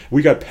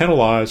we got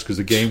penalized because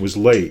the game was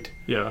late.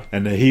 Yeah.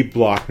 And then he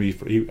blocked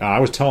me. I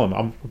was telling him,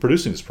 I'm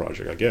producing this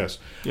project, I guess.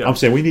 Yeah. I'm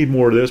saying, we need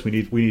more of this. We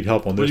need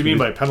help on this. What do you mean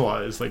by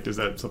penalized? Like, is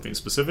that something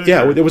specific?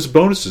 Yeah, or? there was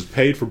bonuses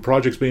paid for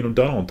projects being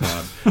done on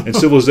time. And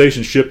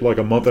Civilization shipped like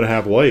a month and a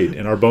half late,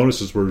 and our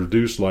bonuses were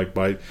reduced like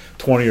by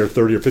 20 or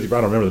 30 or 50. I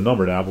don't remember the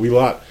number now, but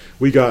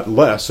we got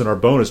less in our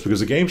bonus because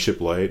the game shipped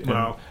late.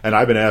 Wow. And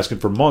I've been asking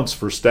for months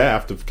for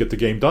staff to get the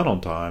game done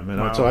on time. And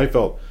wow. so I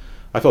felt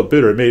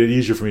bitter. It made it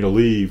easier for me to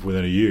leave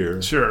within a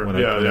year. Sure.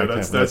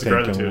 That's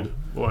gratitude.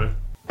 Boy.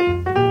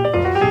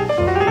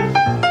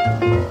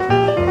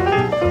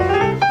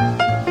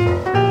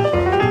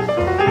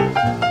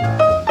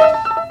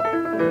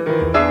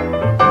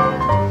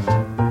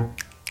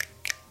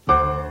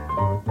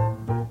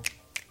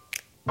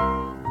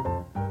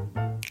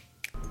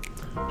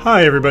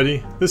 Hi,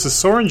 everybody. This is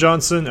Soren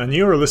Johnson, and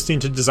you are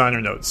listening to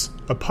Designer Notes,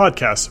 a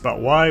podcast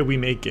about why we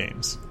make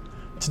games.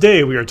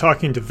 Today, we are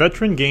talking to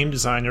veteran game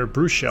designer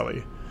Bruce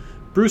Shelley.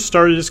 Bruce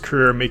started his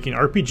career making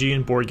RPG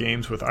and board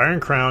games with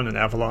Iron Crown and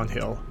Avalon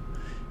Hill.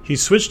 He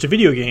switched to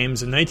video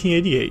games in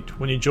 1988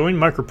 when he joined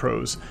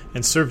Microprose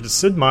and served as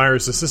Sid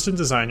Meier's assistant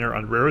designer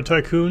on Railroad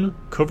Tycoon,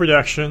 Covert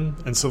Action,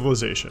 and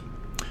Civilization.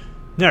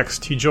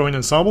 Next, he joined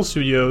Ensemble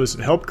Studios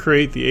and helped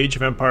create the Age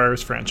of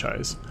Empires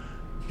franchise.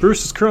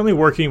 Bruce is currently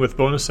working with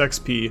Bonus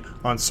XP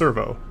on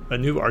Servo, a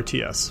new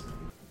RTS.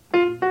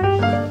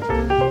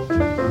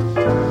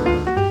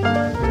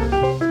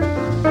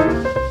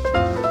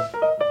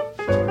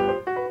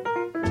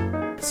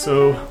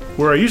 So,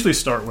 where I usually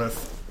start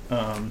with,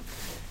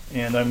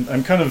 and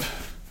I'm kind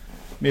of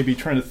maybe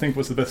trying to think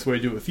what's the best way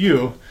to do it with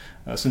you,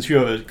 since you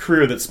have a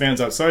career that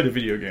spans outside of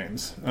video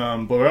games.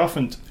 But what I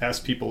often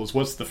ask people is,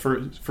 what's the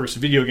first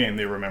video game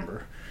they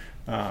remember?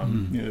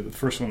 The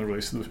first one that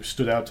really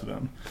stood out to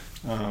them.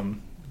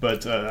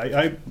 But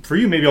for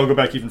you, maybe I'll go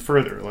back even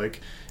further.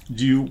 Like,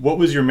 what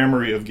was your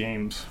memory of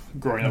games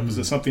growing up? Is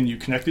it something you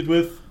connected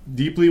with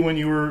deeply when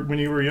you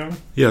were young?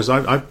 Yes,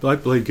 I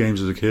played games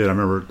as a kid. I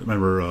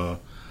remember.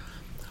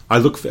 I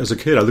looked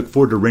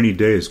forward to rainy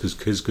days because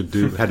kids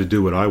had to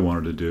do what I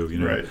wanted to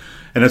do. Right.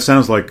 And that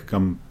sounds like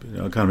I'm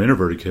kind of an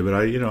introverted kid, but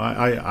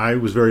I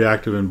was very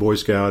active in Boy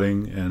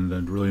Scouting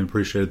and really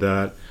appreciated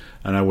that.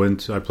 And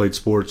I played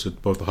sports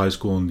at both the high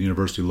school and the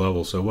university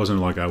level, so it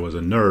wasn't like I was a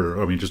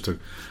nerd, just a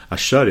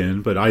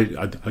shut-in.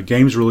 But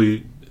games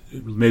really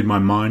made my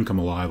mind come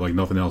alive like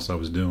nothing else I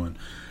was doing.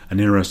 An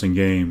interesting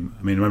game.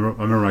 I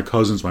remember my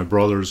cousins, my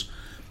brothers,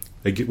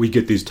 we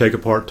get these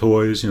take-apart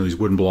toys, these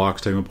wooden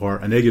blocks, take them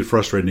apart, and they get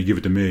frustrated and they give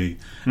it to me,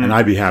 and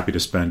I'd be happy to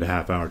spend a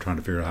half hour trying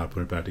to figure out how to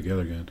put it back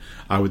together again.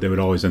 They would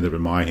always end up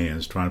in my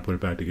hands trying to put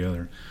it back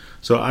together.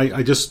 So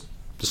there's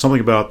something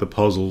about the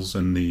puzzles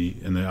and the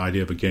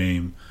idea of a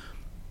game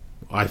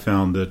I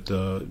found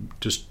that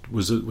just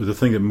was the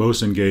thing that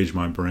most engaged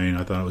my brain.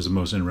 I thought it was the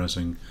most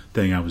interesting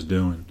thing I was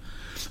doing.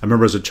 I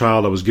remember as a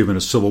child I was given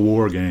a Civil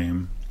War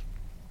game.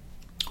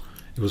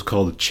 It was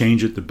called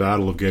Change It, the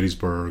Battle of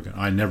Gettysburg.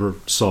 I never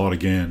saw it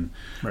again.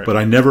 Right. But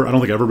I don't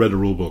think I ever read the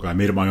rule book. I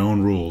made up my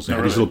own rules. It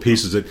had these little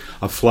pieces that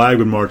a flag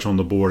would march on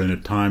the board, and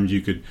at times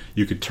you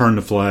could turn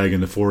the flag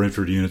into 4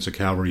 infantry units, a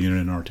cavalry unit,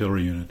 and an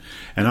artillery unit.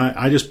 And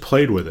I just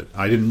played with it.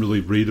 I didn't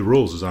really read the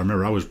rules, as I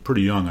remember. I was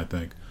pretty young, I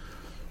think.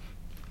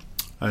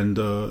 And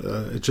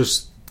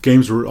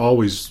games were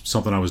always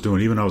something I was doing.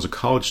 Even when I was a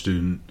college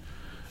student,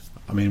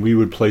 we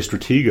would play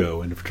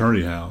Stratego in the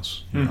fraternity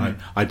house.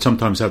 I'd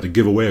sometimes have to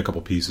give away a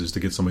couple pieces to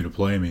get somebody to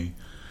play me.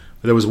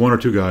 But there was 1 or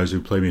 2 guys who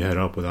played me head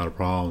up without a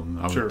problem.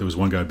 There was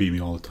one guy who beat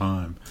me all the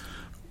time.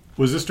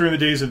 Was this during the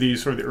days of the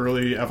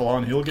early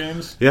Avalon Hill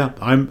games? Yeah,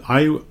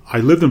 I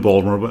lived in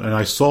Baltimore, and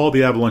I saw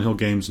the Avalon Hill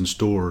games in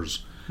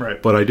stores.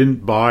 Right. But I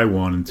didn't buy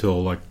one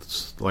until like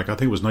I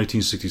think it was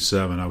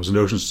 1967. I was in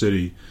Ocean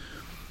City.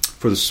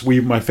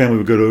 My family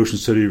would go to Ocean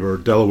City or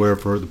Delaware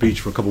for the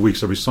beach for a couple of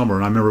weeks every summer,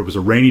 and I remember it was a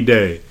rainy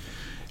day.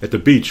 At the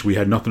beach, we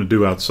had nothing to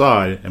do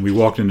outside, and we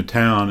walked into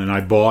town, and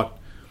I bought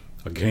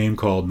a game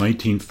called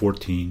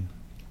 1914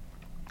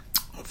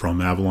 from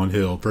Avalon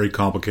Hill, very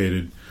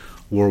complicated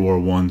World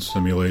War I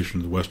simulation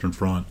of the Western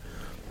Front.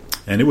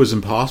 And it was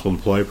impossible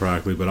to play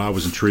practically, but I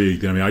was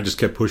intrigued. I just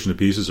kept pushing the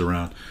pieces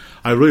around.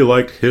 I really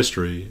liked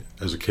history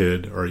as a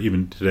kid, or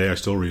even today I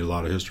still read a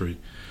lot of history.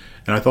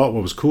 And I thought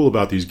what was cool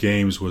about these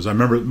games was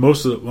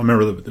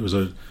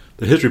the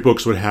history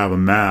books would have a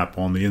map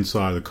on the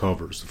inside of the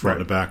covers, the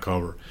front and the back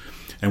cover.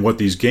 And what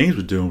these games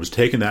were doing was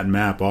taking that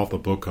map off the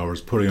book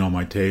covers, putting it on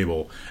my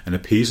table, and the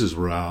pieces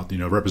were out,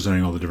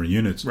 representing all the different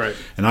units. Right.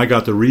 And I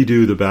got to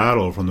redo the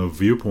battle from the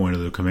viewpoint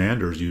of the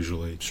commanders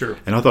usually. Sure.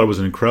 And I thought it was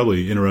an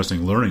incredibly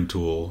interesting learning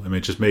tool. It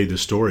just made the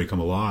story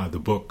come alive, the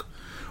book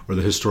or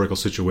the historical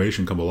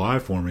situation come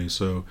alive for me.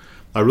 So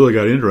I really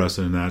got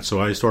interested in that. So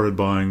I started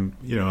buying,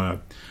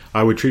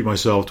 I would treat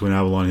myself to an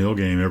Avalon Hill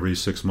game every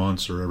 6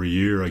 months or every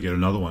year. I get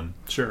another one.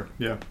 Sure,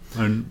 yeah.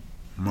 And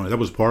that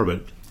was part of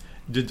it.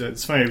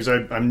 It's funny because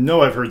I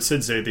know I've heard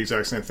Sid say the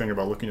exact same thing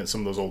about looking at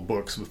some of those old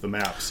books with the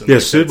maps. Yeah,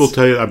 Sid will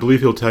tell you. I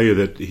believe he'll tell you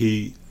that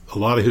a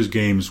lot of his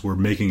games were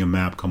making a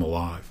map come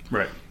alive.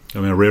 Right.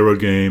 A railroad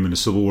game and a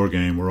Civil War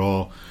game were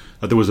all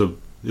There was a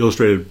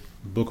illustrated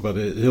book about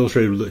the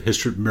illustrated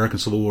history, American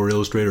Civil War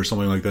Illustrated or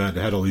something like that.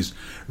 It had all these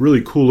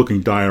really cool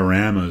looking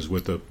dioramas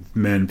with the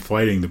men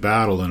fighting the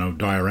battle in a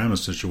diorama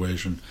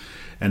situation.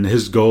 And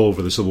his goal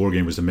for the Civil War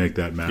game was to make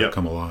that map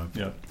come alive.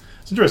 Yeah,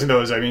 it's interesting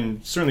though. Is, I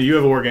mean, certainly you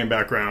have a war game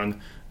background.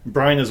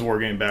 Brian has a war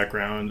game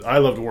background. I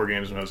loved war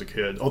games when I was a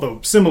kid. Although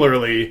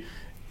similarly,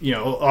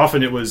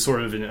 often it was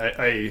sort of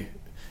an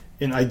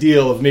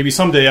ideal of maybe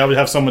someday I would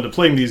have someone to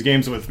play these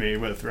games with me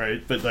with,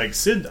 right? But like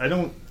Sid, I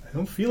don't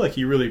feel like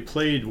he really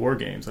played war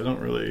games. I don't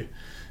really,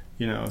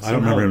 I don't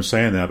remember him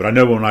saying that, but I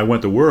know when I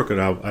went to work at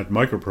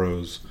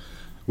Microprose,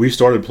 we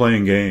started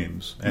playing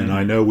games, and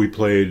I know we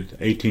played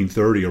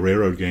 1830, a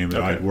railroad game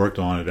that I worked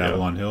on at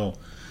Avalon Hill.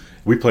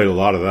 We played a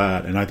lot of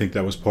that, and I think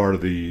that was part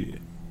of the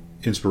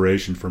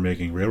inspiration for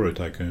making Railroad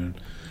Tycoon.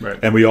 Right.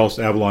 And we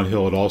also, Avalon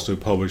Hill had also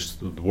published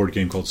the board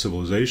game called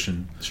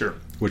Civilization, sure,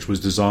 which was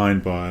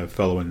designed by a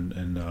fellow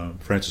in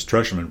Francis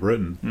Tresham in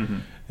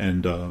Britain.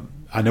 And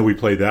I know we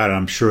played that, and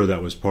I'm sure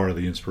that was part of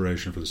the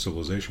inspiration for the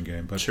Civilization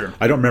game. But sure.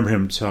 I don't remember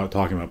him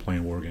talking about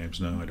playing war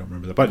games. No, I don't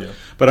remember that.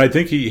 But I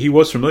think he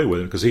was familiar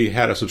with it because he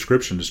had a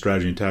subscription to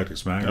Strategy and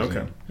Tactics magazine.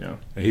 Okay, yeah.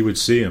 And he would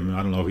see him.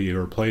 I don't know if he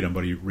ever played him,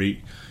 but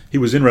he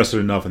was interested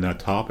enough in that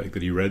topic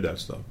that he read that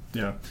stuff.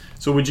 Yeah.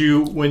 So would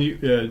you, when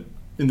you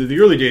in the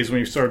early days when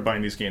you started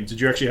buying these games, did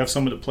you actually have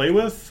someone to play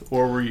with,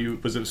 or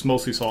was it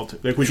mostly solitaire?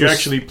 Like, would you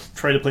actually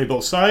try to play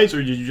both sides,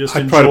 or did you just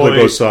enjoy? I tried to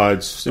play both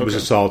sides. It was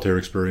a solitaire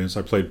experience.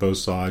 I played both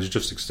sides,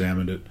 just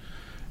examined it.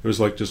 It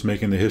was like just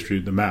making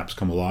the maps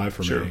come alive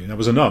for me. And that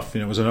was enough.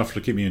 It was enough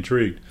to keep me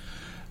intrigued.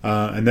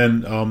 And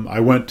then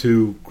I went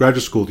to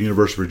graduate school at the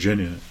University of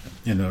Virginia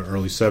in the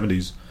early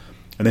 70s,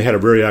 and they had a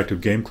very active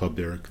game club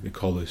there. They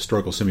called the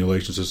Historical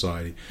Simulation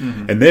Society.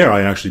 And there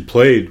I actually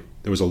played.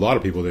 There was a lot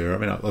of people there. I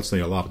mean, let's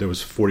say a lot, but there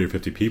was 40 or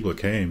 50 people that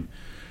came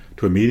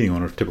to a meeting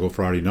on a typical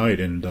Friday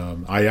night. And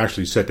I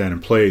actually sat down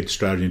and played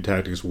Strategy and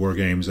Tactics war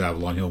games,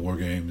 Avalon Hill war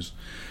games.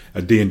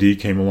 D&D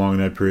came along in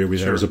that period.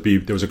 There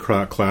was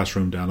a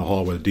classroom down the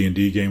hall where the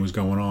D&D game was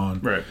going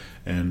on. Right.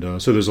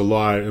 And so there's a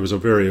lot. It was a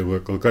very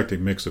eclectic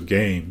mix of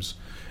games.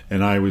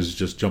 And I was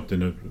just jumped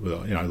into,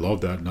 I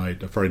loved that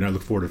night. Friday night, I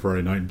look forward to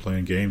Friday night and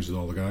playing games with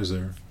all the guys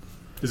there.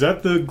 Is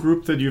that the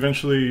group that you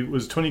eventually,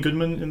 was Tony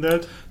Goodman in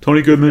that?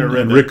 Tony Goodman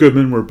and Rick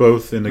Goodman were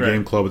both in the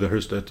game club at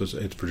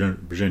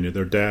Virginia.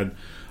 Their dad,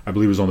 I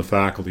believe, was on the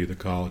faculty at the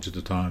college at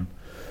the time.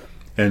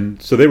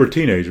 And so they were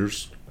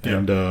teenagers,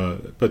 and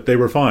but they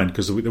were fine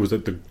because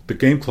the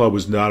game club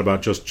was not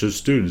about just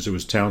students. It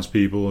was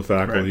townspeople and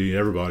faculty,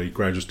 everybody,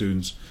 graduate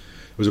students.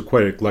 It was a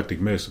quite eclectic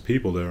mix of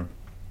people there.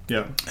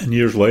 Yeah. And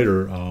years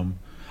later,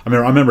 I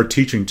remember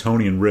teaching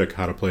Tony and Rick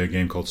how to play a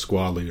game called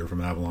Squad Leader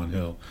from Avalon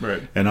Hill.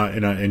 Right.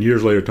 And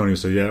years later, Tony would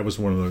say, "Yeah, it was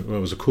it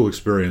was a cool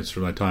experience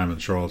from my time in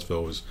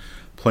Charlottesville. Was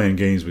playing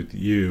games with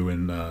you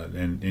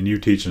and you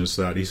teaching us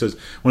that." He says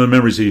one of the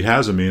memories he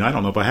has of me, and I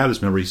don't know if I have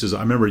this memory. He says,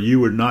 "I remember you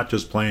were not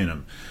just playing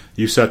them.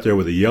 You sat there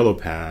with a yellow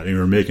pad and you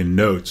were making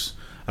notes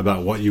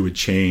about what you would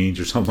change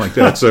or something like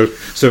that."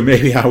 so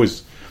maybe I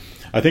was.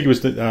 I think it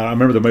was. I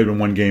remember there may have been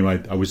one game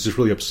I was just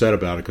really upset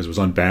about it because it was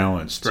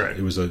unbalanced. Right.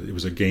 It was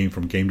a game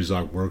from Game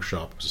Design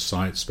Workshop. It was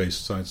a space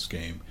science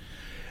game,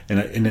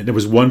 and there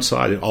was one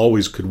side that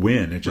always could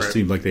win. It just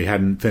seemed like they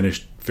hadn't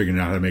finished figuring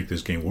out how to make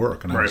this game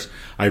work. And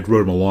I wrote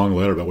them a long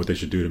letter about what they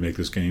should do to make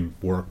this game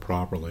work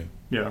properly.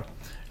 Yeah,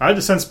 I had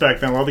the sense back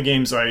then. A lot of the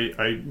games I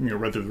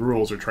read through the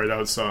rules or tried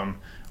out some,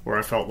 where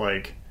I felt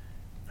like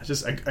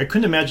I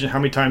couldn't imagine how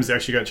many times they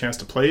actually got a chance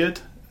to play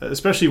it.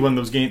 Especially when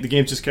the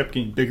games just kept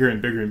getting bigger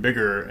and bigger and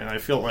bigger, and I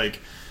felt like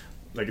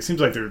it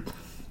seems like they're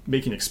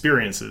making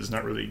experiences,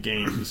 not really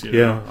games.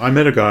 Yeah, I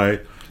met a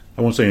guy.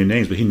 I won't say any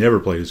names, but he never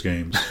played his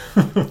games.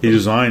 He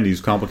designed these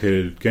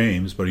complicated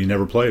games, but he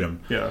never played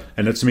them. Yeah,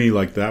 and to me,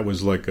 that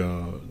was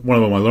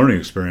one of my learning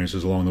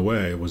experiences along the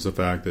way. Was the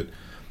fact that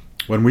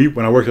when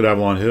I worked at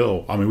Avalon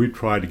Hill, we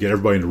tried to get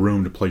everybody in the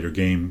room to play your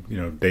game,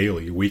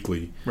 daily,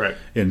 weekly, right,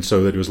 and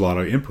so that there was a lot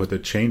of input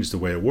that changed the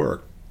way it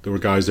worked. There were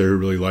guys there who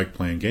really liked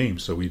playing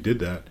games, so we did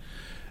that.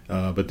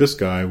 But this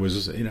guy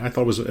was, I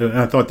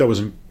thought that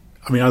was.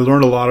 I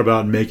learned a lot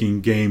about making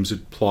games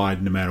that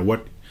applied no matter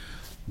what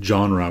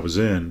genre I was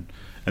in,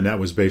 and that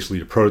was basically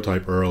to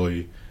prototype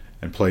early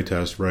and play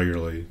test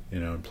regularly,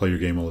 and play your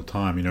game all the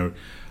time.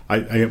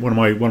 One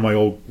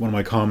of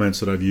my comments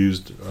that I've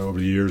used over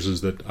the years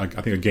is that I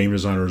think a game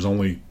designer is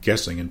only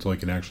guessing until he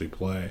can actually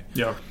play.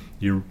 Yeah,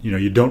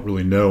 you don't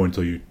really know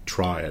until you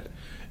try it,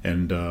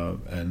 and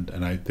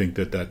I think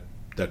that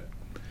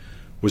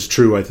was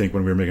true, I think,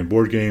 when we were making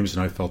board games,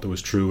 and I felt it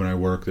was true when I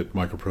worked at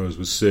Microprose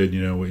with Sid.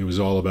 It was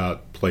all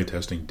about play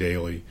testing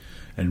daily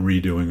and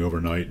redoing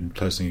overnight and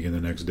testing again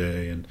the next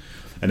day. And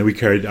then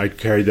I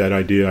carried that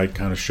idea. I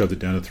kind of shoved it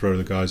down the throat of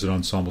the guys at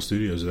Ensemble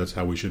Studios. That's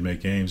how we should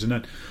make games.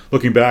 And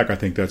looking back, I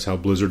think that's how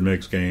Blizzard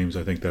makes games.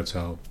 I think that's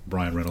how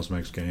Brian Reynolds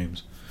makes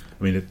games.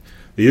 The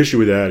issue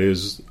with that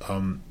is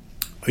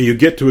you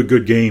get to a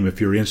good game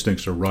if your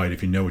instincts are right,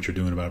 if you know what you're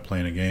doing about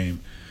playing a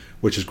game,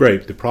 which is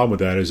great. The problem with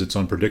that is it's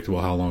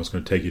unpredictable how long it's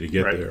going to take you to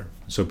get there.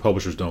 So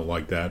publishers don't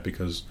like that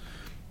because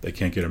they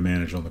can't get a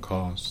manage on the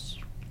costs.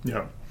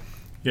 Yeah.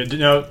 Yeah.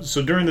 Now,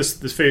 so during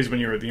this phase when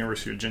you were at the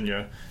University of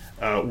Virginia,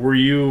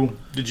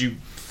 did you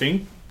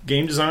think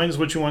game design is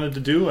what you wanted to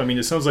do? I mean,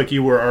 it sounds like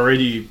you were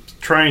already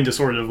trying to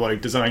sort of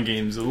like design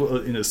games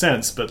in a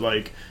sense, but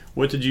like,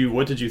 what did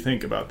you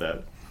think about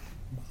that?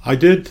 I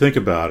did think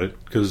about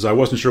it because I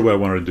wasn't sure what I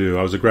wanted to do.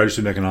 I was a graduate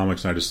student in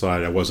economics, and I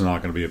decided I was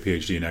not going to be a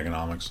PhD in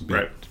economics and be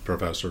a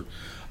professor.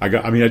 I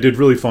did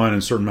really fine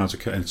in certain amounts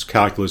of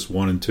calculus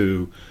 1 and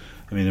 2.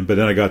 But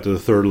then I got to the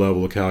third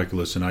level of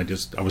calculus, and I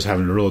was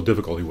having a real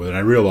difficulty with it. And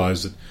I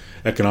realized that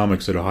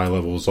economics at a high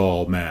level was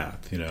all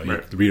math. You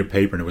could read a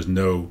paper, and there was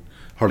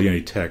hardly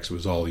any text. It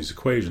was all these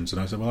equations.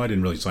 And I said, well, I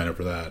didn't really sign up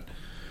for that.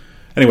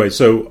 Anyway,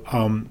 so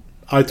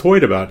I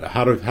toyed about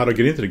how to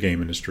get into the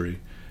game industry,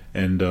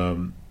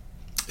 and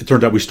it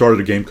turned out we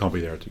started a game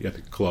company there at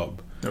the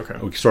club. Okay.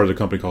 We started a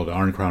company called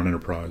Iron Crown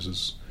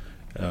Enterprises.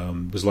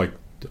 It was like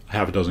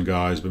half a dozen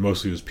guys, but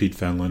mostly it was Pete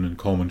Fenlon and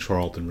Coleman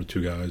Charlton were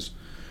 2 guys,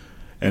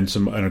 and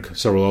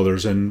several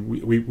others. And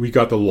we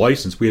got the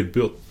license. They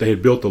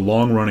had built the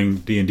long running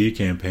D&D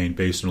campaign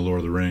based on the Lord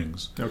of the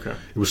Rings. Okay.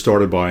 It was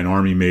started by an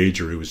Army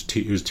major who was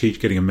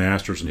getting a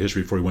master's in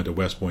history before he went to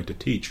West Point to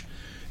teach.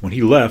 When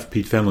he left,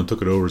 Pete Fenlon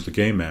took it over as the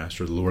game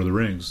master of the Lord of the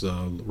Rings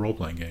role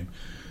playing game.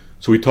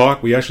 So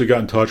we actually got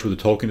in touch with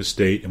the Tolkien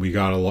estate, and we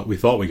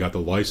thought we got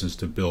the license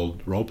to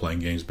build role playing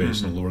games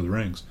based on the Lord of the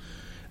Rings,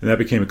 and that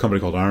became a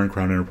company called Iron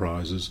Crown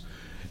Enterprises.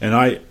 And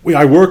I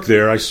worked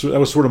there. That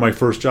was sort of my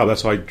first job.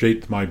 That's how I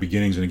dated my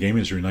beginnings in the game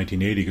industry in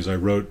 1980, because I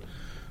wrote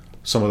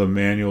some of the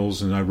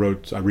manuals, and I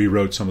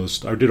rewrote some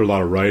of I did a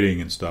lot of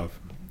writing and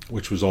stuff,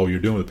 which was all you're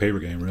doing with a paper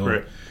game,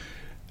 really.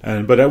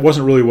 Right. But that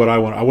wasn't really what I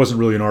wanted. I wasn't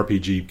really an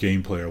RPG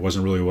game player. It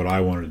wasn't really what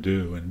I wanted to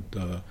do.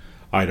 And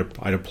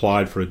I'd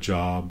applied for a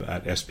job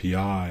at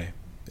SPI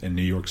in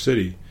New York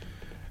City,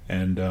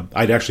 and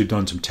I'd actually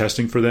done some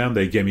testing for them.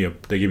 They gave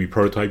me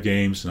prototype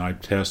games, and I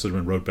tested them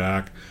and wrote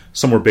back.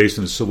 Some were based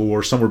in the Civil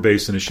War, some were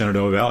based in the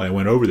Shenandoah Valley. I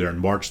went over there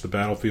and marched the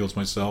battlefields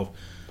myself,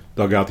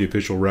 dug out the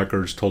official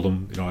records, told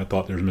them I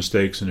thought there were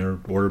mistakes in their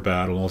order of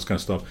battle, and all this kind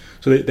of stuff.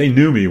 So they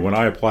knew me when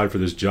I applied for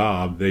this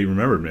job. They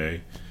remembered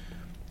me,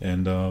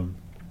 and I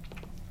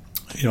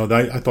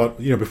thought,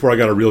 before I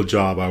got a real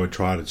job, I would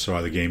try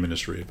the game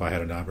industry if I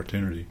had an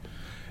opportunity.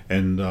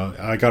 And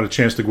I got a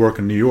chance to work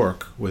in New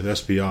York with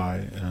SPI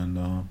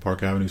and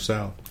Park Avenue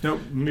South. No,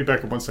 let me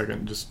back up 1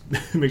 second. Just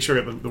make sure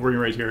I got the wording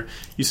right here.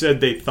 You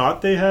said they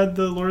thought they had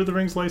the Lord of the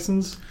Rings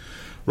license?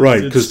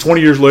 Right, because 20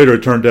 years later,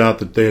 it turned out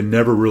that they had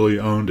never really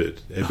owned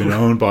it. It had been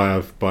owned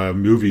by a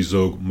movie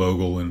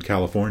mogul in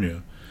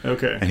California.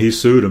 Okay. And he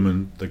sued him,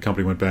 and the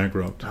company went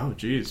bankrupt. Oh,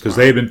 geez. Because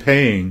they had been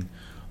paying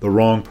the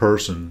wrong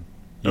person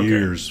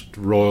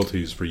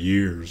royalties for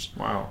years.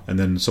 Wow. And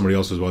then somebody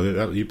else says,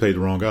 well, you paid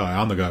the wrong guy.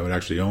 I'm the guy who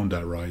actually owned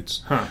that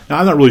rights. Huh. Now,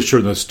 I'm not really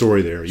sure the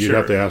story there. You'd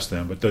have to ask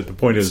them. But the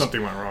point is,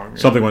 something went wrong.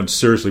 Something went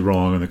seriously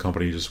wrong, and the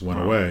company just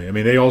went away.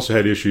 They also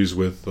had issues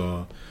with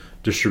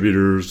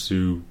distributors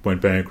who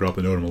went bankrupt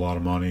and owed them a lot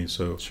of money.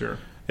 So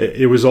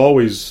it was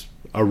always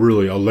a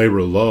labor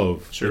of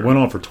love. Sure. It went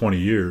on for 20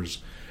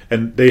 years.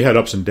 And they had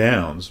ups and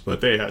downs,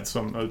 but they had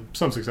some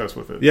success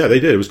with it. Yeah, they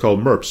did. It was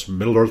called MERPS,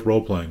 Middle Earth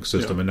Role Playing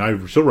System, and I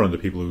still run into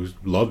people who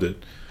loved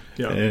it.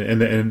 Yeah,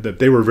 and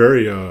they were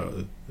very.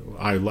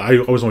 I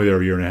was only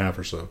there a year and a half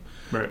or so,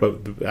 right.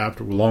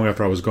 But long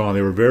after I was gone,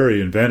 they were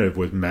very inventive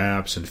with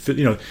maps and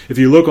if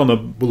you look on the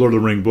Lord of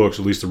the Ring books,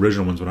 at least the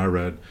original ones when I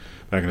read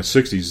back in the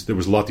 60s, there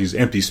was a lot of these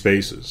empty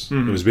spaces.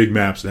 Mm-hmm. There was big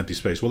maps and empty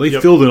space. Well, they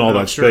filled in all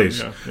that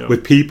space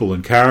with people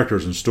and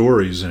characters and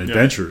stories and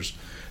adventures.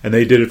 And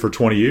they did it for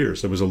 20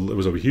 years. It was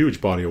a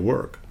huge body of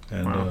work.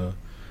 And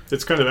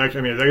it's kind of, I guess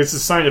it's a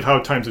sign of how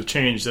times have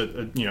changed that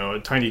a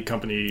tiny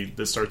company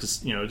that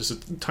starts just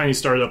a tiny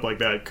startup like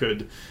that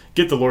could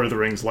get the Lord of the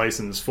Rings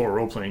license for a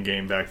role playing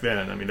game back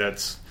then.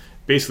 That's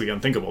basically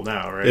unthinkable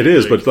now, right? It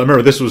is, but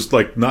remember, this was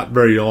not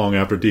very long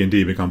after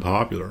D&D become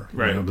popular.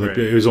 Right, right.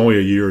 It was only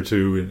a year or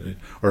two,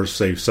 or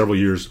say several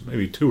years,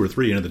 maybe 2 or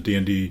 3 into the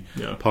D&D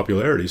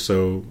popularity.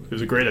 So it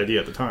was a great idea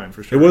at the time,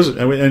 for sure. It was,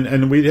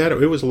 and we had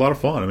it was a lot of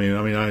fun.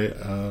 My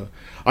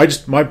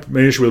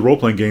main issue with role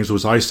playing games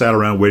was I sat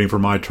around waiting for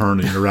my turn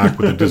to interact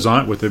with the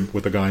design with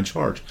the guy in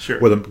charge,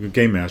 whether the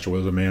game master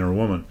was a man or a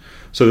woman.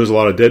 So there's a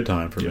lot of dead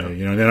time for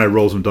me, and then I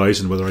rolled some dice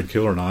and whether I'd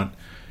kill or not.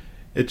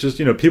 It just,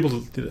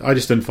 people,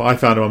 I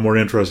found it more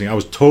interesting. I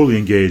was totally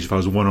engaged if I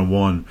was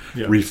one-on-one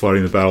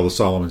refighting the Battle of the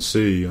Solomon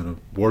Sea on a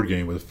board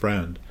game with a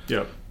friend.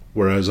 Yeah.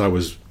 Whereas I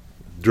was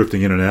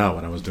drifting in and out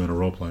when I was doing a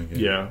role-playing game.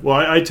 Yeah. Well,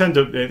 I think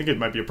it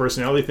might be a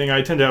personality thing.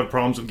 I tend to have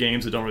problems with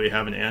games that don't really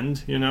have an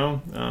end, and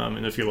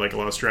I feel like a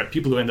lot of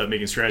people who end up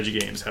making strategy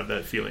games have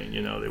that feeling,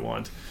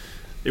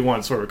 they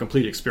want sort of a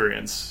complete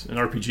experience. And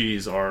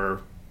RPGs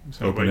are,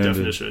 by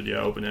definition,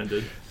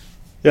 open-ended.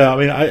 Yeah,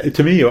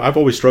 to me, I've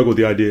always struggled with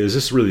the idea: is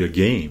this really a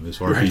game? This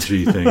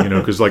RPG thing,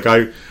 Because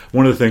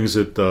one of the things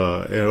that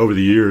over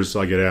the years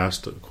I get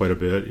asked quite a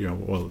bit,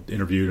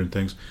 interviewed and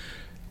things.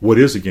 What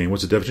is a game?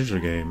 What's the definition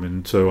of a game?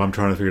 And so I'm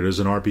trying to figure: does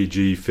an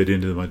RPG fit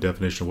into my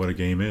definition of what a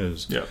game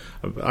is? Yeah,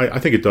 I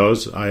think it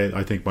does.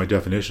 I think my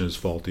definition is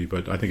faulty,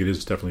 but I think it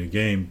is definitely a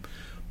game.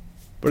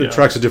 But it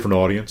attracts a different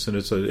audience, and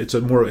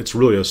it's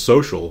really a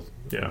social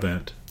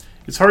event.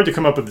 It's hard to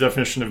come up with a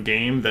definition of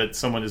game that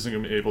someone isn't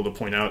going to be able to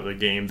point out a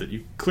game that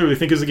you clearly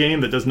think is a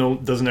game that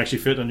doesn't actually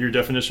fit under your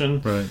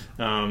definition,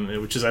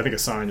 right? Which is, I think, a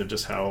sign of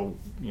just how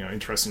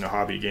interesting a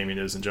hobby gaming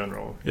is in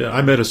general. Yeah,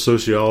 I met a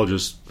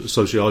sociology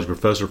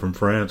professor from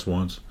France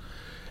once,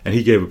 and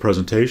he gave a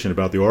presentation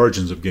about the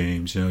origins of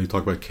games. He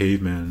talked about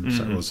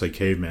cavemen, let's say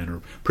cavemen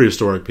or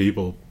prehistoric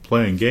people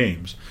playing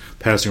games,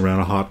 passing around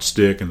a hot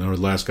stick, and the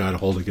last guy to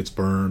hold it gets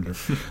burned. Or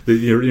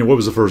what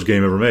was the first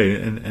game ever made?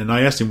 And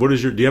I asked him, do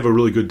you have a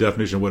really good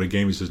definition of what a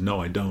game? He says,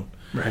 no, I don't.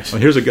 Right.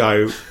 Well, here's a guy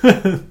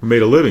who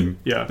made a living,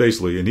 yeah.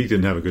 basically, and he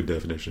didn't have a good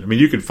definition. I mean,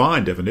 you can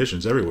find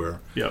definitions everywhere,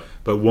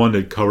 but one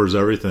that covers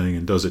everything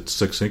and does it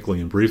succinctly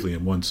and briefly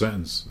in one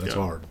sentence, that's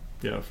hard.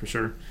 Yeah, for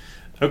sure.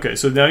 Okay,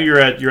 so now you're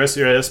at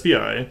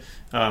SBI,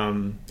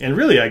 and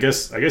really, I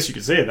guess you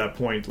could say at that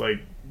point,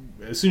 like,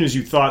 as soon as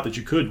you thought that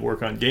you could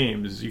work on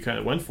games, you kind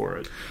of went for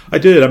it. I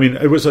did. I mean,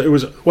 it was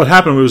what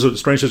happened was a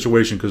strange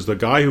situation because the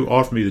guy who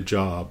offered me the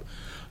job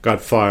got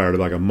fired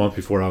like a month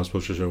before I was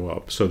supposed to show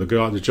up. So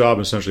the job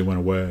essentially went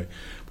away.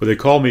 But they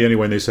called me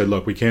anyway, and they said,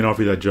 look, we can't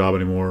offer you that job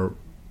anymore.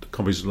 The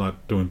company's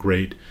not doing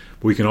great,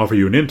 but we can offer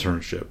you an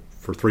internship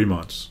for 3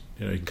 months.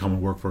 You can come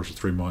and work for us for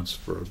 3 months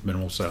for a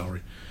minimal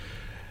salary.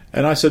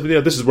 And I said,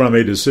 this is when I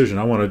made the decision.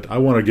 I want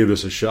to give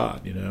this a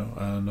shot,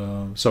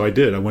 And so I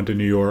did. I went to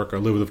New York. I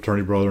lived with a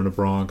fraternity brother in the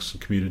Bronx.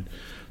 Commuted,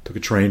 took a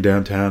train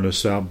downtown to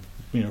South,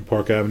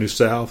 Park Avenue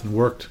South, and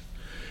worked.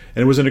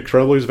 And it was an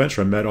incredible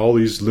adventure. I met all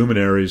these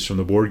luminaries from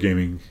the board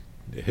gaming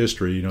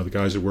history. The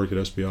guys that worked at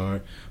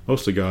SBI,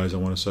 mostly guys, I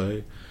want to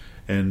say.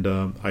 And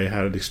I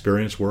had an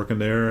experience working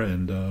there,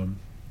 and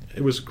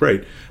it was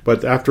great.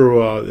 But after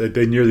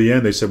near the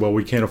end, they said, well,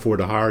 we can't afford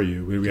to hire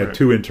you. We had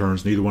 2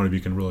 interns, neither one of you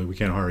we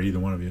can't hire either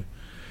one of you.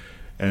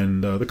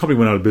 And the company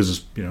went out of business,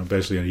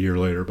 basically a year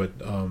later.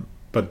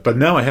 But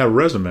now I had a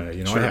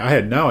resume. Sure.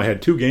 I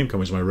had 2 game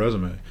companies on my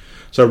resume.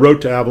 So I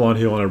wrote to Avalon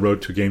Hill and I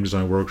wrote to Game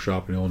Design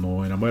Workshop in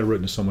Illinois, and I might have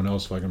written to someone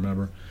else if I can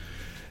remember.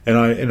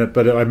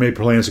 But I made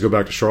plans to go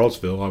back to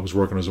Charlottesville. I was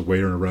working as a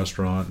waiter in a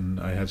restaurant, and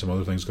I had some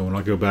other things going on.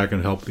 I'd go back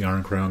and help the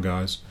Iron Crown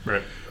guys.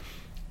 Right.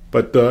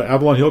 But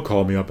Avalon Hill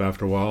called me up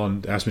after a while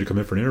and asked me to come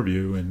in for an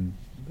interview, and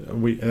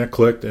that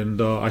clicked,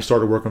 and I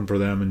started working for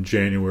them in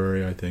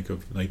January, I think,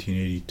 of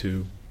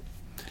 1982.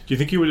 Do you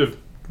think you would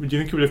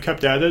have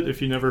kept at it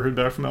if you never heard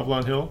back from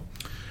Avalon Hill?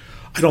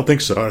 I don't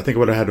think so. I think I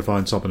would have had to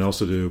find something else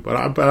to do.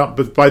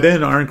 But by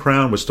then, Iron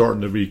Crown was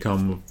starting to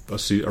become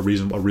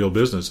a real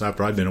business.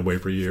 After I'd been away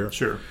for a year,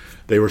 sure,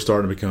 they were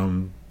starting to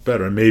become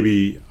better. And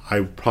maybe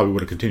I probably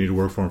would have continued to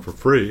work for them for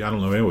free. I don't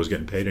know if anyone was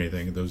getting paid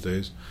anything in those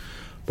days.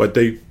 But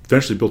they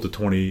eventually built a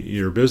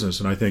 20-year business,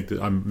 and I think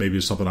that maybe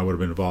it's something I would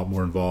have been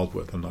more involved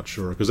with. I'm not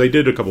sure. Because they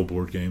did a couple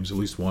board games, at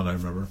least one I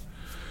remember.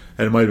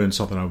 And it might have been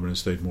something I would have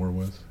stayed more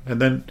with. And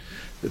then,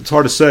 it's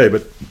hard to say,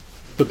 but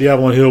the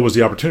Avalon Hill was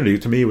the opportunity.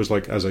 To me, it was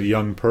like, as a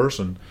young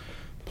person,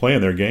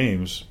 playing their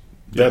games,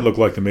 that looked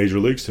like the major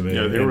leagues to me.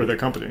 Yeah, they were the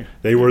company.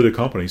 They were the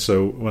company.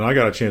 So when I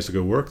got a chance to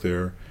go work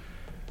there,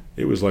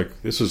 it was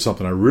like, this is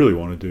something I really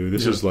want to do.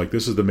 This is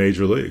the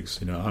major leagues.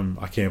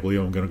 I can't believe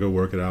I'm going to go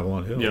work at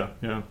Avalon Hill.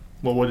 Yeah.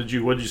 Well, what did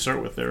you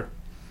start with there?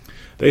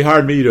 They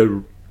hired me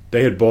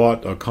they had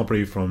bought a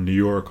company from New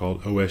York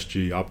called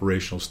OSG,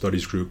 Operational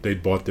Studies Group.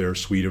 They'd bought their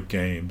suite of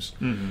games,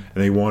 and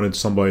they wanted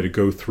somebody to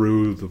go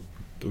through the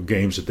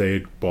games that they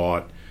had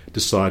bought,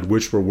 decide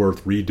which were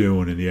worth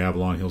redoing in the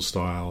Avalon Hill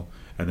style,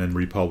 and then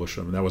republish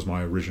them. And that was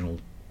my original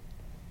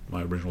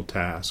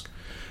task.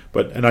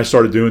 And I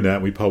started doing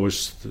that. We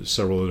published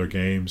several other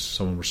games.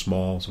 Some of them were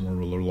small, some were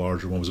a little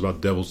larger. One was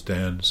about Devil's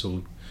Den.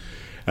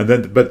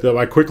 But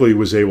I quickly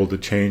was able to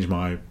change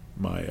my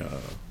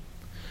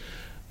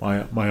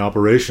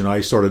operation.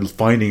 I started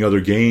finding other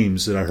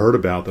games that I heard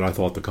about that I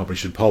thought the company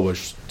should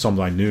publish. Some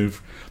I knew.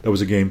 There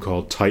was a game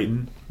called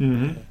Titan.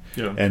 Mm-hmm.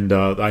 Yeah. And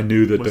I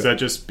knew that... Was that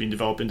just being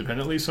developed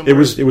independently somewhere?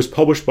 It was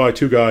published by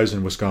 2 guys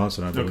in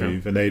Wisconsin, I believe.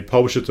 Okay. And they had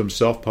published it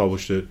themselves,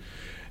 published it.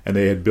 And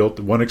they had built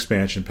 1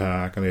 expansion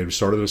pack, and they had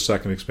started a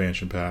 2nd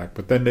expansion pack.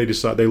 But then they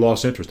decided they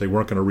lost interest. They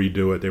weren't going to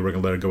redo it. They were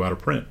going to let it go out of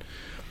print.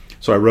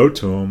 So I wrote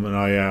to them, and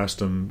I asked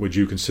them, would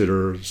you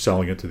consider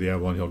selling it to the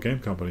Avalon Hill Game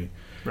Company?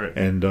 Right.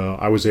 And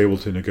I was able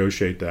to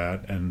negotiate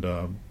that. And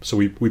so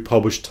we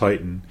published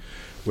Titan.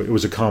 It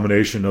was a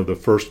combination of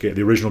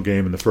the original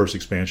game, and the 1st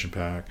expansion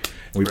pack.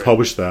 And we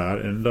published that,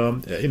 and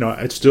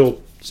it's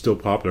still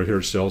popular here.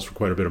 It sells for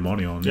quite a bit of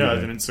money on. Yeah,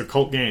 it's a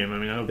cult game.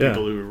 I know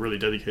people who are really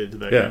dedicated to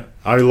that. Yeah, game.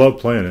 I love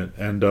playing it,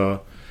 and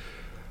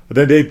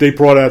then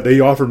they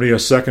offered me a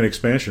 2nd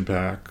expansion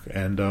pack,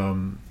 and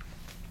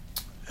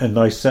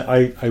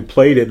I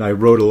played it, and I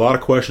wrote a lot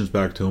of questions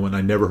back to them, and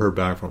I never heard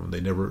back from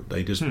them.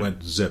 They just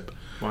went zip.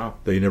 Wow.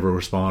 They never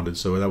responded,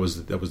 so that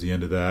was the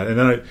end of that. And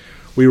then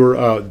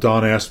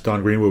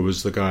Don Greenwood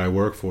was the guy I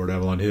worked for at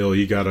Avalon Hill.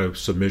 He got a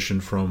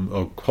submission from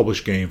a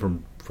published game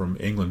from from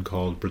England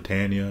called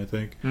Britannia, I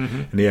think.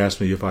 Mm-hmm. And he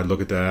asked me if I'd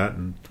look at that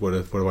and what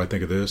do I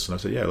think of this. And I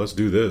said, yeah, let's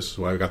do this.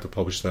 So I got to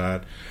publish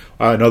that.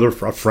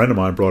 A friend of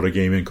mine brought a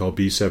game in called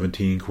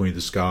B-17, Queen of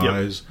the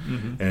Skies. Yep.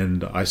 Mm-hmm.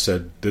 And I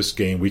said, this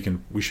game,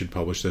 we should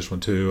publish this one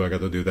too. I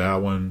got to do that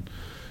one.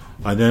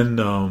 And then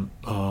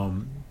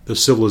the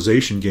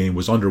Civilization game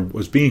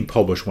was being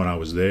published when I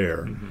was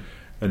there. Mm-hmm.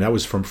 And that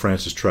was from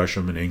Francis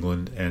Tresham in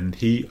England. And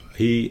he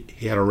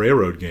had a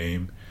railroad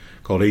game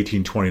called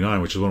 1829,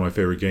 which is one of my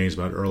favorite games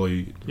about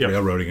early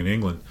railroading in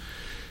England.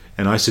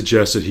 And I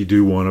suggested he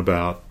do one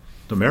about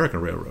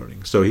American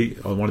railroading. So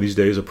on one of these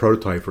days, a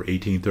prototype for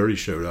 1830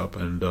 showed up,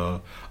 and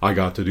I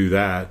got to do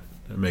that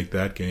and make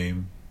that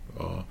game.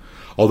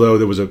 Although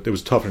it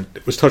was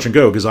touch and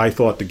go, because I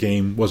thought the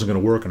game wasn't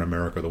going to work in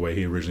America the way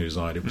he originally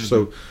designed it.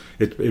 So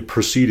it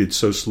proceeded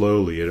so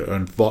slowly. It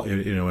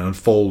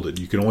unfolded.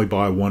 You could only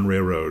buy one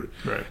railroad,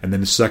 right. And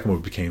then the second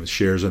one became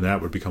shares, and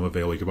that would become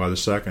available. You could buy the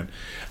second.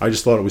 I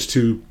just thought it was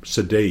too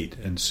sedate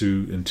and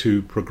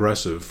too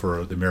progressive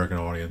for the American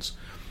audience.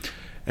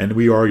 And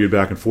we argued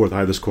back and forth. I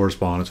had this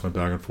correspondence, went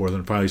back and forth,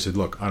 and finally said,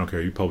 look, I don't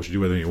care. You publish it.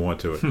 Do whatever you want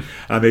to it. And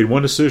I made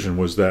one decision,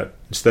 was that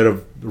instead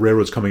of the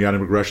railroads coming out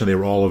in progression, they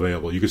were all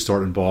available. You could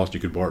start in Boston.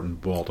 You could start in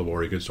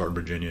Baltimore. You could start in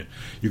Virginia.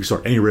 You could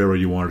start any railroad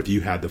you wanted if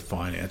you had the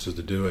finances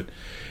to do it.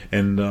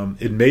 And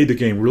it made the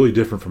game really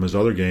different from his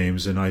other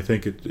games. And I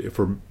think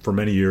for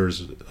many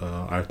years,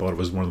 I thought it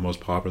was one of the most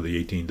popular of the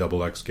 18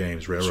 XX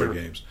games, railroad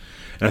games.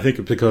 And I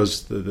think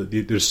because the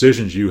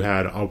decisions you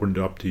had opened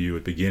up to you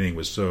at the beginning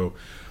was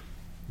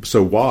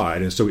so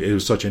wide, and so it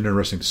was such an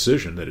interesting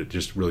decision that it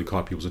just really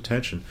caught people's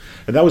attention.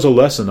 And that was a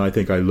lesson I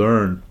think I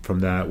learned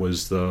from that,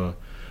 was the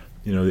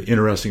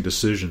interesting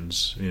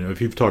decisions. If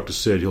you've talked to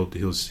Sid,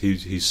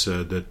 he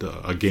said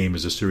that a game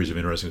is a series of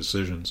interesting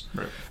decisions.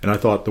 Right. And I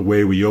thought the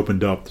way we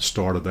opened up the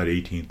start of that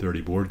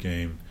 1830 board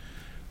game,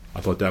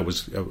 I thought that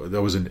was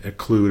a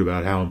clue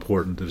about how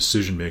important the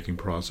decision making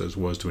process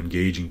was to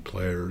engaging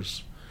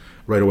players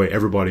right away.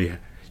 Everybody.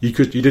 You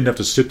didn't have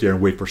to sit there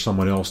and wait for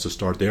someone else to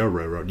start their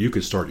railroad. You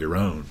could start your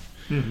own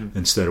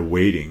instead of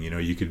waiting.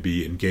 You could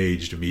be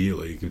engaged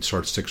immediately. You could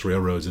start 6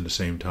 railroads in the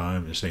same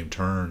time, in the same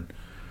turn.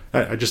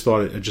 I just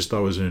thought it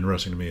was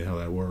interesting to me how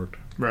that worked.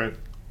 Right.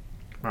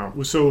 Wow.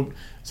 So it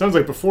sounds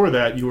like before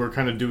that you were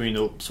kind of doing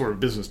a sort of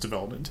business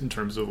development in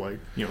terms of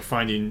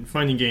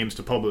finding games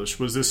to publish.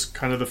 Was this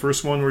kind of the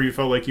first one where you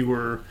felt like you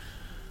were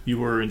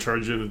in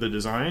charge of the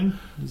design?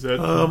 Is that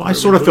I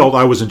sort of felt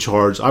I was in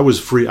charge. I was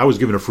free. I was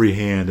given a free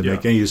hand to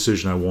make any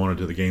decision I wanted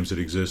to the games that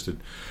existed.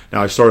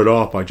 Now I started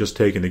off by just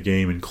taking the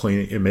game and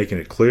cleaning and making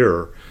it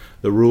clearer.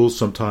 The rules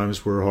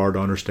sometimes were hard to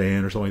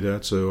understand or something like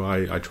that, so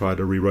I tried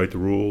to rewrite the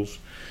rules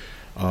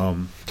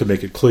to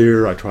make it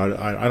clear. I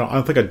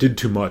don't think I did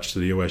too much to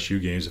the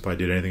OSU games. If I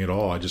did anything at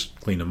all, I just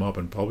cleaned them up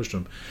and published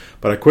them.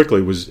 But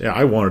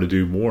I wanted to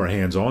do more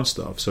hands-on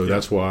stuff, so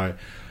that's why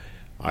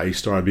I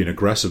started being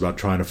aggressive about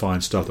trying to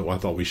find stuff that I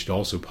thought we should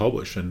also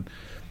publish. And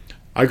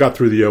I got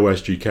through the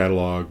OSG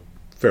catalog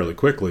fairly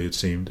quickly, it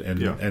seemed,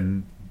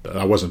 and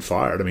I wasn't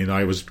fired. I mean,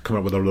 I was coming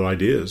up with other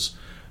ideas,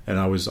 and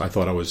I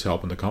thought I was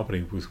helping the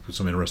company with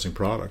some interesting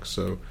products.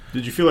 So,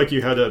 did you feel like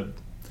you had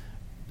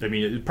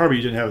probably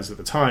you didn't have this at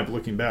the time, but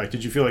looking back,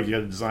 did you feel like you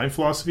had a design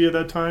philosophy at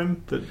that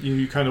time that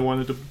you kind of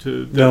wanted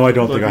to No, I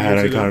don't think I had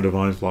any kind of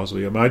design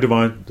philosophy. My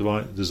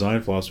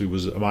design philosophy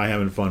was, am I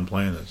having fun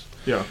playing this?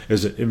 Yeah.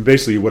 And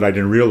basically what I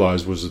didn't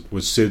realize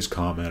was Sid's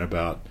comment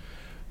about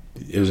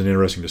it was an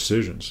interesting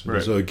decisions.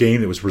 Right. It was a game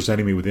that was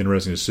presenting me with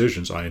interesting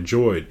decisions I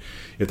enjoyed.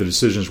 If the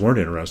decisions weren't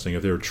interesting,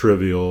 if they were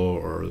trivial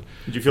or...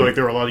 Did you feel like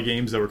there were a lot of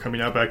games that were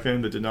coming out back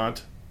then that did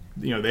not...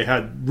 they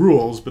had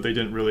rules, but they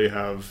didn't really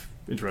have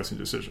interesting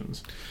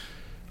decisions?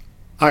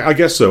 I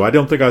guess so. I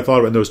don't think I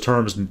thought in those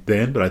terms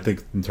then, but I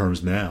think in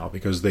terms now,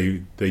 because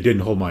they didn't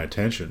hold my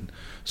attention.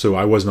 So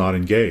I was not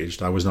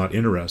engaged. I was not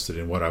interested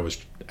in what I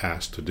was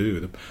asked to do.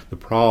 The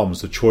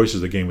problems, the choices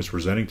the game was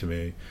presenting to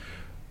me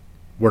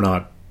were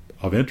not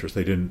of interest.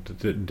 They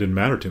didn't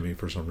matter to me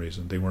for some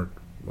reason. They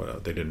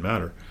didn't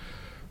matter.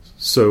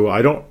 So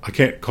I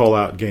can't call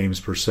out games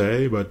per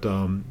se, but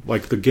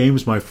like the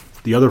games I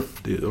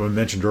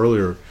mentioned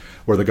earlier,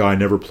 where the guy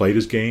never played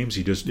his games.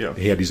 He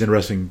had these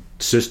interesting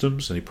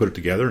systems, and he put it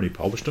together and he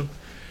published them.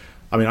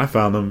 I mean, I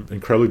found them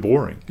incredibly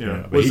boring.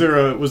 Yeah. Was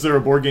there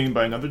a board game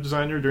by another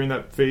designer during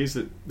that phase,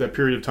 that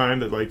period of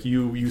time that like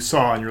you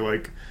saw and you're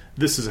like,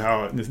 this is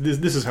how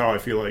I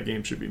feel like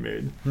games should be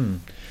made?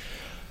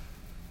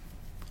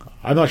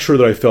 I'm not sure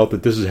that I felt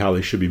that this is how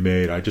they should be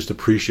made. I just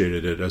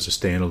appreciated it as a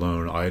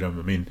standalone item.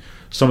 I mean,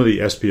 some of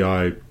the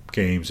SPI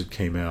games that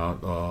came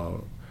out,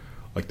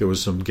 like there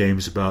was some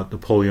games about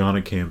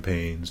Napoleonic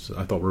campaigns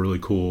I thought were really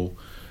cool.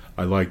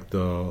 I liked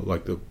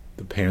the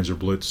Panzer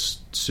Blitz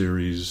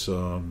series.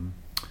 I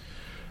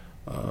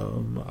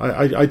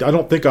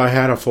don't think I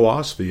had a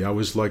philosophy. I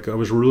was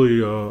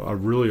really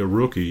a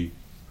rookie,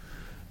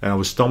 and I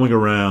was stumbling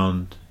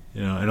around,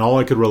 and all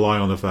I could rely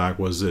on the fact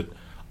was that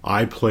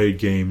I played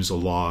games a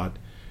lot,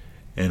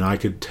 and I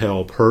could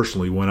tell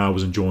personally when I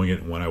was enjoying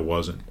it and when I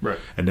wasn't. Right.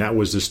 And that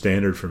was the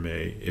standard for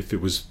me.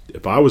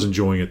 If I was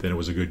enjoying it, then it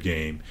was a good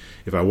game.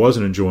 If I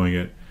wasn't enjoying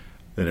it,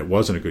 then it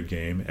wasn't a good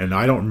game. And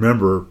I don't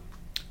remember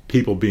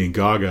people being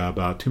gaga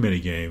about too many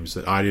games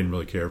that I didn't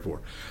really care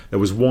for. There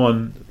was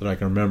one that I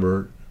can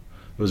remember.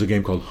 It was a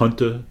game called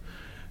Hunter.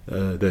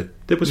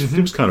 It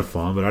was kind of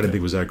fun, but I didn't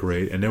think it was that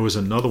great. And there was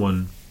another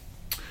one.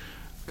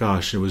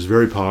 Gosh, it was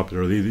very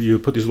popular. You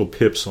put these little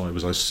pips on. It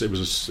was a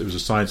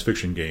science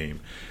fiction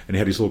game, and you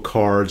had these little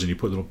cards, and you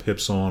put little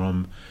pips on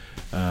them.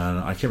 And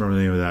I can't remember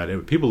the name of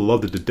that. People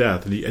loved it to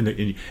death, and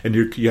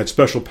you had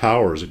special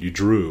powers that you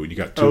drew, and you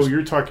got two. Oh,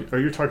 you're talking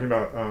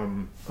about.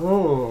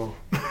 I'll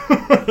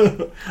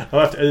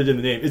have to edit in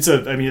the name.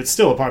 It's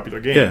still a popular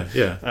game.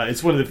 Yeah.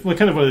 It's one of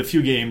the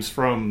few games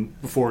from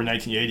before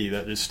 1980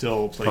 that is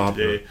still played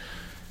popular today.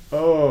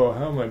 Oh,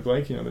 how am I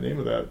blanking on the name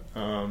of that?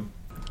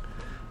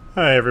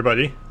 Hi,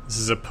 everybody. This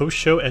is a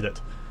post-show edit.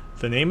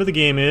 The name of the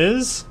game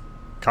is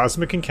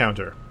Cosmic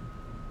Encounter.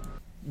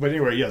 But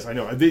anyway, yes, I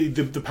know.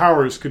 The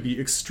powers could be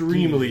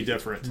extremely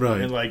different. Right.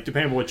 And,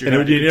 depending on what you had.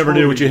 And you never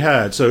knew what you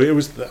had. So it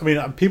was,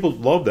 people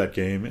loved that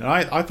game. And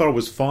I thought it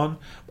was fun.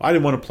 But I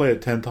didn't want to play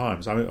it 10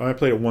 times. I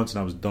played it once and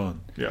I was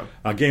done. Yeah.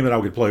 A game that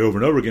I could play over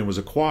and over again was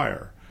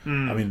Acquire.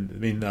 I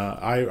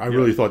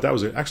really thought that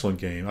was an excellent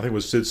game. I think it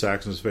was Sid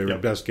Sackson's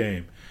favorite, best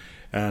game.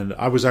 And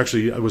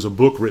it was a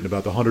book written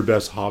about the 100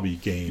 best hobby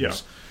games. Yeah.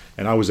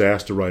 And I was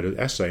asked to write an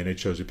essay, and they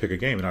chose to pick a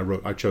game,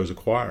 and I chose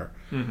Acquire,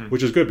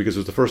 which is good because it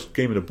was the first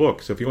game in the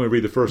book. So if you only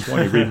read the first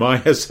one, you read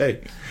my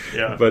essay.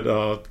 Yeah. But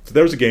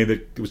there was a game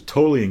that was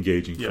totally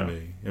engaging for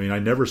me. I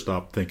never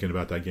stopped thinking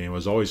about that game. I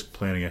was always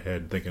planning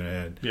ahead and thinking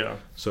ahead. Yeah.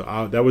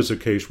 So that was a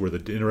case where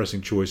the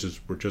interesting choices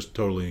were just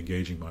totally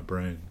engaging my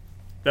brain.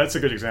 That's a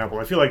good example.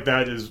 I feel like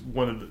that is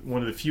one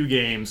of the few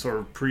games sort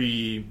of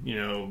pre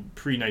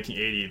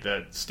 1980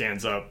 that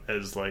stands up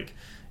as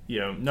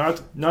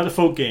not a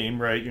folk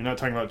game, right? You're not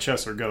talking about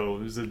chess or Go.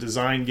 It was a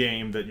design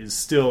game that is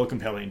still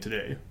compelling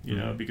today,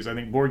 because I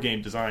think board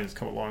game design has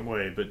come a long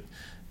way, but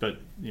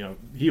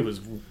he was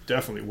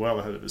definitely well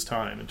ahead of his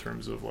time in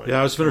terms of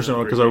I was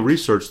finishing because I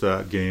researched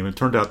that game, and it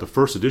turned out the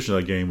first edition of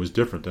that game was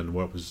different than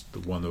what was the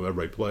one that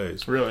everybody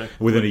plays. Really?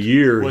 Within a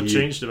year, what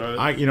changed about it?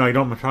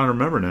 I'm trying to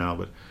remember now,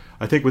 but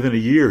I think within a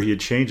year he had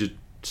changed it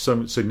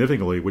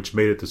significantly, which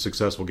made it the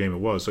successful game it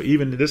was. So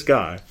even this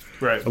guy,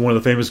 right, one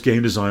of the famous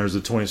game designers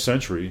of the 20th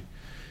century,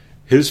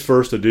 his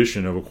first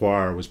edition of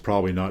Acquire was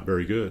probably not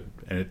very good,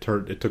 and it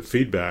took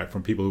feedback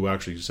from people who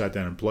actually sat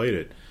down and played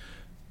it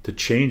to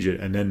change it,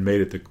 and then made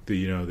it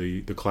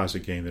the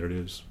classic game that it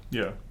is.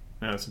 Yeah,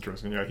 that's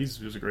interesting. Yeah, he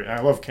was a great. I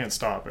love Can't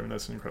Stop.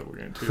 That's an incredible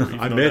game too.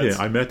 I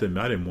met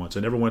him once. I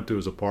never went to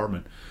his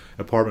apartment.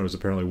 Apartment was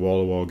apparently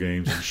wall-to-wall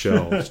games and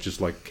shelves, just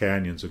like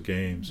canyons of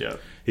games. Yeah.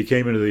 He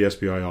came into the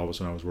SBI office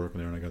when I was working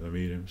there, and I got to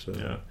meet him. So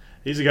yeah,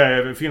 he's a guy I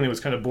have a feeling was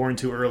kind of born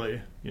too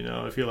early.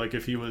 I feel like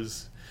if he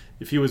was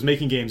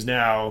making games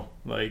now,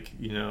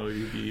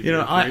 he'd be.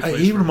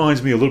 He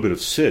reminds me a little bit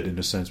of Sid in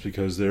a sense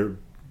because they're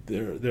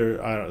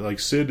like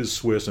Sid is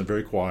Swiss and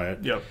very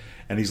quiet. Yep.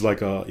 And he's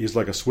like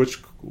a Swiss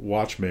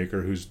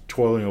watchmaker who's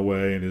toiling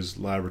away in his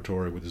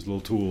laboratory with his little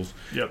tools,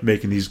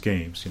 making these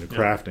games,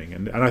 crafting.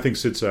 And I think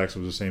Sid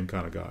Sackson was the same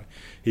kind of guy.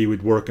 He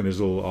would work in his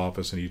little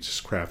office and he'd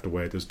just craft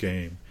away at this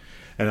game.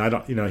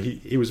 And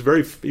he was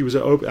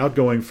an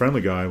outgoing,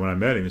 friendly guy when I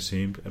met him. It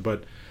seemed,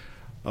 but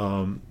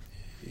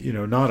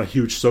not a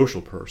huge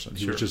social person.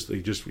 He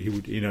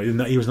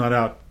was not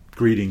out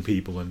greeting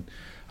people, and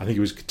I think he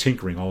was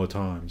tinkering all the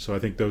time. So I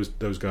think those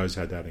guys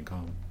had that in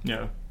common.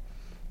 Yeah.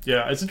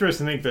 Yeah, it's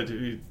interesting to think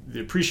that the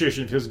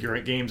appreciation of his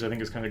games, I think,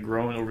 has kind of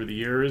grown over the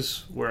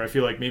years, where I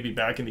feel like maybe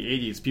back in the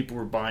 80s, people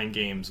were buying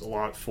games a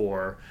lot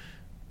for,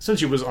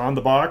 essentially it was on the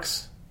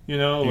box,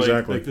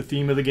 exactly. like the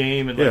theme of the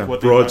game and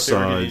what they thought they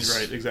were getting.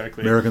 Right,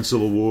 exactly. American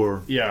Civil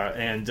War. Yeah,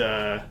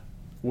 and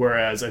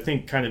whereas I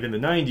think kind of in the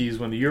 90s,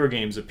 when the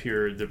Eurogames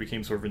appeared, there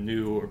became sort of a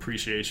new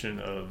appreciation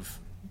of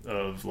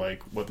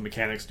what the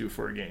mechanics do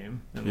for a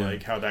game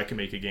and how that can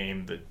make a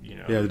game that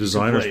the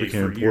designers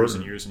became important years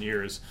and years and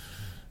years.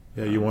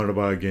 Yeah, you wanted to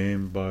buy a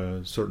game by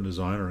a certain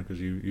designer because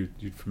you're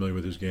familiar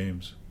with his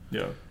games.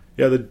 Yeah.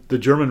 Yeah, the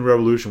German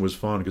Revolution was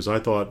fun because I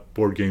thought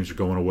board games were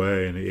going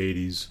away in the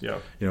 80s. Yeah.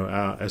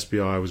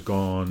 SBI was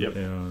gone. Yep.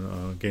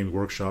 And Games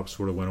Workshop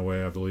sort of went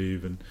away, I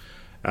believe. And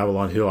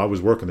Avalon Hill, I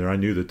was working there. I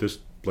knew that this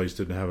place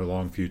didn't have a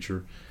long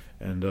future.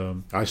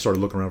 And I started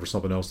looking around for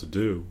something else to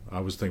do.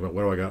 I was thinking about,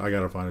 what do I got? I got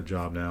to find a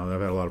job now. And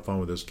I've had a lot of fun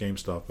with this game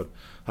stuff, but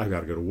I've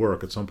got to go to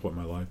work at some point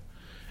in my life.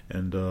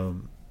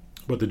 And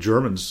but the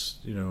Germans,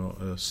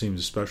 seemed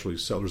especially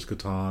Settlers of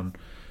Catan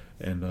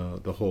and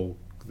the whole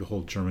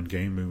German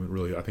game movement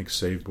really, I think,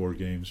 saved board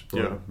games.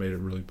 Made it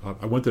really popular.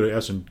 I went to the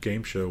Essen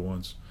Game Show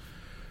once,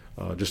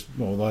 the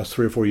last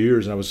 3 or 4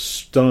 years, and I was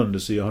stunned to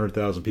see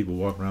 100,000 people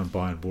walking around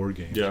buying board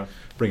games. Yeah.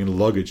 Bringing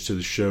luggage to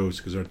the shows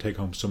because they're going to take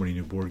home so many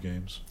new board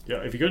games. Yeah,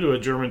 if you go to a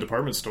German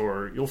department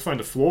store, you'll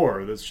find a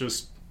floor that's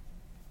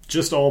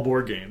just all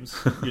board games.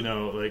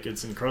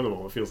 It's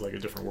incredible. It feels like a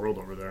different world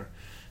over there.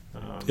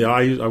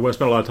 I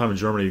spent a lot of time in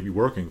Germany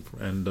working,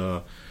 and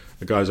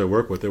the guys I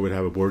work with, they would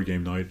have a board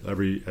game night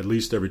at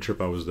least every trip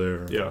I was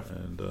there. Yeah.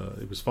 And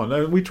it was fun.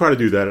 And we try to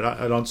do that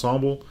at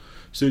Ensemble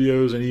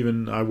Studios, and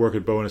even I work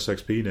at Bonus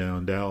XP now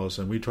in Dallas,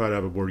 and we try to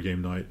have a board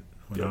game night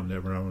when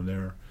I'm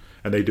there.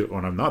 And they do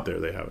when I'm not there.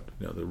 They have it,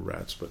 the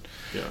rats.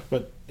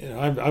 But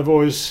I've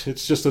always,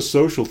 it's just a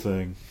social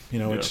thing.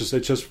 It's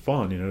just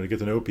fun. To get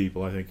to know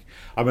people. I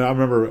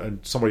remember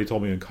somebody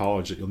told me in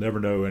college that you'll never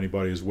know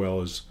anybody as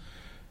well as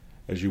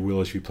you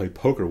will if you play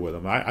poker with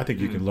them. I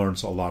think you can learn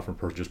a lot from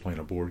just playing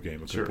a board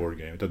game. It's a board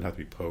game. It doesn't have to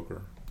be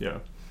poker. Yeah.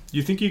 Do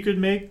you think you could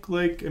make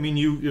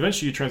you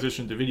eventually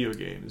transitioned to video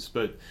games,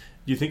 but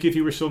do you think if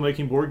you were still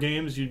making board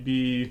games,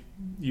 you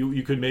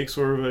could make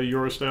sort of a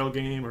Euro style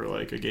game or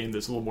like a game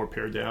that's a little more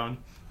pared down?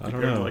 I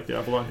don't know. To like the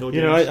Avalon Hill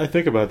games? I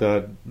think about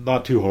that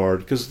not too hard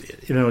because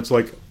it's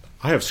like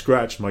I have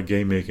scratched my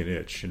game making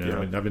itch.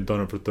 I've been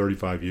doing it for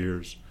 35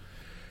 years.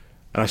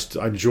 And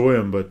I enjoy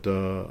them, but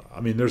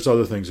there's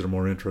other things that are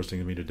more interesting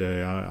to me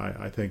today.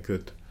 I think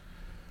that,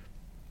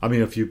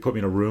 if you put me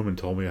in a room and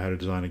told me I had to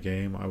design a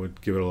game, I would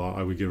give it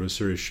a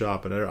serious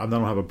shot. But I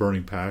don't have a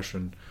burning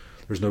passion.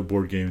 There's no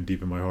board game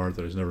deep in my heart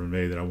that has never been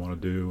made that I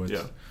want to do.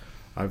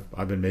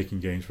 I've been making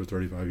games for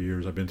 35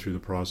 years. I've been through the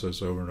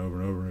process over and over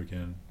and over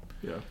again.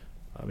 Yeah.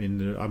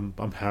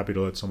 I'm happy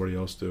to let somebody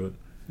else do it.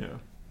 Yeah.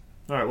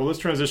 All right, well, let's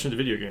transition to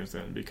video games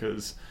then,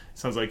 because it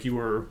sounds like you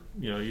were,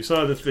 you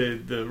saw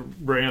the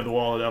writing on the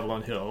wall at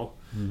Avalon Hill,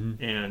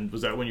 and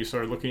was that when you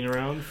started looking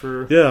around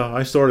for? Yeah,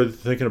 I started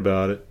thinking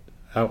about it.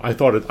 I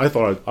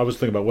was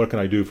thinking about what can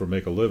I do for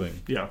make a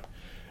living. Yeah.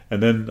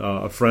 And then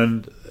a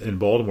friend in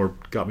Baltimore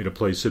got me to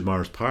play Sid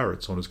Meier's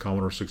Pirates on his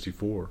Commodore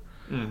 64.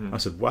 I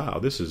said, wow,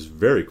 this is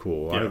very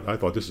cool. Yeah. I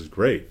thought this is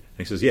great. And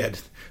he says, yeah,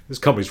 this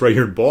company's right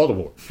here in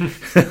Baltimore.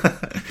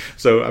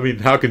 So,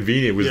 how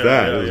convenient was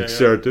that?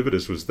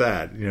 Serendipitous was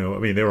that?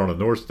 They were on the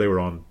north, they were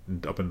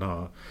up in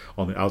on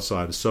the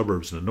outside the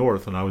suburbs in the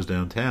north, and I was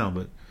downtown.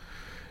 But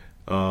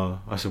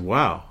I said,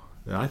 wow,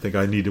 I think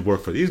I need to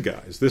work for these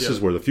guys. This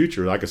is where the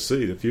future, I could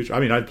see the future.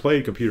 I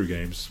played computer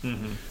games.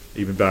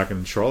 Even back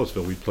in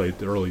Charlottesville, we played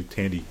the early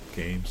Tandy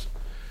games.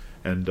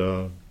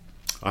 And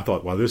I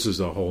thought, wow, this is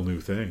a whole new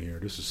thing here.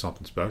 This is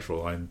something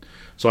special.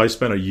 So I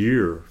spent a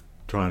year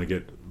trying to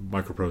get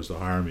Microprose to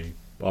hire me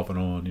off and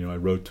on. I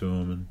wrote to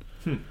them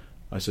and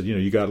I said,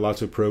 you got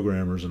lots of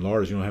programmers and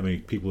artists. You don't have any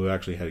people who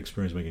actually had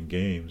experience making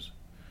games.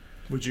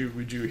 Would you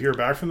hear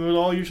back from them at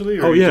all usually?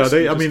 Or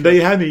they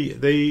had me.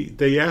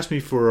 They asked me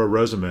for a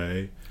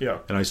resume. Yeah.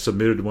 And I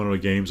submitted one of the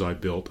games I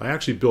built. I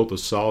actually built a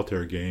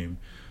solitaire game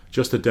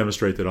just to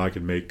demonstrate that I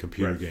could make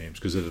computer games,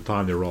 because at the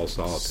time they were all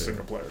solitaire.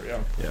 Single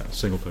player, yeah,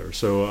 single player.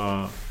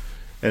 So,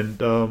 they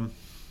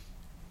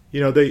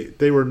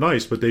were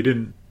nice, but they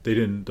didn't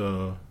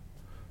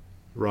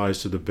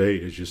rise to the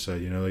bait, as you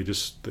say. And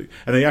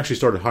they actually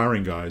started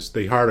hiring guys.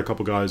 They hired a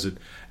couple guys at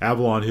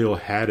Avalon Hill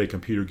had a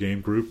computer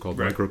game group called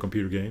Micro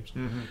Computer Games,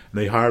 and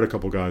they hired a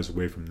couple guys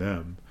away from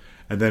them.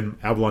 And then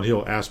Avalon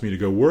Hill asked me to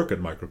go work at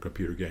Micro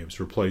Computer Games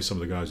to replace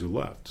some of the guys who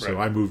left. So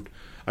I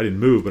didn't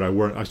move, but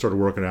I started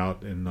working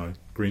out in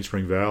Green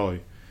Spring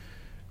Valley,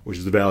 which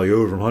is the valley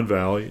over from Hunt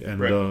Valley,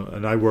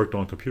 and I worked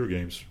on computer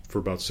games for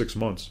about 6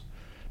 months,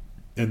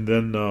 and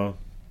then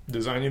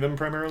designing them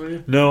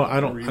primarily. No, I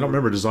don't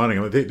remember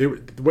designing them.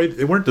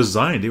 They weren't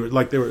designed. It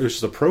was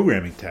just a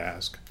programming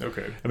task.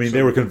 Okay.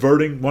 They were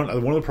converting one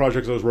of the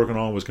projects I was working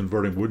on was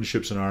converting Wooden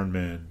Ships and Iron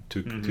Man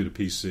to the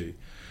PC.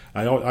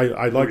 I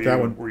liked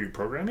that one. Were you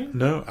programming?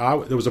 No,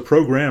 there was a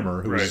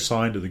programmer who was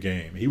assigned to the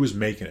game. He was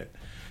making it.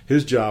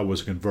 His job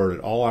was to convert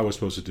it. All I was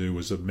supposed to do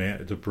was to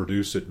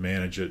produce it,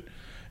 manage it,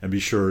 and be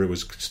sure it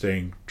was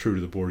staying true to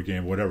the board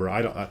game, whatever.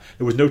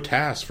 There was no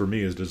task for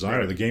me as a designer.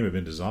 Right. The game had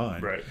been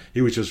designed. Right.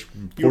 He was just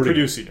you were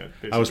producing it.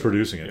 Basically. I was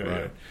producing it,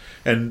 right.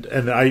 Yeah.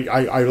 And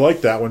I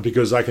like that one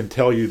because I can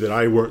tell you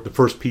that the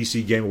first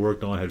PC game I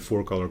worked on had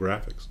 4-color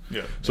graphics.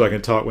 Yeah. So I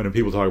can talk when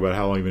people talk about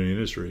how long you've been in the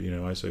industry.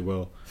 I say,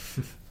 well.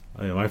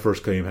 My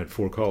first game had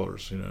 4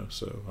 colors,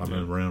 so I've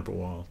been around for a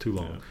while, too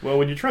long. Yeah. Well,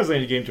 when you're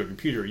translating a game to a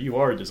computer, you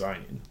are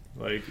designing.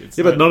 But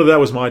none of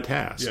that was my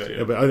task.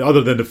 Yeah. But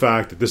other than the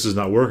fact that this is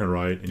not working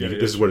right, and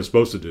this is what it's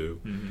supposed to do.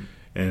 Mm-hmm.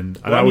 And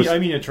I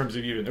mean, in terms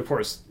of even, of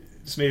course,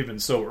 this may have been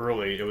so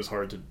early, it was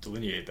hard to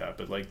delineate that.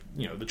 But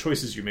the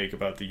choices you make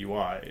about the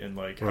UI and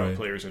how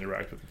players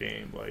interact with the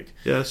game,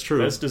 that's true.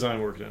 That's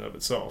design work in and of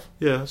itself.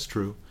 Yeah, that's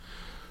true.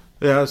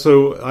 Yeah,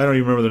 so I don't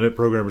even remember the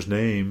programmer's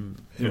name.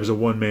 It was a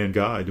one-man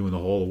guy doing the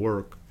whole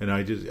work, and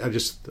I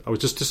was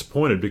just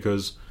disappointed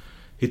because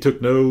he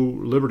took no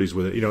liberties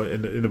with it.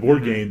 In the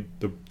board game,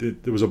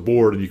 there was a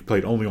board, and you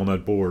played only on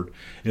that board.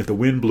 And if the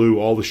wind blew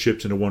all the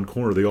ships into one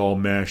corner, they all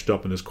mashed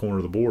up in this corner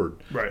of the board.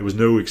 Right. There was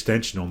no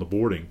extension on the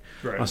boarding.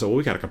 Right. I said, well,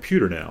 we got a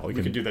computer now. We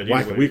can do that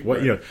easily.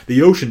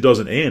 The ocean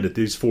doesn't end at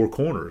these 4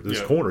 corners.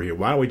 This corner here.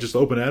 Why don't we just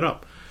open that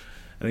up?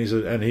 And he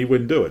said, and he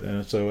wouldn't do it.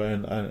 And so,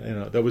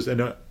 that was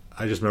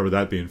I just remember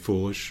that being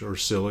foolish or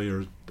silly,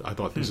 or I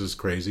thought this is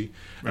crazy.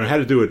 And I had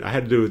to do it.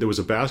 There was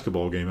a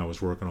basketball game I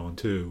was working on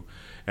too,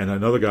 and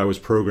another guy was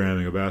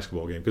programming a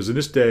basketball game. Because in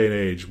this day and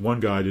age, one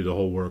guy did the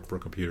whole work for a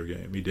computer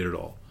game. He did it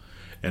all,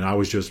 and I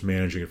was just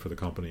managing it for the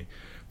company.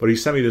 But he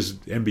sent me this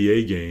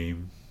NBA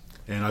game,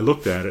 and I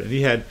looked at it, and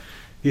he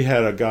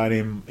had a guy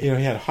named, he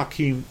had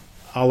Hakeem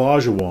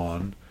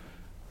Olajuwon,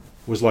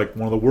 was like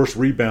one of the worst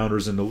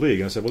rebounders in the league.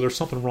 And I said, well, there's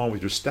something wrong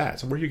with your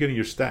stats. And where are you getting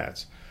your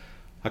stats?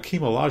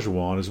 Hakeem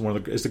Olajuwon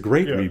is the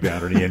great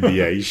rebounder in the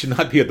NBA. You should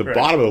not be at the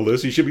bottom of the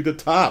list. You should be the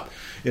top.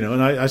 And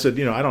I said,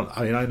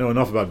 I know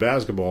enough about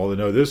basketball to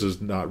know this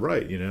is not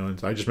right. And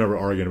I just remember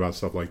arguing about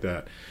stuff like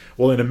that.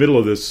 Well, in the middle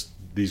of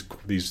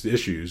these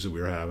issues that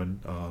we were having,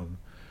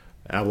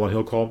 Avalon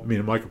Hill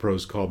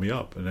Microprose called me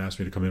up and asked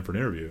me to come in for an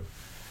interview,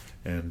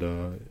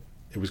 and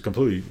it was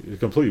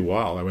completely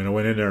wild. I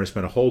went in there and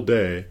spent a whole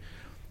day.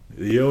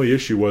 The only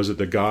issue was that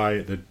the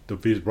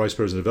vice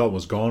president of development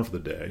was gone for the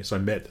day, so I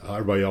met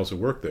everybody else who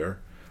worked there,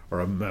 or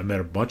I met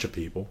a bunch of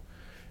people,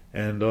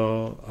 and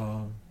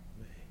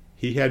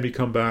he had me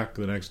come back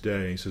the next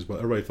day. He says, "Well,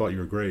 everybody thought you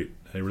were great.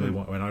 They really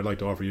want, and I'd like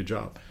to offer you a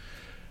job."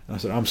 And I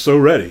said, "I'm so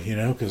ready,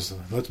 because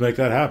let's make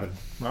that happen."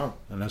 Wow!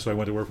 And that's why I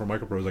went to work for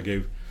Microprose. I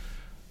gave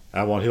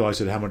Avalon Hill, I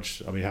said, "How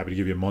much? I'll be happy to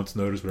give you a month's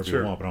notice, whatever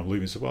you want, but I'm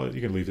leaving." He said, "Well,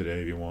 you can leave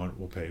today if you want.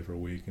 We'll pay for a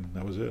week," and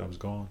that was it. I was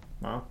gone.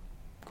 Wow.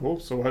 Cool.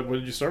 So what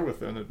did you start with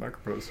then at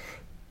Microprose?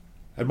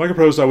 At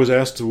Microprose, I was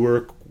asked to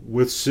work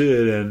with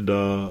Sid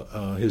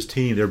and his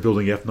team. They're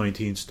building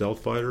F-19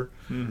 stealth fighter,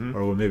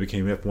 or what maybe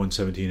became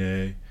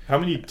F-117A. How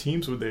many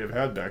teams would they have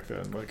had back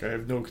then? Like, I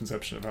have no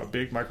conception of how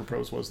big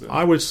Microprose was then.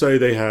 I would say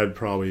they had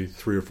probably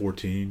 3 or 4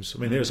 teams. I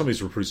mean, some of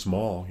these were pretty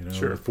small,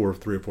 3 or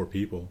 4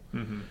 people.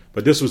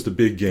 But this was the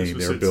big game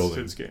they were building.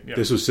 Sid's game, yeah.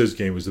 This was Sid's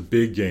game. It was the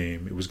big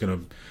game. It was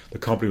the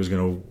company was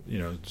going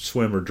to,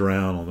 swim or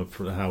drown on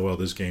how well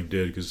this game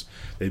did, because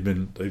they've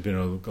been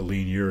a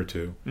lean year or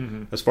two.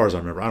 As far as I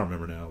remember, I don't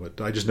remember now, but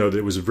I just know that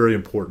it was very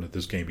important that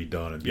this game be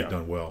done and be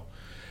done well.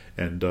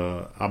 And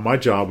my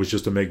job was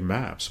just to make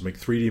maps, make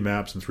 3D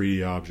maps and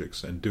 3D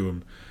objects, and do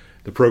them.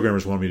 The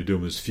programmers wanted me to do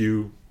them as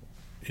few,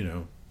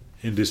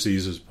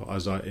 indices as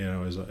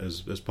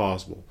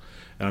possible.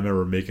 And I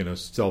remember making a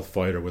stealth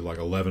fighter with like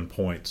 11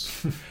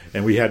 points,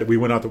 and me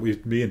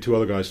and 2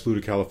 other guys flew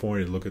to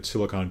California to look at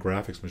Silicon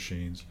graphics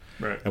machines.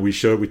 Right. And we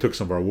took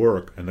some of our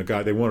work, and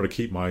they wanted to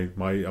keep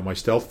my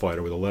stealth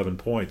fighter with 11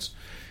 points.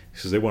 He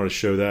says they want to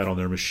show that on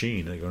their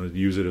machine. They're going to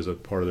use it as a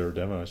part of their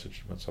demo. I said,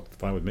 that's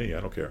fine with me. I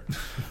don't care.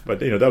 But,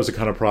 that was the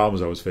kind of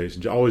problems I was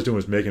facing. All I was doing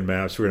was making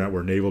maps, figuring out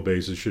where naval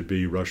bases should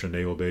be, Russian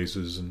naval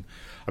bases. And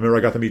I remember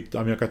I got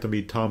to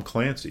meet Tom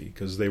Clancy,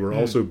 because they were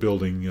also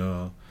building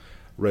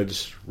Red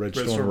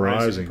Storm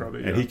Rising.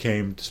 Probably, and he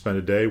came to spend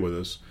a day with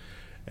us.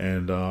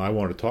 And I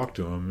wanted to talk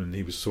to him, and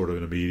he was sort of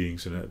in a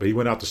meetings. But he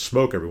went out to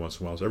smoke every once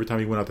in a while. So every time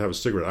he went out to have a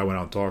cigarette, I went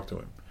out and talked to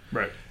him.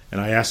 Right. And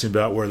I asked him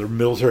about where the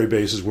military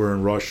bases were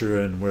in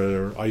Russia and where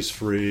they're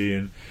ice-free,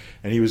 and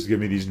he was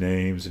giving me these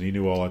names, and he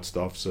knew all that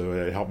stuff, so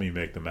it helped me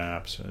make the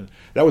maps. And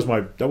that was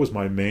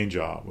my main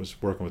job, was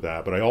working with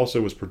that. But I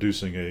also was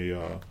producing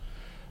a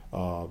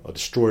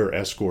destroyer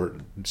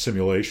escort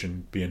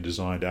simulation being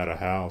designed at a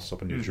house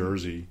up in New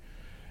Jersey,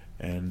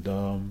 and I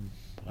don't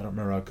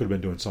remember. I could have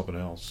been doing something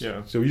else.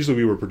 Yeah. So usually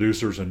we were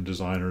producers and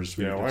designers.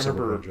 I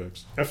remember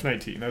projects.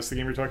 F-19. That's the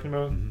game you're talking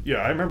about. Yeah,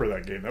 I remember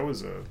that game. That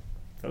was a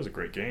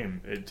great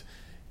game. It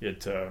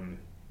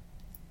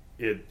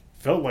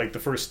felt like the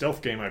first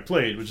stealth game I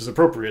played, which is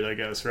appropriate, I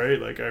guess, right?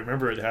 Like, I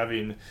remember it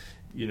having,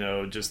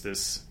 just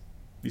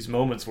these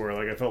moments where,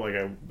 like, I felt like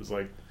I was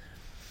like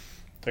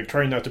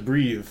trying not to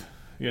breathe,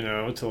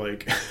 to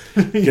like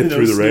get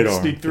through the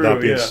radar sneak through, without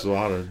being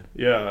slaughtered.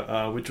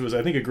 Yeah, which was,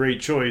 I think, a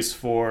great choice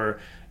for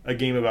a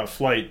game about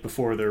flight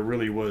before there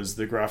really was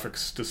the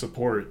graphics to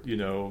support,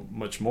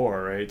 much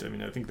more, right? I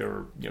mean, I think there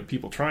were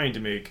people trying to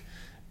make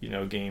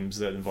games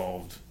that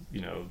involved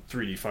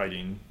 3D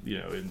fighting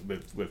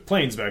with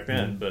planes back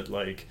then, but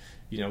like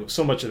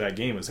so much of that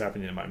game was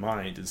happening in my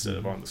mind instead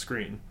of on the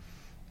screen.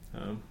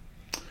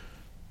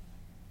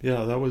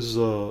 Yeah, that was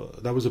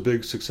a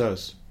big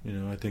success.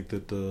 I think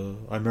that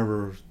I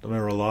remember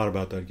a lot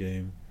about that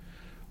game,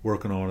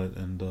 working on it,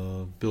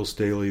 and Bill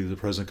Staley, the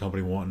president of the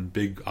company, wanting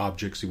big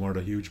objects. He wanted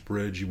a huge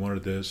bridge. He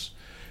wanted this.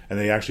 And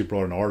they actually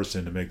brought an artist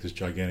in to make this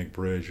gigantic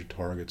bridge with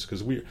targets,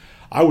 because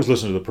I was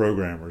listening to the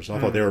programmers. I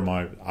thought they were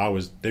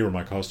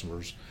my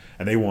customers,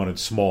 and they wanted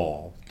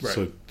small,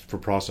 so for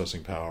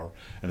processing power,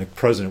 and the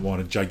president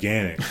wanted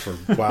gigantic for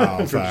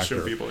wow factor.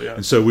 Show people, yeah.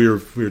 And so we were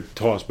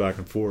tossed back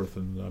and forth.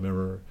 And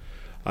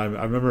I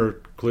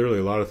remember clearly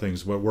a lot of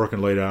things.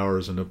 Working late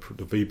hours, and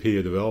the VP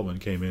of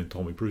development came in and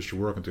told me, "Bruce, you're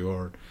working too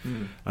hard."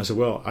 I said,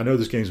 "Well, I know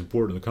this game's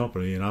important to the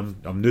company, and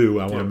I'm new.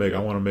 I want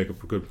to make a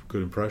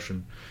good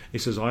impression." He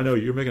says, "I know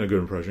you're making a good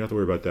impression. You don't have to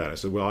worry about that." I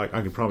said, "Well, I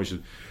can promise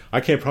you. I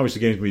can't promise the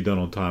game's going to be done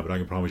on time, but I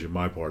can promise you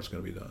my part's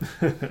going to be done."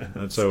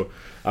 And so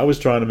I was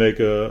trying to be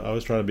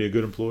a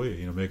good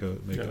employee.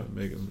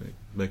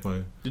 Make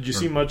my. Did you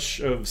see much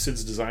of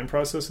Sid's design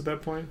process at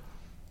that point?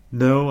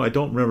 No, I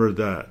don't remember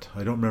that. I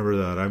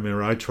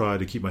remember I tried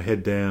to keep my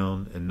head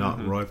down and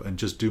not write and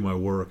just do my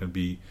work and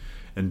be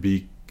a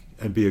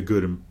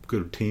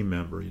good team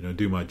member.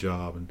 Do my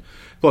job. And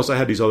plus, I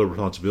had these other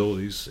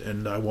responsibilities,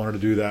 and I wanted to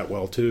do that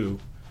well too.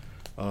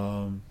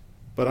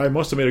 but I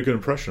must have made a good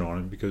impression on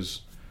him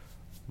because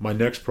my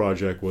next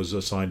project was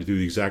assigned to do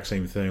the exact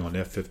same thing on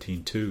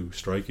F-15-2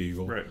 Strike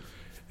Eagle, Right.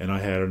 and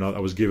I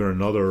was given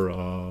another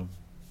a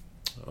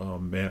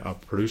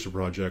producer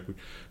project,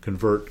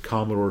 convert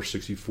Commodore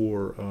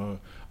 64,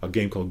 a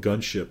game called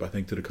Gunship, I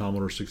think, to the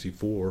Commodore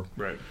 64,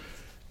 Right.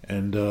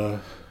 and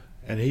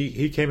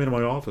he came into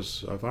my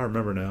office. If I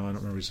remember now, I don't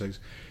remember what he says.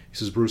 He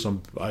says, "Bruce,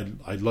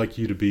 I'd like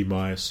you to be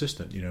my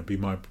assistant. Be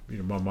my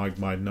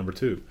my number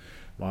two.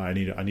 I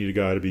need a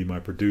guy to be my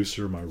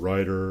producer, my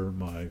writer,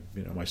 my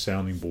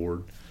sounding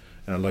board,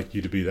 and I'd like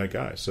you to be that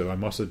guy." So I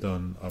must have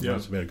must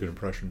have made a good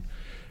impression.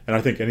 And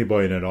I think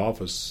anybody in that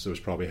office, there was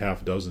probably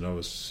half a dozen of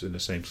us in the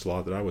same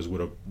slot that I was, would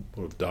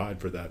have died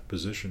for that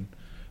position,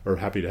 or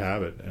happy to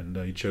have it. And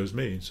he chose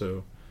me.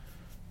 So,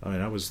 I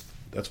mean,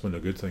 that's when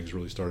the good things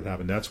really started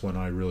happening. That's when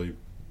I really,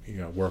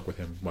 worked with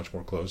him much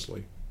more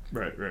closely.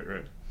 Right.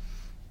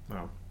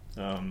 Wow.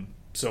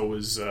 So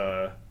let's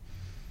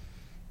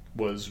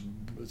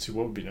see,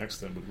 what would be next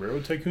then? Would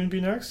Railroad Tycoon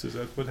be next? Is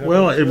that what happened?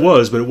 Well, it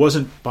was, but it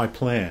wasn't by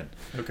plan.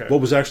 Okay.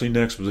 What was actually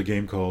next was a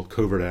game called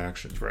Covert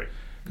Action. Right.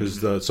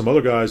 Because some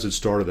other guys had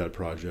started that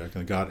project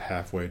and got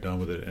halfway done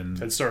with it, and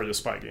had started a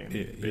spy game.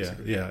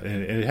 Yeah,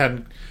 and it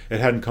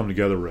hadn't come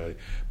together ready.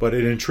 But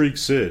it intrigued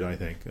Sid, I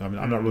think. I mean,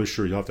 I'm not really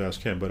sure. You'll have to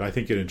ask him, but I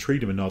think it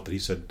intrigued him enough that he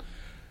said,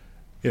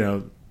 they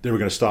were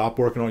going to stop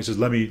working on it. He says,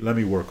 "Let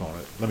me work on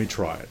it. Let me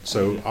try it."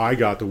 So I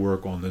got to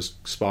work on this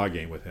spy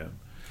game with him,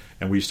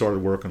 and we started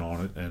working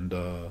on it, and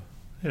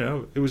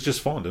it was just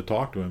fun to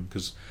talk to him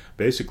because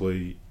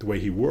basically the way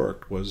he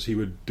worked was he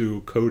would do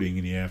coding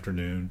in the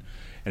afternoon.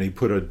 And he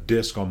put a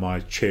disc on my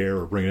chair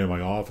or bring it in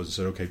my office and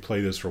said, "Okay, play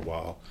this for a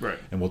while, right,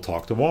 and we'll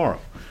talk tomorrow."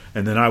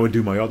 And then I would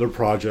do my other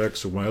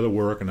projects or my other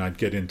work, and I'd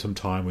get in some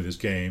time with his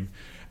game.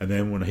 And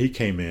then when he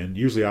came in,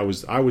 usually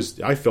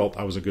I felt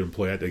I was a good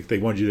employee. They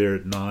wanted you there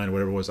at 9 or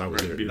whatever it was. I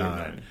was there at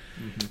 9.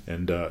 Mm-hmm.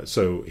 And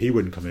so he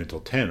wouldn't come in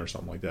until 10 or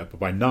something like that. But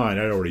by 9,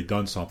 I'd already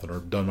done something or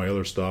done my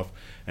other stuff.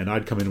 And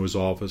I'd come into his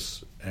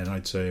office and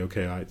I'd say,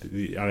 "Okay," I'd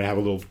have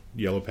a little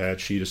yellow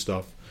pad sheet of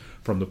stuff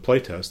from the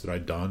playtest that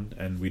I'd done,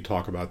 and we'd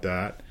talk about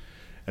that.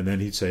 And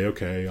then he'd say,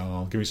 "Okay,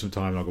 give me some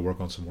time and I'll go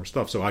work on some more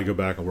stuff." So I'd go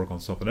back and work on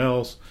something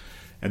else,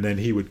 and then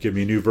he would give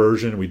me a new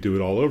version, and we'd do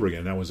it all over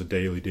again. That was a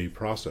daily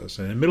process.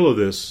 And in the middle of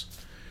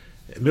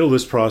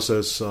this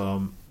process,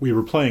 we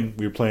were playing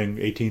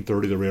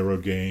 1830, the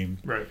railroad game,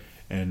 right?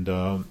 And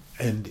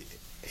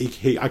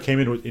I came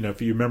in with,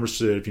 if you remember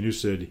Sid, if you knew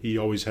Sid, he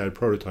always had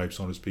prototypes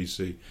on his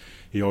PC.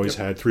 He always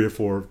had 3 or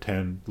 4,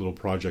 10 little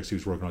projects he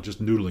was working on,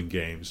 just noodling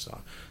games,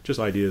 just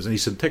ideas. And he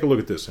said, "Take a look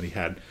at this." And he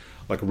had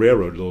like a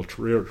railroad, little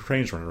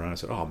trains running around. I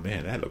said, "Oh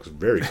man, that looks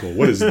very cool.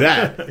 What is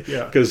that?"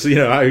 Yeah. Because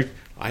I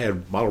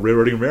had model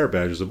railroading and merit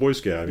badges as a Boy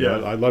Scout.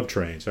 I love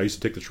trains. I used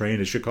to take the train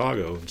to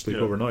Chicago and sleep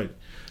overnight.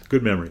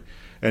 Good memory.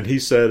 And he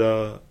said,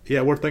 I'm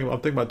thinking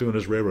about doing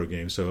this railroad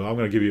game. So I'm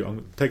going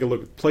to take a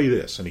look, play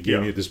this. And he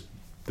gave me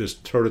this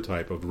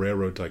prototype of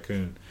Railroad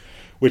Tycoon,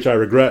 which I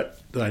regret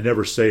that I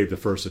never saved the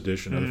first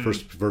edition, or the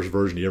first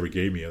version he ever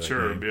gave me of that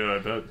game. Yeah, I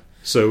bet.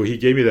 So he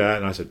gave me that,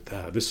 and I said,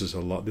 "This is a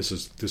lot.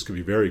 This could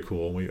be very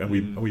cool." And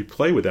we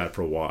played with that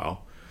for a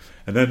while,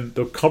 and then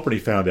the company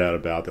found out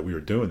about that we were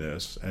doing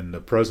this, and the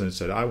president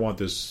said, "I want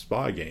this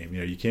spy game.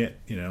 You can't.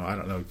 I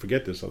don't know.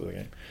 Forget this other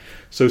game."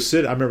 So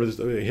Sid, I remember this.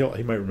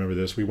 He might remember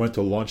this. We went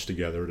to lunch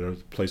together at a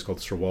place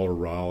called Sir Walter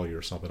Raleigh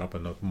or something up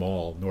in the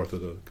mall north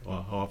of the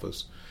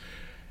office.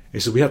 He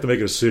said, "We have to make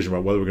a decision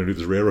about whether we're going to do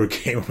this railroad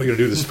game or we're going to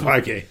do this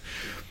spy game."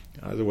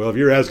 I said, "Well, if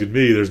you're asking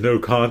me, there's no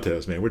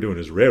contest, man. We're doing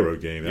this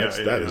railroad game.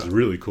 That is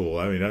really cool.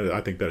 I mean,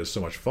 I think that is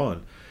so much fun."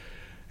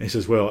 And he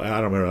says, "Well,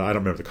 I don't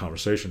remember the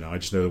conversation now. I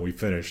just know that we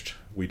finished.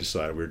 We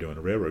decided we were doing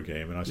a railroad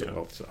game." And I said,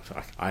 "Well,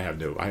 I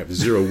have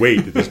zero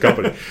weight at this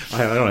company.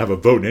 I don't have a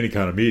vote in any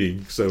kind of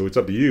meeting, so it's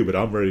up to you. But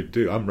I'm ready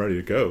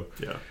to go."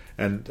 Yeah.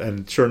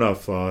 And sure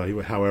enough,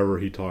 however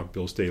he talked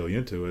Bill Staley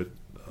into it,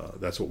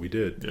 that's what we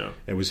did. Yeah.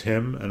 It was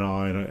him and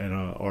I and an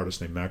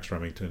artist named Max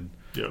Remington.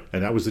 Yeah.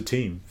 And that was the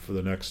team for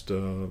the next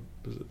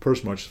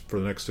pretty much for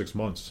the next 6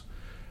 months.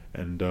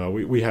 And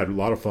we had a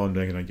lot of fun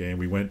making that game.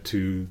 We went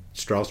to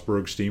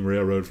Strasburg Steam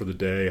Railroad for the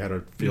day, had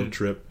a field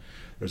trip.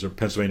 There's a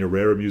Pennsylvania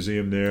Railroad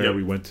Museum there. Yep.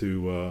 We went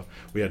to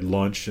we had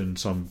lunch in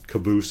some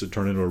caboose that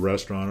turned into a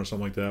restaurant or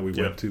something like that. We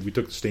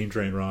took the steam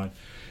train ride.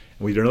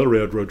 And we did another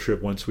railroad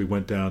trip once we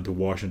went down to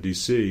Washington,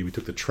 D.C. We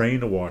took the train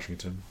to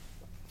Washington.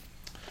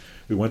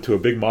 We went to a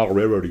big model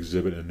railroad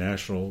exhibit in the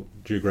National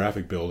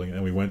Geographic building,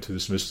 and we went to the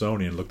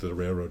Smithsonian and looked at the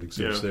railroad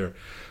exhibits there.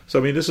 So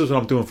I mean, this is what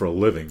I'm doing for a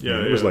living.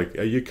 Yeah, it was like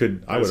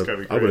I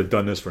would have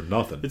done this for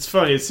nothing. It's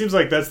funny. It seems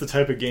like that's the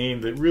type of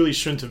game that really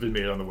shouldn't have been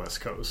made on the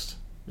West Coast.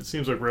 It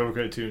seems like Railroad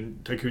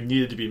Tycoon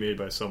needed to be made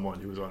by someone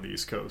who was on the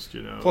East Coast.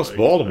 Plus,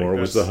 Baltimore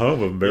was the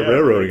home of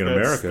railroading in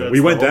America.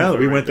 We went down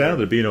to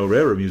the Beano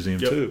Railroad Museum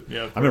too.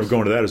 Yeah, I remember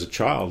going to that as a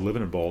child,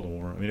 living in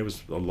Baltimore. I mean, it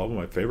was a lot of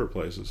my favorite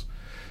places.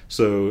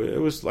 So it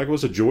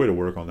was a joy to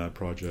work on that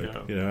project.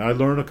 Yeah. I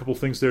learned a couple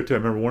things there too. I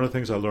remember one of the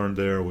things I learned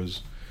there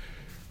was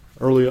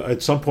early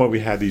at some point we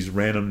had these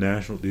random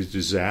these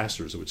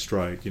disasters that would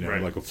strike.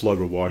 Right. Like a flood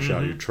would wash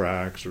out your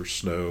tracks or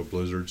snow,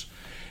 blizzards.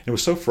 And it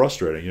was so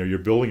frustrating. You're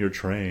building your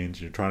trains,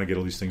 and you're trying to get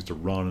all these things to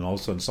run, and all of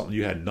a sudden something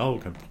you had no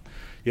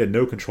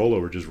control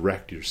over just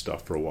wrecked your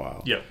stuff for a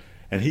while. Yeah.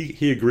 And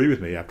he agreed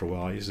with me after a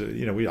while. He said,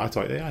 I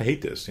thought, I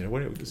hate this.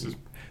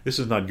 This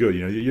is not good.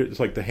 It's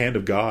like the hand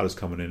of God is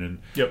coming in,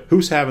 and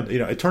who's having.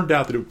 It turned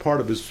out that it was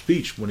part of his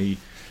speech when he.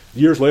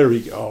 Years later,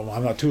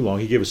 I'm not too long.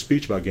 He gave a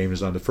speech about game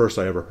design, the first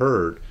I ever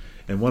heard,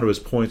 and one of his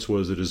points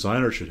was the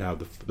designer should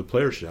have the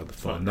player should have the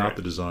fun, not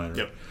the designer.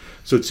 Yep.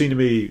 So it seemed to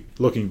me,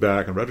 looking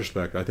back in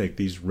retrospect, I think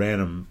these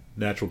random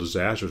natural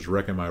disasters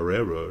wrecking my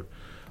railroad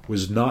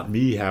was not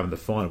me having the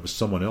fun; it was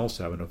someone else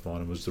having the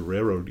fun. It was the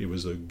railroad. It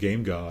was the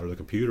game god or the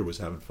computer was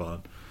having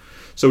fun.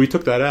 So he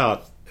took that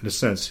out in a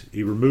sense.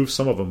 He removed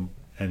some of them,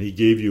 and he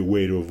gave you a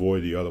way to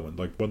avoid the other one.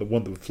 Like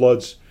when the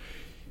floods,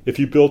 if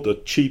you built a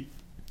cheap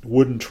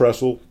wooden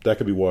trestle, that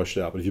could be washed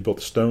out, but if you built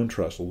a stone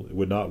trestle, it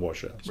would not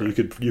wash out. So you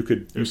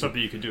could there's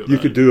something you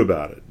could do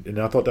about it. And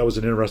I thought that was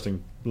an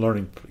interesting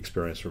learning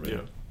experience for me.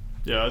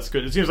 Yeah, that's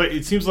good.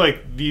 It seems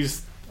like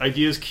these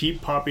ideas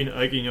keep popping.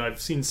 Like I've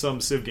seen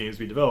some Civ games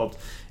be developed,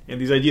 and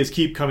these ideas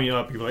keep coming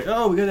up. People are like,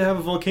 oh, we got to have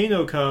a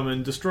volcano come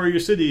and destroy your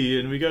city,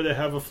 and we got to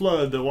have a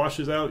flood that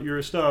washes out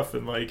your stuff,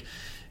 and like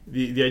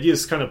the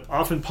ideas kind of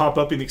often pop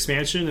up in the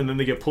expansion, and then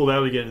they get pulled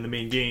out again in the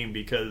main game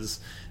because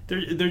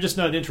they're just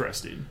not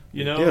interesting,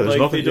 there's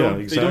nothing,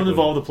 they don't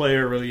involve the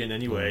player really in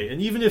any way. And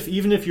even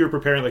if you're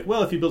preparing like,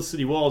 well, if you build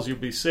city walls, you'll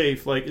be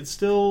safe. Like it's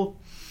still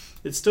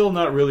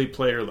not really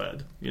player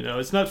led.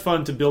 It's not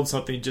fun to build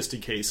something just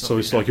in case. So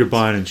it's happens. Like you're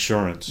buying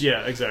insurance.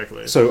 Yeah,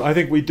 exactly. So I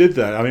think we did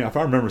that. I mean, if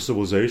I remember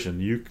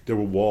Civilization, there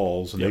were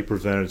walls and they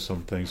prevented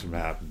some things from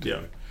happening.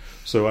 Yeah.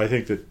 So I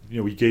think that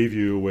we gave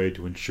you a way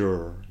to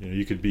insure.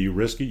 You could be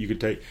risky. You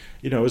could take.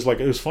 It was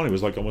funny. It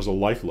was like almost a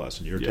life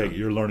lesson.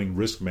 You're learning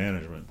risk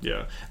management.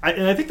 Yeah,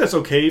 and I think that's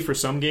okay for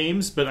some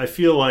games, but I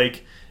feel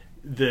like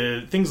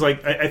the things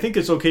like I think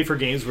it's okay for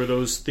games where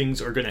those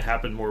things are going to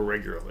happen more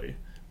regularly.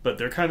 But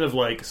they're kind of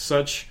like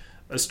such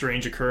a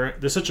strange occurrence.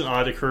 There's such an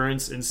odd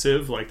occurrence in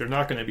Civ. Like they're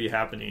not going to be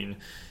happening.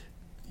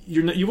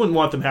 You wouldn't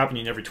want them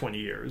happening every 20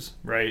 years,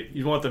 right?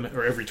 You'd want them,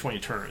 or every 20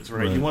 turns,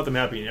 right? You want them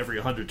happening every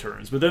 100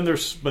 turns. But then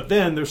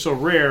they're so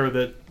rare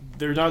that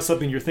they're not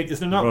something you're thinking.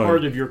 They're not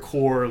part of your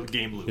core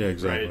game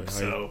loop, right?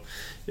 So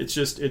it's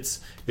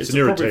an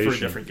appropriate for a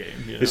different game.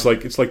 It's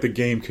like the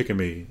game kicking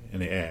me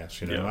in the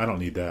ass. I don't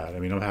need that. I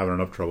mean, I'm having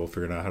enough trouble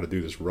figuring out how to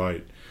do this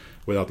right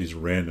without these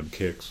random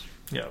kicks.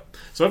 Yeah.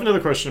 So I have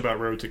another question about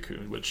Railroad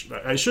Tycoon, which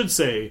I should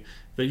say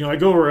that I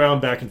go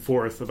around back and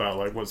forth about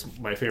like what's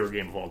my favorite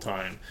game of all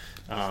time,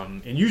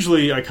 and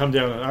usually I come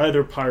down on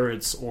either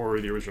Pirates or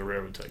the original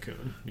Railroad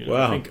Tycoon.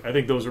 Wow. I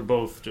think those are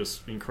both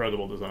just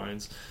incredible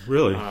designs.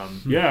 Really?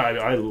 Yeah,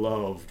 I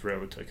loved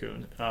Railroad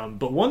Tycoon.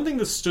 But one thing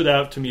that stood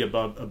out to me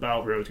about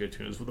Railroad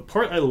Tycoon is the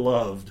part I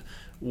loved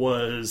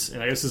was,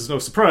 and I guess this is no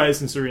surprise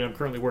considering I'm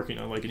currently working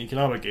on like an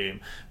economic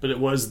game, but it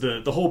was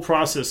the whole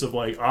process of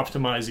like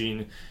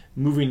optimizing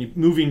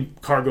moving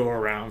cargo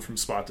around from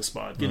spot to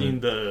spot,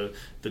 getting the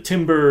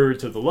timber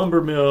to the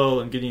lumber mill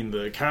and getting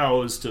the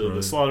cows to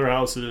the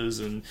slaughterhouses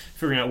and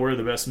figuring out where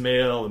the best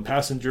mail and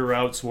passenger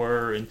routes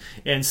were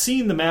and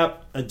seeing the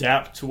map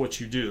adapt to what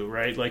you do,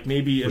 right? Like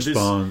maybe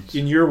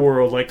in your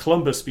world, like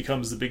Columbus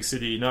becomes the big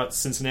city, not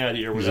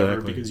Cincinnati or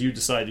whatever, because you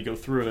decide to go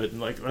through it. And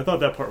like I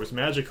thought that part was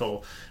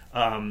magical.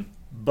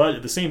 But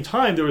at the same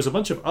time, there was a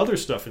bunch of other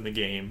stuff in the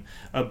game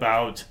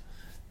about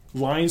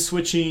line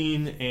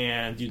switching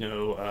and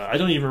I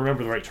don't even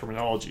remember the right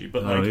terminology,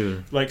 but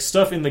like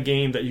stuff in the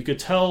game that you could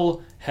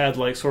tell had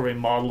like sort of a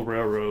model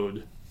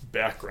railroad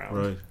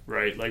background,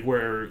 right? Like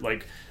where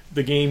like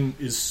the game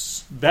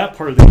is, that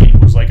part of the game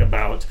was like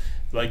about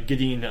like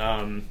getting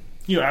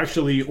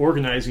actually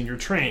organizing your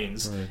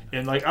trains,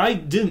 and like I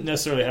didn't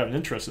necessarily have an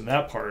interest in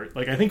that part.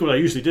 Like I think what I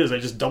usually did is I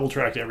just double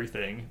tracked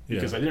everything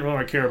because I didn't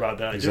really care about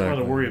that. I didn't want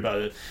to worry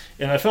about it,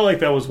 and I felt like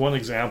that was one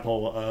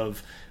example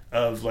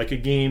of like a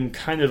game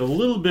kind of a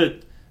little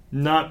bit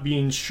not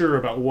being sure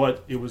about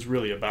what it was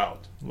really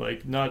about.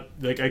 Like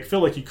I feel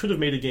like you could have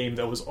made a game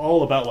that was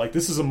all about like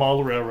this is a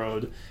model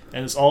railroad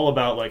and it's all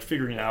about like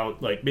figuring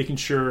out like making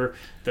sure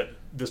that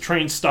the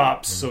train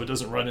stops so it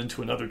doesn't run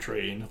into another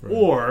train,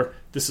 or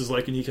this is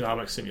like an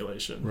economic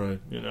simulation,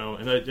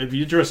 and it'd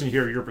be interesting to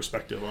hear your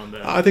perspective on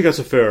that. I think that's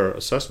a fair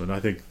assessment. I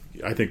think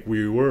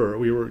we were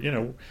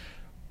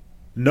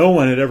no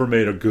one had ever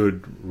made a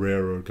good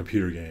railroad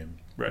computer game.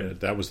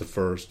 That was the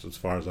first, as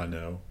far as I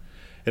know,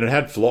 and it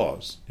had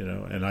flaws,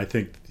 And I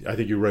think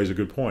you raise a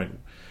good point,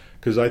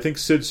 because I think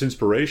Sid's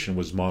inspiration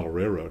was model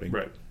railroading,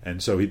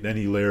 and so he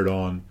layered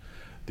on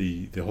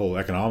the whole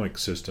economic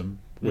system,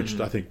 which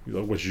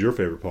which is your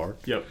favorite part.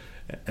 Yep.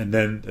 And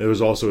then there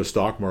was also a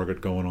stock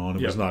market going on.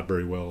 It was not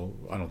very well.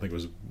 I don't think it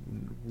was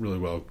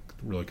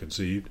really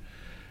conceived,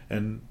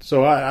 and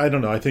so I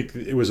don't know. I think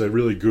it was a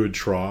really good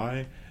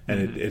try.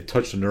 And it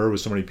touched a nerve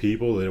with so many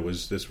people that it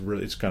was this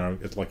really.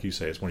 It's like you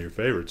say, it's one of your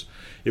favorites.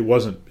 It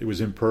wasn't. It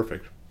was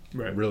imperfect,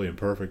 really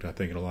imperfect, I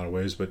think, in a lot of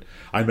ways. But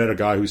I met a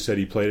guy who said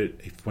he played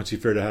it once he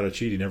figured out how to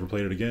cheat, he never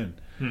played it again.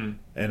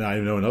 And I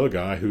know another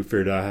guy who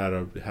figured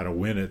out how to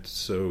win it,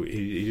 so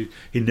he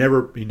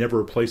never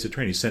replaced the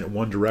train. He sent it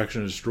one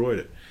direction and destroyed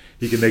it.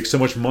 He could make so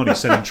much money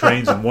sending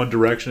trains in one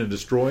direction and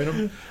destroying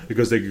them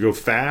because they could go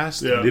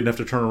fast. Yeah. And didn't have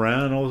to turn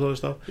around and all this other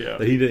stuff. Yeah.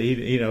 That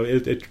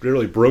it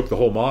really broke the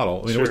whole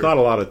model. I mean, There was not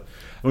a lot of.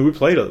 I mean, we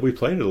played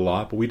it a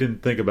lot, but we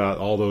didn't think about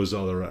all those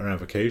other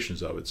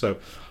ramifications of it. So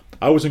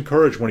I was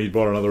encouraged when he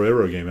brought another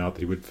railroad game out that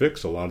he would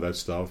fix a lot of that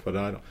stuff. But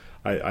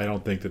I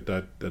don't think that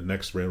the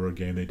next railroad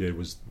game they did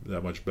was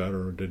that much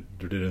better or did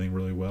anything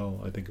really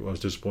well. I think I was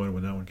disappointed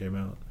when that one came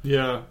out.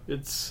 Yeah,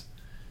 it's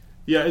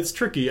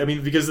tricky. I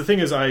mean, because the thing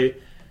is,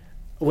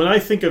 when I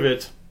think of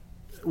it,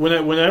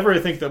 whenever I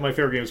think that my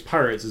favorite game is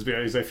Pirates, is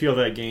because I feel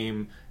that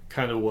game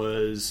kind of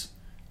was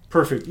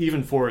perfect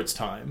even for its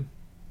time.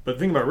 But the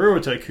thing about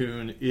Railroad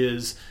Tycoon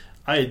is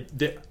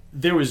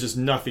there was just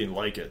nothing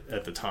like it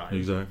at the time.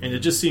 Exactly. And it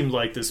just seemed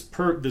like this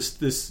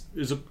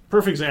is a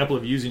perfect example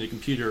of using a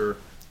computer,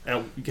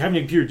 having a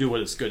computer do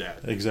what it's good at.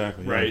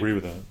 Exactly. Right? I agree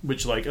with that.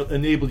 Which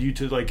enabled you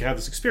to have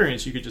this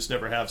experience you could just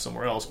never have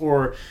somewhere else.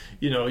 Or,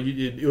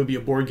 it would be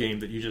a board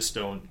game that you just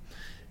don't,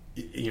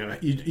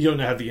 you don't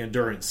have the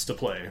endurance to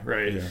play,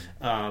 right?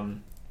 Yeah.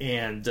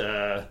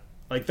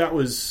 That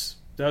was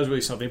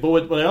really something. But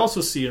what I also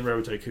see in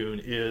Railroad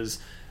Tycoon is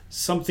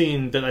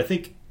something that I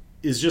think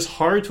is just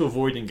hard to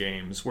avoid in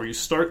games, where you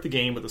start the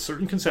game with a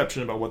certain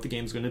conception about what the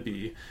game's going to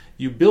be,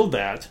 you build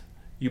that,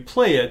 you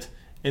play it,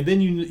 and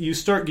then you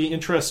start getting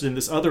interested in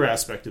this other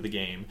aspect of the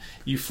game.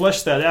 You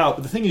flesh that out,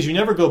 but the thing is, you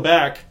never go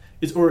back.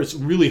 It's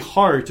really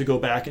hard to go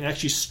back and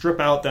actually strip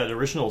out that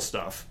original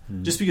stuff,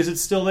 just because it's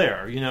still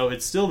there.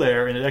 It's still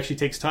there, and it actually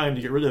takes time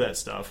to get rid of that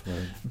stuff.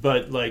 Right.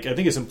 But I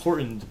think it's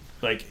important,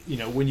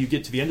 when you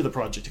get to the end of the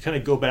project, to kind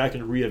of go back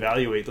and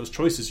reevaluate those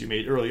choices you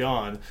made early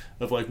on.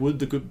 Of would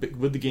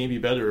the game be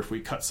better if we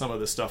cut some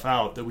of this stuff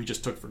out that we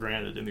just took for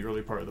granted in the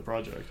early part of the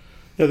project?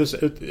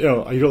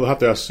 Yeah, you'll have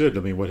to ask Sid.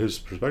 I mean, what his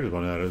perspective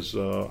on that is.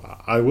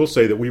 I will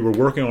say that we were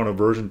working on a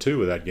version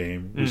 2 of that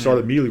game. We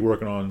started immediately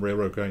working on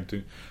Railroad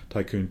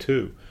Tycoon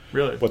 2.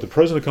 Really? But the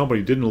president of the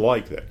company didn't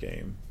like that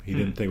game. He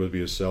didn't think it would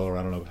be a seller.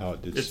 I don't know how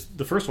it did.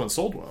 The first one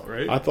sold well,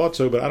 right? I thought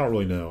so, but I don't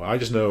really know. I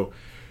just know.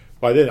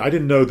 I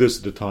didn't know this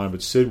at the time,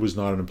 but Sid was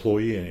not an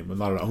employee anymore,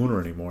 not an owner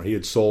anymore. He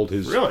had sold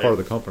his part of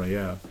the company.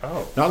 Yeah.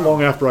 Oh. Not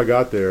long after I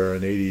got there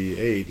in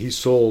 '88, he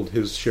sold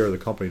his share of the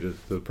company to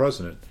the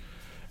president.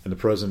 And the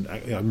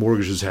president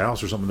mortgaged his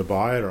house or something to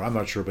buy it, or I'm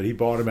not sure, but he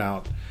bought him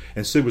out.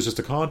 And Sid was just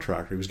a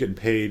contractor. He was getting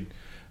paid,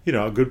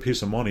 a good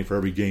piece of money for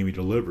every game he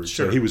delivered.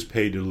 Sure. So he was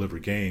paid to deliver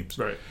games.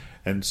 Right.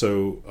 And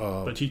so...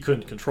 but he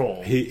couldn't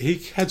control.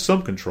 He had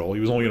some control. He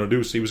was only going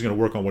to he was going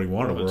to work on what he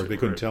wanted to work. They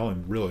couldn't tell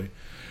him, really.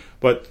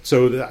 But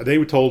so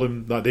they told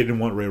him that they didn't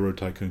want Railroad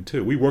Tycoon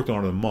 2. We worked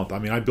on it a month. I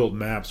mean, I built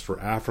maps for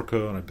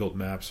Africa, and I built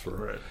maps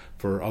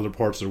for other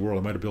parts of the world.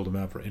 I might have built a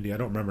map for India. I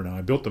don't remember now.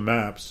 I built the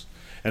maps.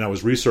 And I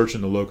was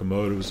researching the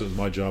locomotives.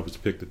 My job was to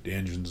pick the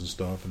engines and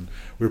stuff. And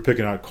we were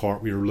picking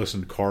out we were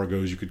listening to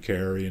cargoes you could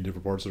carry in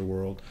different parts of the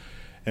world.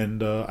 And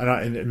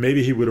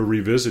maybe he would have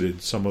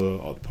revisited some of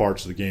the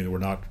parts of the game that were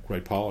not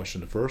quite polished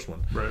in the first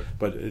one. Right.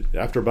 But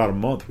after about a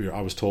month, I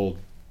was told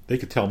they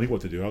could tell me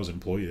what to do. I was an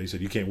employee. They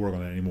said, "You can't work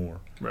on that anymore.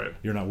 Right.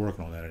 You're not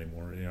working on that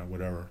anymore.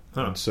 Whatever."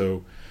 Huh. And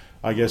so,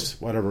 I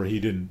guess whatever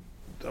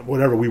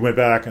we went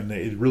back and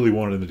they really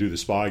wanted him to do the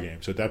spy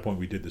game. So at that point,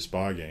 we did the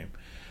spy game.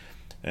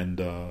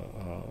 And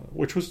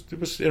which was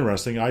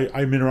interesting.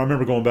 I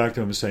remember going back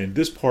to him and saying,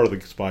 "This part of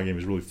the spy game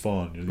is really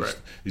fun.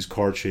 These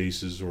car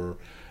chases or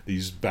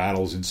these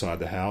battles inside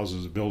the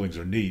houses, the buildings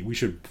are neat.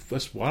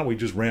 Why don't we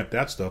just ramp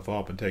that stuff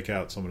up and take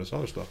out some of this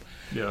other stuff?"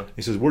 Yeah.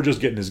 He says, "We're just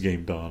getting this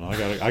game done.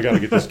 I got to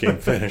get this game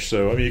finished."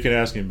 So you can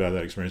ask him about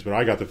that experience, but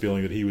I got the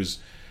feeling that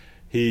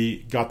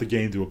he got the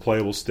game to a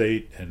playable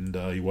state, and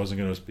he wasn't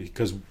going to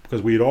because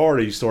we had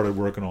already started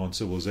working on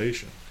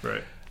Civilization.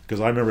 Right. Because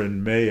I remember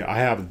in May, I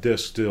have a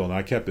disc still, and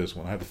I kept this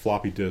one. I have the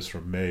floppy disk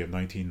from May of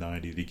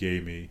 1990 that he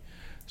gave me.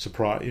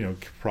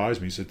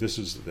 Surprised me. He said,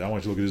 I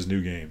want you to look at this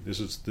new game.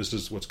 This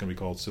is what's going to be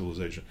called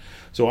Civilization.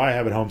 So I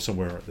have it home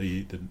somewhere.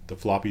 The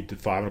floppy, the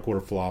 5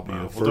 1/4 floppy,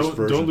 wow. the first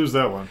version. Don't lose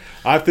that one.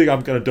 I think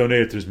I'm going to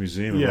donate it to this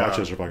museum in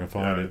Rochester if I can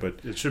find it. But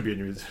it should be in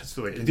your museum. It's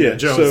like Indiana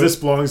Jones. This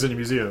belongs in your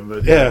museum.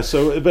 But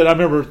but I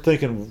remember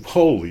thinking,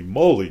 holy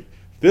moly.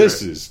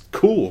 This is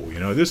cool,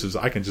 This is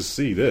I can just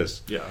see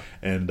this, yeah.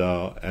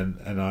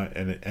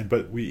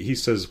 He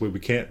says we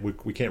can't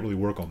really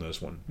work on this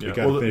one. Yeah. We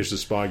got to finish the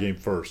spy game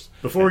first.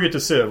 Before we get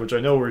to Sid, which I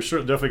know we're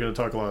definitely going to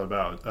talk a lot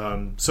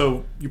about.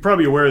 So you're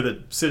probably aware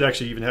that Sid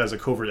actually even has a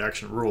covert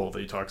action rule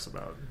that he talks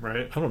about,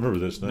 right? I don't remember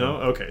this. No.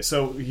 Okay.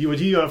 So what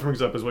he often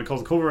brings up is what he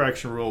calls a covert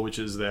action rule, which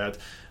is that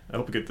I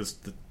hope I get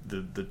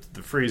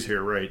the phrase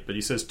here right, but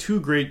he says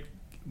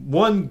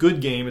one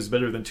good game is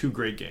better than 2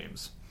 great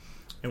games.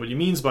 And what he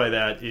means by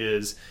that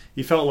is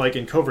he felt like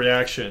in covert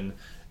action,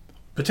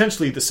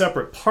 potentially the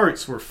separate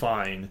parts were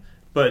fine,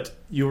 but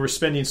you were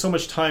spending so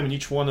much time in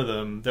each one of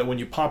them that when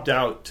you popped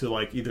out to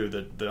like either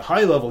the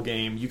high level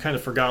game, you kind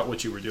of forgot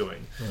what you were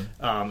doing,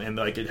 and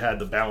like it had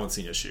the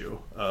balancing issue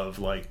of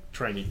like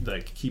trying to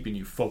like keeping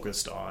you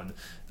focused on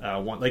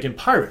one, like in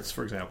Pirates,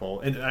 for example.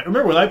 And I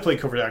remember when I played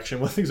Covert Action,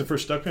 one of the things that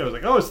first stuck me, I was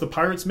like, oh, it's the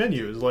Pirates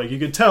menus. Like you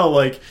could tell,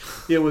 like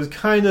it was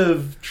kind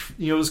of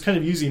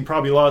using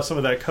probably a lot of some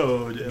of that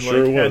code and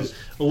sure like had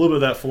a little bit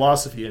of that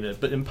philosophy in it.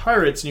 But in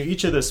Pirates,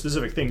 each of the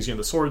specific things,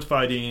 the sword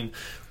fighting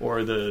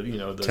or the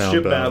the Town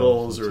ship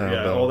battles or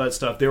all that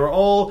stuff, they were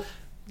all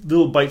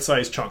little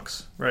bite-sized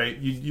chunks,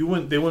 right? They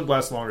wouldn't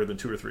last longer than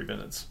 2 or 3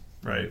 minutes.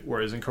 Right.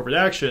 Whereas in Covert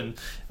Action,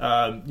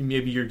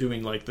 maybe you're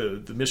doing like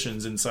the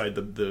missions inside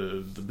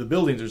the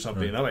buildings or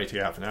something, and that might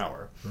take half an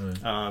hour.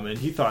 Right. And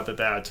he thought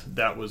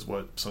that was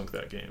what sunk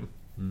that game.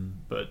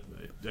 But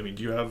I mean,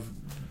 do you have?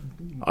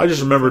 I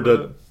just remembered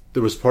that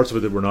there was parts of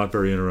it that were not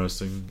very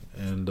interesting,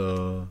 and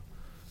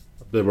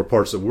there were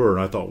parts that were.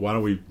 And I thought, why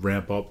don't we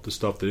ramp up the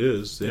stuff that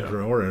is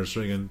more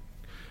interesting,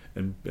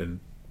 and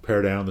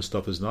pare down the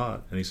stuff that's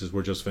not? And he says,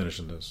 we're just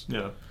finishing this.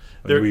 Yeah.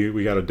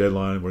 We got a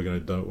deadline. We're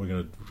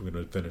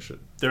gonna finish it.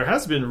 There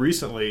has been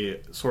recently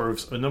sort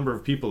of a number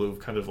of people who've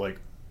kind of like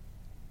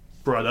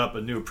brought up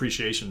a new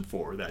appreciation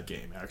for that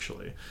game.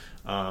 Actually,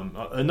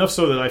 enough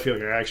so that I feel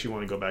like I actually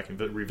want to go back and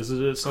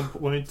revisit it at some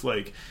point.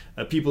 Like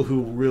people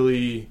who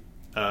really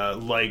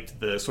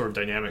liked the sort of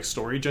dynamic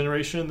story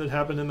generation that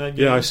happened in that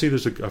game. Yeah, I see.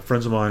 There's a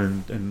friends of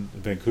mine in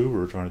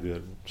Vancouver trying to do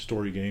a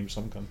story game.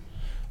 Some kind.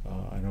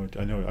 I know.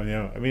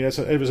 I mean,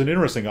 it was an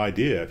interesting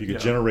idea. If you could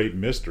generate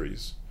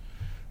mysteries.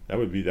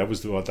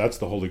 That's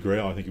the holy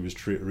grail I think he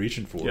was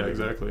reaching for. Yeah,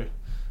 exactly.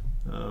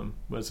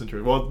 That's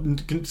interesting. Well,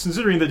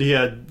 considering that he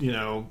had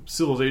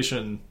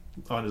Civilization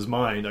on his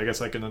mind, I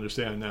guess I can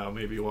understand now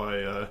maybe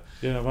why.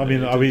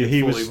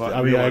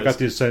 I got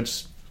the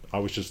sense I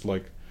was just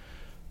like,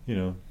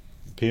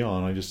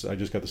 peon. I just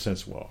got the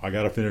sense. Well, I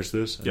got to finish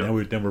this, and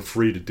then we're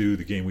free to do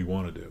the game we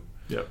want to do.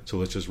 Yeah. So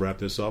let's just wrap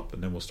this up,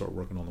 and then we'll start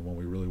working on the one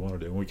we really want to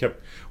do. And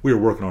we were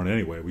working on it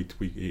anyway.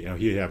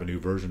 He'd have a new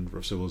version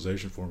of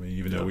Civilization for me,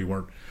 even though we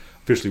weren't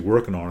officially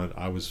working on it.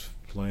 I was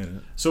playing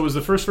it. So was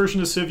the first version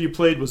of Civ you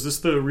played? Was this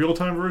the real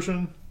time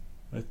version?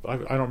 I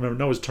don't remember.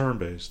 No, it was turn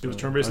based. It was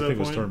turn based. I think it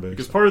was turn based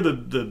because part of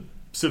the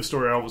Civ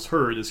story I always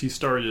heard is he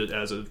started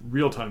as a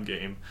real time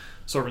game,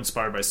 sort of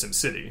inspired by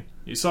SimCity.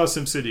 You saw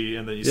SimCity,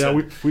 and then you said,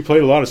 we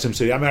played a lot of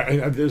SimCity. I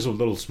mean, there's a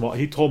little small.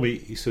 He told me,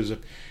 he says,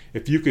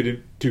 if you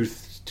could do.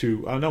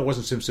 No, it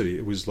wasn't SimCity.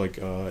 It was like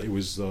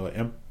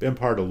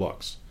Empire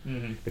Deluxe.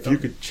 Mm-hmm. If you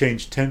could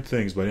change 10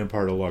 things about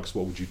Empire Deluxe,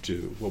 what would you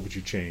do? What would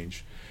you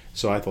change?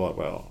 So I thought,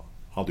 well,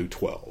 I'll do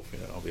 12.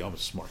 I'm a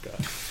smart guy.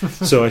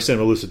 So I sent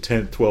him a list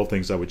of 12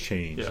 things I would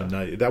change, and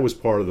that was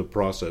part of the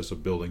process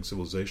of building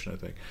Civilization, I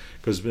think,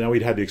 because now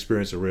we'd had the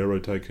experience of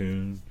Railroad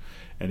Tycoon.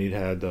 And he's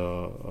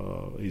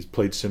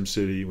played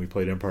SimCity, and we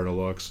played Empire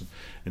Deluxe,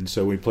 and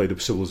so we played the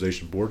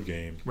Civilization board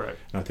game. Right.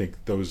 And I think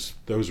those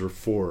were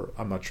 4.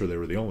 I'm not sure they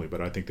were the only, but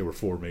I think there were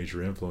 4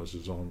 major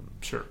influences on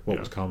what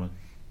was common.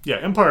 Yeah,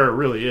 Empire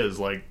really is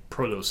like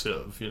proto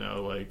Civ.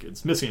 Like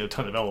it's missing a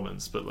ton of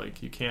elements, but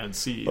like you can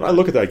see. But I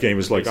look at that game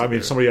as like,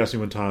 somebody asked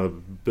me one time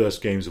the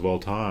best games of all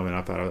time, and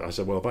I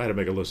said, well, if I had to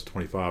make a list of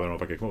 25, I don't know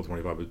if I could come up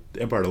with 25,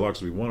 but Empire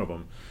Deluxe would be one of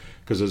them.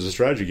 Because as a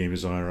strategy game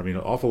designer, an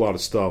awful lot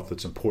of stuff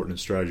that's important in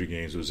strategy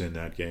games was in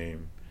that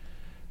game,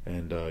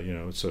 and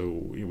so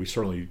we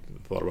certainly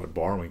thought about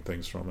borrowing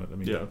things from it.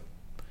 And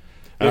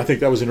I think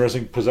that was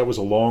interesting because that was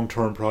a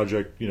long-term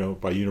project,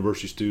 by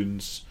university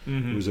students.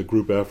 Mm-hmm. It was a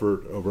group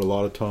effort over a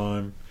lot of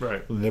time,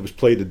 right? And it was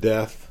played to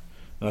death.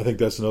 And I think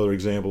that's another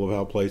example of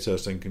how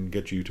playtesting can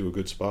get you to a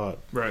good spot,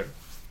 right?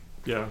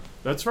 Yeah,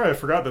 that's right. I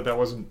forgot that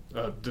wasn't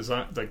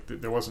design. Like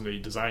there wasn't a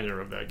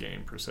designer of that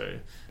game per se.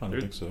 I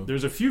don't think so.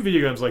 There's a few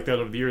video games like that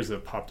over the years that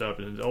have popped up,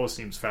 and it always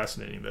seems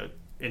fascinating that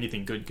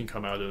anything good can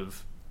come out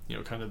of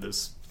kind of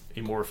this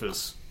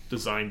amorphous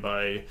design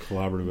by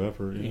collaborative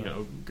effort.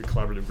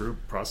 Collaborative group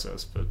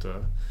process. But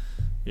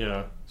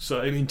yeah,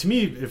 so to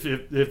me,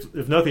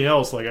 if nothing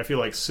else, like I feel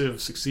like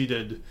Civ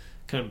succeeded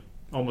kind of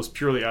almost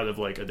purely out of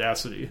like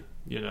audacity.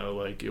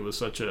 Like it was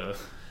such a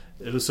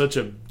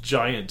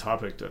giant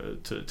topic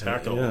to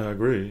tackle. Yeah, I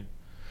agree.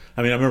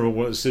 I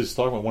remember Sid's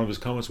talking about one of his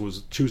comments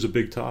was choose a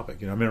big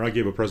topic. I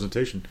gave a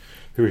presentation.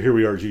 Here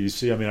we are at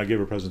GDC. I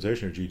gave a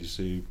presentation at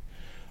GDC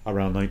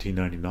around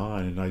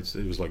 1999, and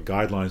it was like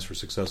guidelines for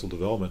successful game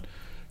development.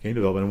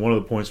 And one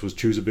of the points was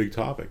choose a big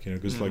topic.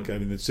 Because it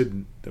couldn't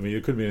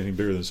be anything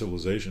bigger than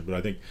Civilization. But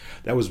I think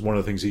that was one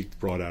of the things he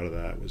brought out of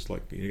that was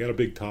like you got a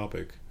big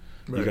topic,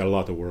 you got a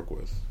lot to work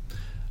with.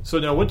 So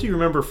now, what do you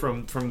remember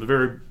from the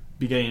very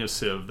beginning of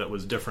Civ that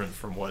was different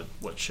from what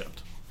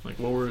shipped? Like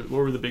what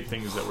were the big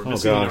things that were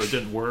missing or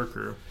didn't work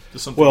or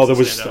just something? Well, there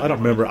was. I don't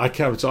remember.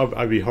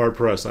 I'd be hard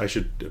pressed.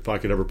 If I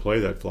could ever play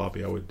that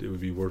floppy, it would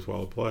be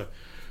worthwhile to play.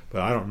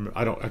 But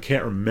I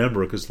can't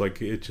remember because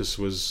like it just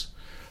was.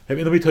 Let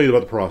me tell you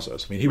about the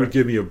process. He would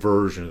give me a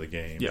version of the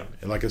game. Yeah.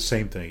 And like the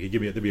same thing.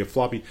 There'd be a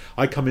floppy.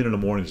 I come in the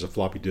morning. There's a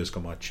floppy disk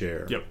on my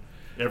chair. Yep.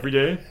 Every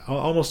day?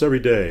 Almost every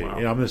day. Wow.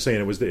 You know, I'm just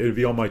saying it would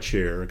be on my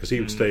chair because he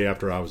would stay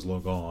after I was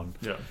long gone.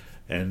 Yeah.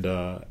 And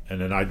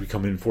then I'd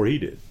come in before he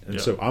did. And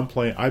Yeah. so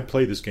I'd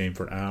play this game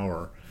for an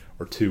hour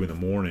or two in the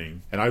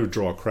morning, and I would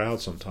draw a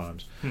crowd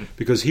sometimes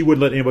because he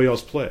wouldn't let anybody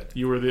else play it.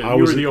 You were the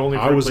only.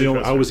 I was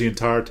the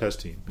entire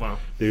test team. Wow.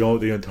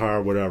 The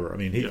entire whatever. I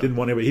mean, he didn't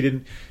want anybody. He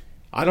didn't.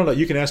 I don't know.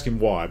 You can ask him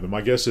why, but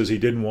my guess is he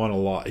didn't want a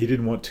lot. He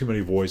didn't want too many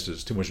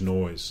voices, too much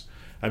noise.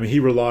 I mean, he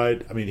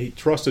relied. I mean, he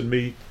trusted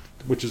me,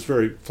 which is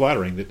very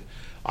flattering. That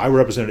I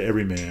represented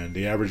every man,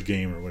 the average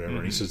gamer, or whatever.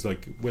 And he says,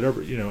 like,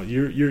 whatever, you know,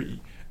 you're.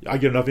 I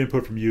get enough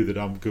input from you that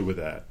I'm good with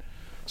that.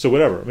 So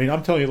whatever. I mean,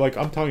 I'm telling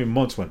you,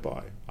 months went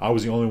by. I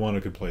was the only one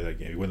who could play that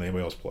game. He wouldn't let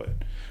anybody else play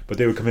it. But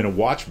they would come in and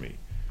watch me.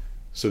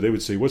 So they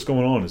would say, what's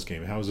going on in this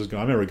game? How is this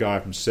going? I remember a guy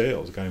from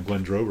sales, a guy named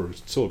Glenn Drover,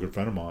 who's still a good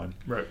friend of mine.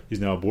 Right. He's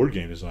now a board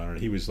game designer.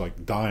 And he was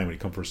like dying when he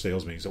come for a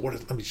sales meeting. He said,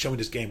 let me show me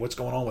this game. What's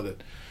going on with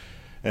it?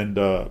 And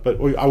but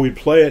I would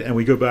play it, and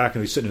we go back,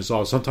 and we sit in his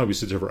office. Sometimes we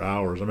sit there for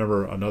hours. I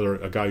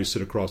remember a guy who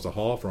sit across the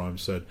hall from him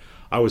said,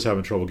 I was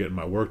having trouble getting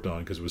my work done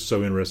because it was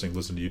so interesting to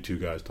listen to you two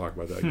guys talk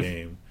about that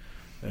game.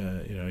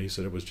 You know, he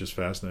said it was just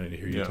fascinating to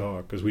hear you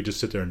talk because we just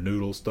sit there and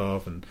noodle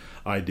stuff and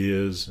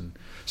ideas. And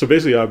so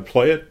basically I'd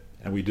play it,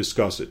 and we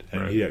discuss it.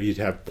 And he'd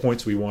have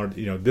points we wanted,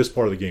 you know, this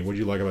part of the game, what do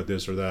you like about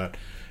this or that?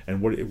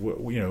 And what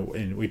you know,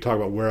 and we talk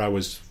about where I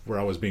was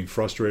being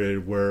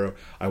frustrated, where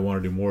I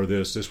wanted to do more of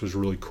this. This was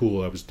really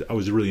cool. I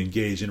was really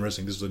engaged,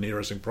 interesting. This is an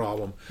interesting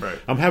problem. Right.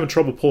 I'm having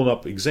trouble pulling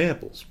up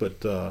examples,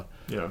 but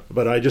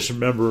But I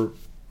remember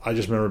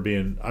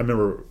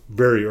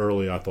very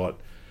early. I thought,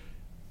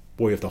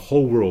 boy, if the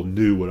whole world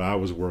knew what I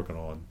was working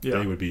on,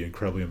 they would be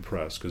incredibly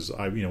impressed because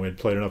we had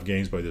played enough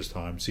games by this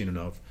time, seen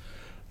enough.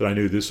 That I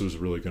knew this was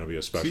really going to be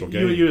a special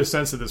game. You had a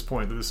sense at this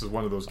point that this is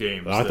one of those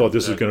games. I thought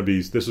this was going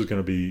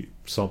to be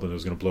something that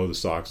was going to blow the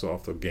socks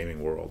off the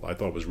gaming world. I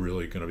thought it was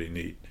really going to be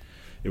neat.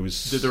 It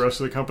was. Did the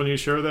rest of the company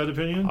share that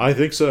opinion? I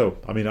think so.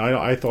 I mean,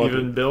 I thought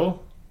even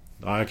Bill.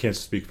 I can't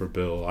speak for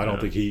Bill. I don't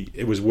think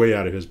it was way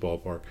out of his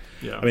ballpark.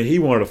 Yeah. I mean, he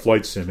wanted a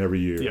flight sim every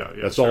year. Yeah,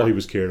 That's all he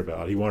was cared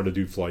about. He wanted to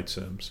do flight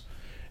sims,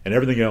 and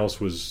everything else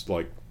was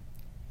like.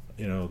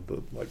 You know,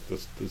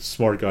 the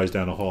smart guys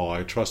down the hall.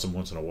 I trust him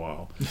once in a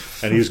while,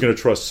 and he was going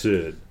to trust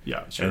Sid.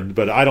 Yeah, sure.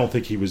 But I don't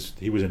think he was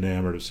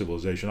enamored of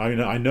Civilization. I mean,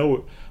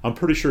 I'm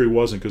pretty sure he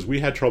wasn't because we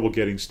had trouble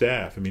getting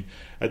staff. I mean,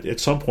 at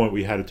some point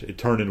we had it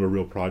turned into a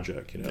real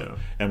project, you know,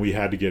 and we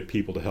had to get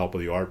people to help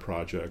with the art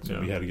project,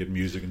 and we had to get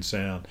music and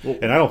sound. Well,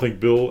 and I don't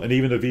think Bill and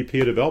even the VP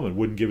of development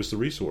wouldn't give us the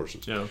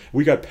resources. Yeah.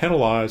 We got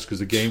penalized because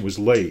the game was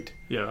late.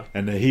 Yeah.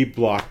 And then he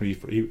blocked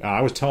me.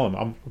 I was telling him,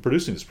 I'm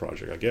producing this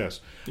project, I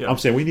guess. Yeah. I'm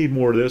saying we need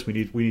more of this. We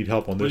need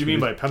help on this. What do you mean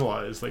by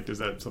penalized? Like, is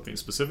that something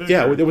specific?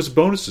 Yeah, there was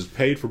bonuses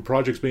paid for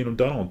projects being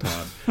done on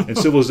time. And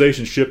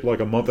Civilization shipped like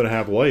a month and a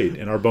half late,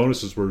 and our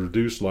bonuses were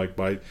reduced like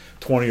by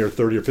 20 or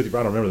 30 or 50. I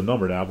don't remember the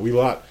number now, but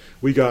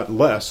we got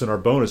less in our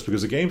bonus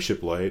because the game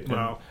shipped late.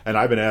 Wow. And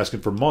I've been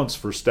asking for months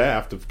for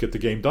staff to get the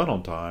game done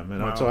on time.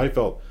 And so I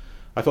felt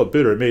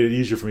bitter. It made it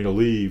easier for me to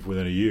leave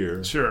within a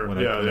year. Sure.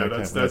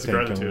 That's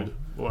gratitude.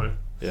 Boy.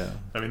 Yeah.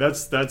 I mean,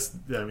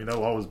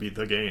 that'll always be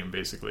the game,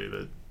 basically.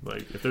 That,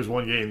 like, if there's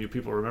one game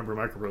people remember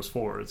Microprose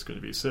for, it's going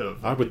to be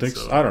Civ. I would think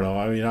so. I don't know.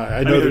 I mean,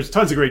 I know there's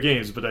tons of great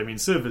games, but I mean,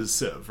 Civ is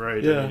Civ,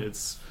 right? Yeah. I mean,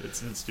 it's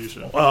an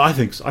institution. Well, I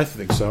think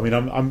so. I mean,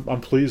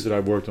 I'm pleased that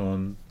I've worked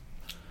on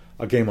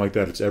a game like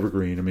that. It's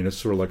evergreen. I mean, it's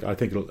sort of like, I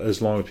think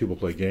as long as people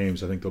play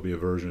games, I think there'll be a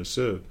version of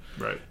Civ.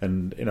 Right.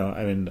 And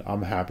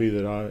I'm happy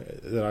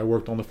that I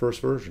worked on the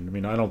first version. I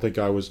mean, I don't think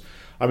I was.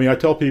 I mean, I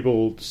tell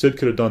people Sid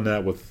could have done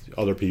that with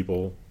other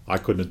people. I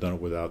couldn't have done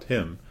it without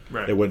him.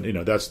 Right. It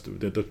wouldn't. That's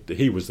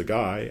he was the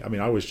guy. I mean,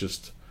 I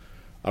was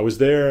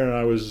there, and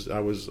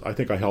I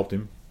think I helped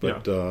him.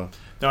 But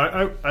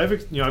now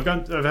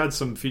I've had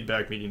some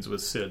feedback meetings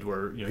with Sid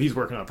where he's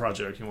working on a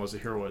project. He wants to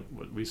hear what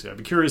we say. I'd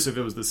be curious if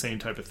it was the same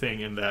type of thing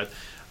in that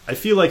I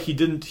feel like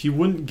he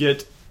wouldn't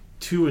get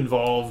too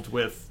involved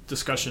with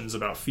discussions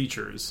about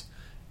features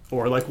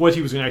or like what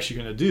he was actually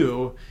going to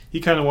do.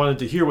 He kind of wanted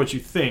to hear what you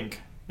think,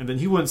 and then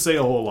he wouldn't say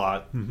a whole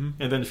lot. Mm-hmm.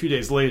 And then a few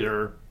days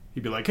later,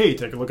 he'd be like, "Hey,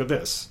 take a look at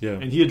this." Yeah.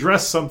 And he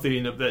addressed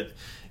something that.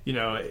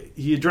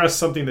 He addressed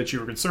something that you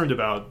were concerned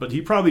about, but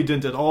he probably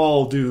didn't at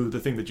all do the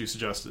thing that you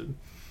suggested.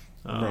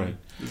 Right.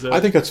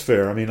 I think that's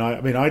fair. I mean,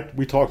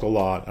 we talked a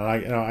lot, and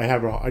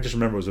I just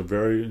remember it was a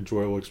very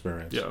enjoyable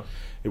experience. Yeah.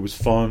 It was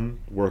fun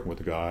working with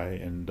the guy,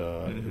 and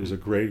it was a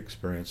great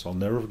experience. I'll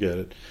never forget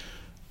it.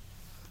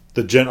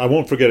 I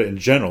won't forget it in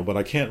general, but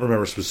I can't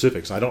remember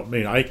specifics. I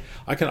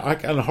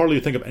can hardly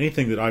think of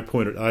anything that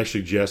I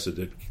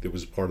suggested that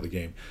was part of the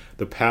game.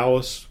 The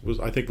palace was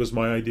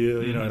my idea.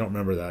 Mm-hmm. I don't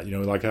remember that.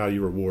 Like how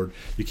you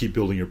keep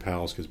building your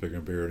palace gets bigger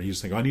and bigger, and you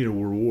just think I need a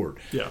reward.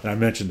 Yeah. And I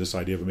mentioned this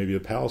idea, but maybe the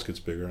palace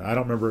gets bigger. And I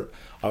don't remember.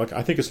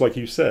 I think it's like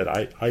you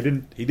said.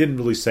 He didn't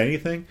really say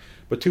anything,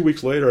 but 2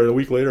 weeks later, or a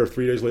week later, or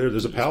 3 days later,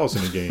 there's a palace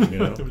in the game.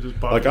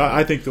 Like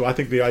I think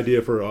the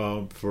idea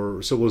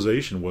for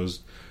Civilization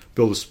was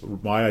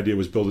my idea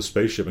was build a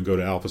spaceship and go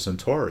to Alpha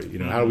Centauri. You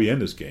know, how do we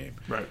end this game?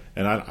 Right.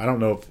 And I don't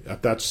know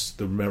if that's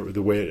the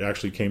way it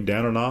actually came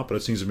down or not, but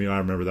it seems to me I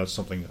remember that's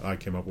something I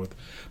came up with.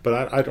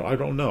 But I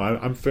don't know.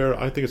 I'm fair.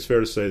 I think it's fair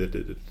to say that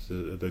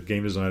the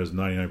game design is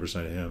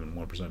 99% him and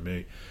 1%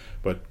 me.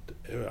 But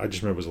I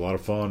just remember it was a lot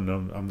of fun.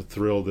 And I'm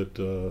thrilled that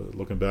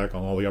looking back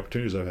on all the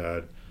opportunities I've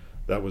had,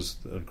 that was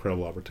an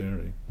incredible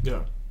opportunity.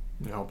 Yeah,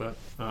 I'll bet.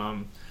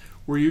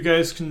 Were you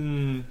guys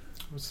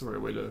what's the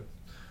right way to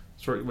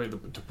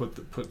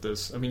put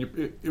this? I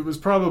mean, it was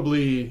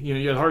probably,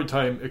 you had a hard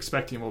time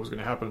expecting what was going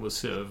to happen with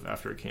Civ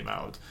after it came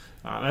out.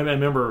 I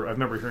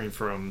remember hearing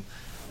from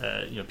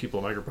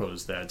people at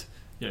Microprose that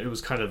it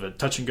was kind of a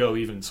touch and go,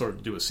 even sort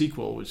of do a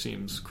sequel, which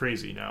seems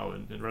crazy now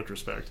in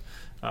retrospect.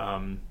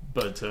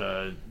 But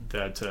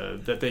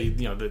that they,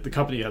 the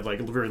company had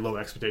like very low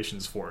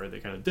expectations for it. They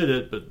kind of did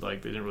it, but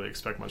like they didn't really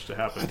expect much to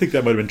happen. I think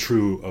that might have been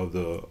true of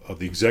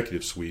the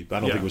executive suite, but I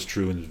don't think it was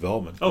true in the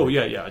development. Oh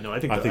yeah. No, I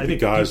think the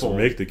guys will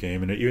make the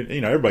game, and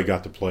everybody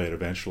got to play it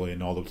eventually,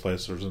 and all the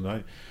testers.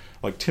 And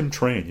like Tim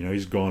Train,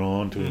 he's gone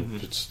on to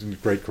a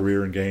great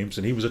career in games,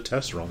 and he was a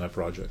tester on that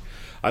project.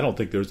 I don't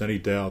think there's any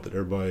doubt that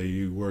everybody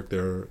who worked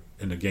there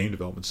in the game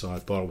development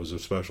side thought it was a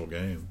special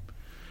game,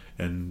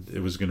 and it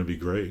was going to be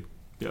great.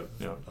 Yeah.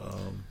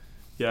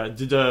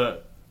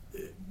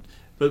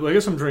 But I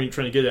guess what I'm trying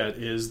to get at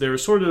is there are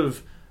sort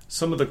of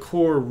some of the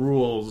core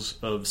rules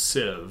of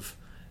Civ.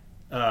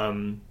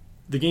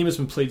 The game has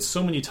been played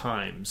so many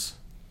times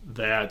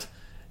that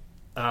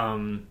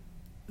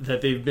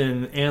they've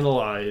been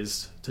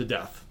analyzed to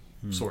death,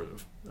 sort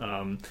of.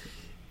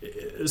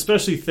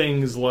 Especially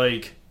things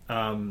like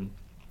so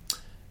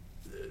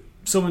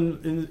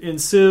in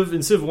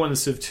Civ 1 and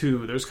Civ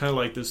 2, there's kind of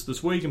like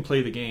this way you can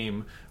play the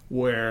game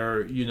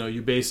where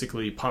you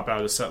basically pop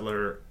out a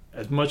settler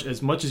as much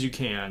as you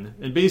can,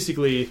 and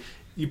basically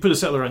you put a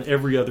settler on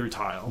every other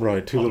tile.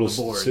 Right, two little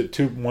board.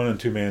 1 and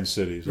 2 man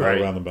cities right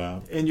around the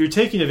map, and you're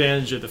taking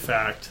advantage of the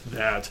fact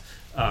that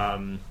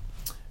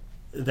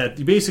that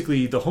you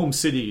basically the home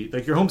city,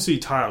 like your home city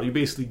tile, you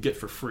basically get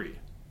for free.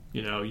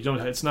 You don't.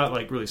 It's not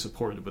like really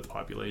supported with the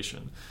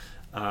population.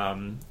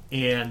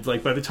 And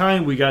like by the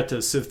time we got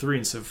to Civ 3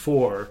 and Civ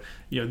 4,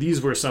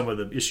 these were some of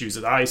the issues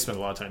that I spent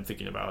a lot of time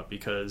thinking about,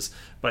 because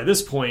by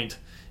this point,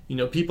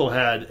 people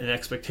had an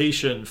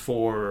expectation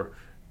for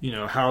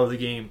how the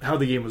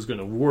game was going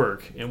to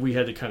work, and we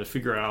had to kind of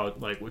figure out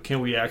like what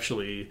can we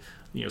actually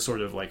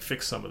sort of like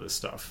fix some of this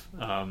stuff.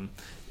 And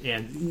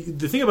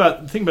the thing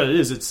about it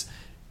is it's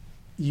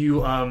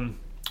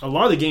a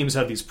lot of the games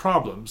have these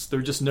problems.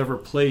 They're just never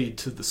played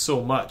to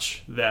so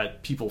much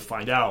that people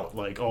find out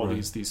like all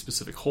these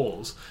specific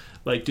holes.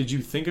 Like, did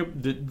you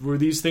were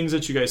these things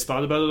that you guys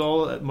thought about at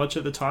all much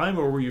at the time,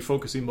 or were you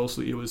focusing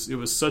mostly? It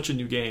was such a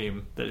new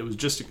game that it was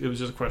just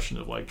a question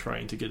of like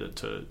trying to get it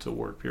to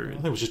work. Period. I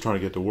think it was just trying to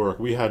get it to work.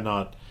 We had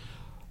not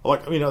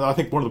I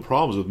think one of the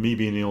problems with me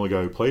being the only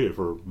guy who played it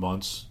for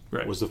months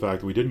was the fact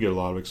that we didn't get a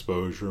lot of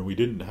exposure, and we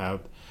didn't have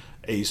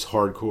ace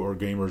hardcore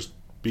gamers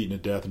beating to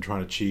death and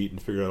trying to cheat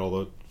and figure out all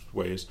the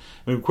ways.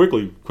 I mean,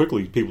 quickly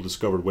people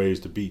discovered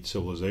ways to beat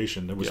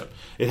civilization.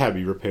 It had to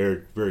be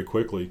repaired very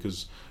quickly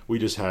because we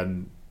just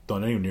hadn't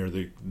done anywhere near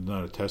the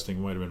amount of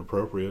testing might have been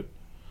appropriate.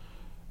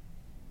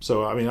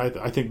 So I mean,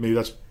 I think maybe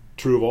that's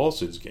true of all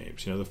Cid's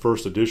games. The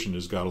first edition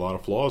has got a lot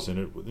of flaws in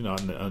it,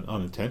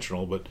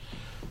 unintentional, but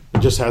it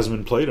just hasn't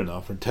been played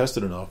enough and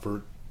tested enough.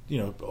 Or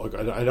like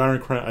at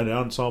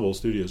Ensemble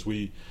Studios,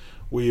 we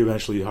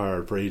eventually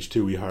hired for Age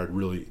 2. We hired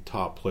really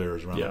top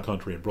players around the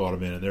country and brought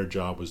them in, and their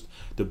job was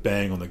to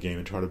bang on the game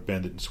and try to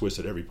bend it and twist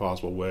it every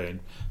possible way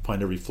and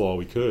find every flaw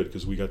we could,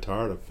 because we got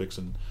tired of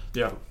fixing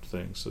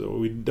things.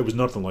 So there was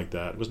nothing like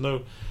that.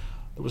 There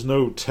was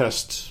no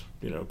test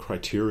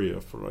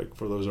criteria for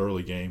those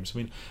early games. I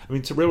mean,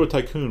 Railroad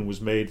Tycoon was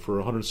made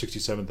for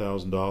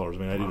 $167,000. I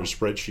mean, I did a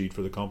spreadsheet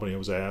for the company. I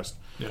was asked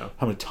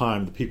how much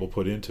time the people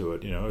put into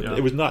it.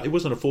 It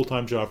wasn't a full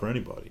time job for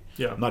anybody.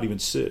 Not even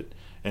Cid.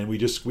 And we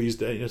just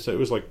squeezed it. So it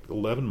was like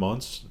 11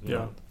 months.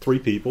 3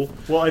 people.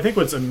 Well, I think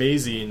what's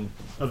amazing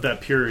of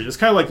that period is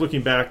kind of like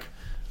looking back,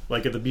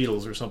 like at the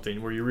Beatles or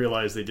something, where you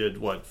realize they did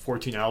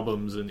 14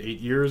 albums in 8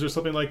 years or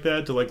something like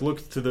that. To like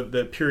look to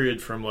that period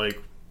from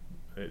like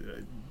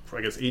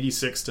I guess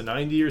 86 to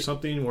 90 or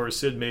something, where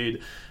Cid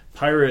made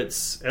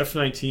Pirates,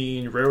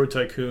 F-19, Railroad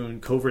Tycoon,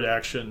 Covert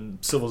Action,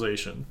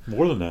 Civilization.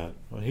 More than that.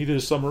 He did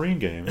a submarine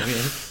game. I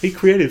mean, he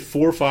created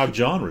 4 or 5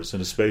 genres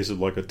in a space of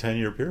like a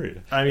 10-year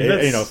period. I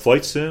mean,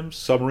 flight sims,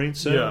 submarine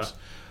sims,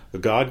 the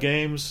God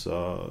games. His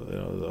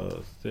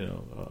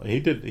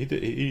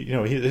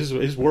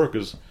work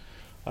is.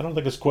 I don't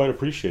think it's quite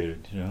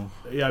appreciated. Yeah,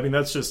 I mean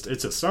it's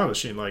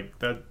astonishing. Like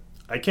that,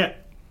 I can't.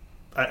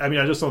 I mean,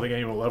 I just don't think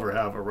anyone will ever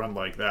have a run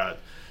like that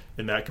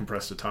in that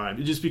compressed a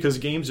time. Just because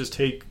games just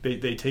take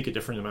a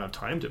different amount of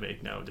time to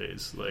make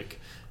nowadays. Like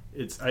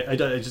I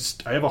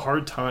have a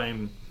hard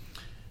time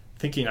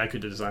thinking I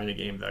could design a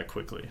game that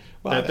quickly.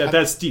 Well,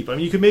 that's deep. I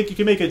mean, you can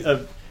make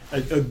a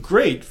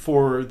great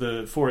for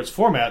its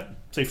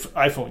format say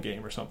iPhone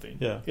game or something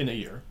in a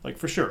year, like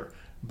for sure.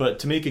 But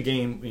to make a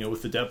game,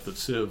 with the depth of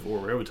Civ or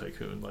Railroad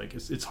Tycoon, like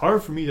it's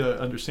hard for me to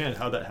understand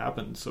how that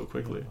happened so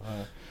quickly.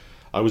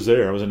 I was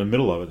there. I was in the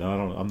middle of it.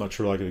 And I'm not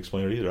sure I could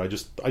explain it either. I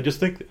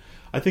think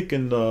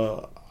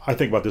I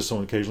think about this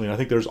so occasionally. And I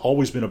think there's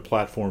always been a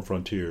platform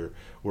frontier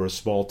where a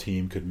small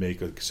team could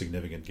make a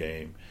significant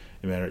game.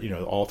 No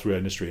matter, all through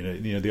industry,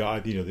 and the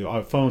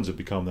iPhones have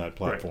become that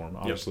platform.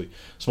 Right. Obviously,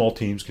 small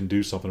teams can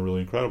do something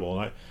really incredible.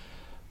 And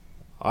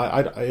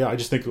I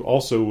just think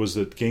also was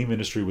that game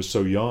industry was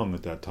so young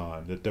at that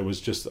time that there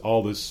was just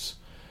all this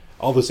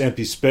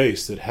empty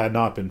space that had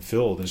not been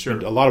filled.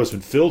 And a lot of it's been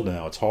filled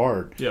now. It's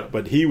hard. Yeah.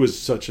 But he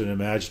was such an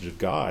imaginative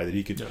guy that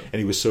he could, and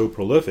he was so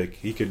prolific.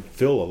 He could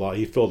fill a lot.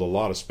 He filled a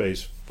lot of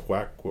space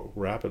quite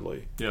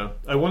rapidly. Yeah.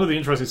 One of the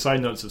interesting side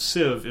notes of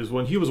Civ is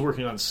when he was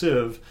working on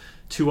Civ,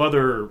 two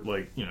other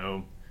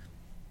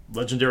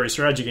legendary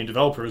strategy game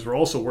developers were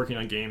also working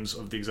on games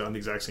on the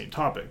exact same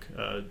topic.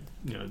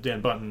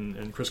 Dan Bunton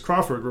and Chris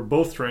Crawford were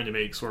both trying to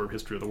make sort of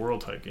history of the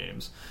world type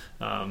games,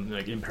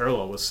 like in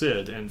parallel with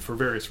Sid, and for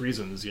various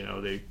reasons,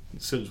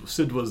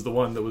 Sid was the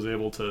one that was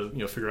able to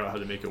figure out how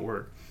to make it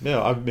work.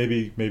 Yeah,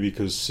 maybe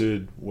because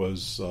Sid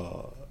was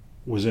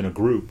in a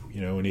group,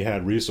 and he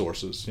had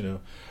resources.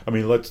 I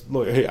mean, let's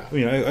look. Hey,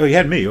 he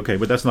had me, okay,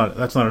 but that's not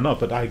enough.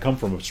 But I come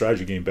from a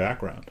strategy game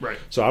background, right?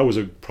 So I was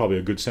probably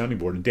a good sounding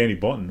board. And Danny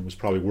Bunton was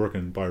probably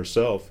working by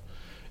herself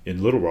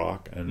in Little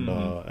Rock, and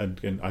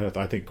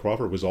I think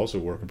Crawford was also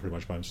working pretty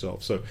much by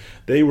himself. So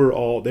they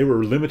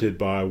were limited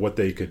by what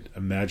they could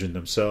imagine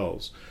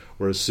themselves,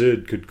 whereas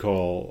Sid could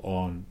call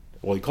on.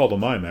 Well, he called on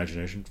my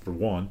imagination for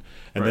one,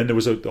 and then there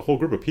was a whole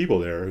group of people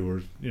there who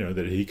were,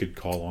 that he could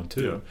call on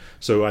too. Yeah.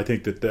 So I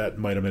think that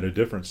might have been a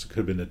difference. Could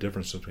have been the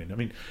difference between. I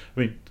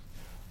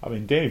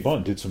mean, Danny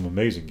Bunton did some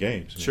amazing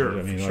games.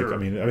 Sure.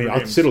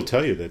 Sid will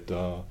tell you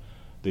that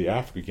the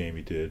Africa game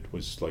he did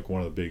was like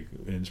one of the big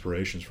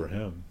inspirations for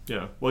him.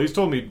 Yeah. Well, he's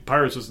told me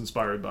Pirates was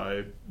inspired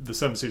by the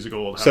Seven Cities of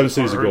Gold. Seven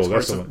Cities of Gold.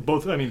 That's the one.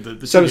 Both. I mean,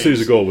 the Seven Cities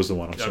of Gold was the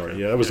one. I'm sorry.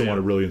 Yeah, that was the one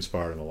that really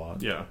inspired him a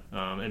lot. Yeah.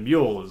 And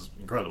Mule is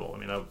incredible. I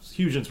mean, that was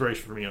huge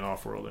inspiration for me in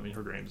Off-World. I mean,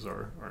 her games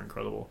are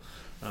incredible.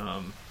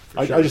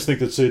 I just think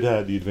that Sid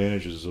had the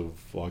advantages of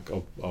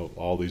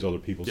all these other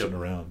people sitting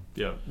around.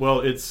 Yeah. Well,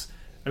 it's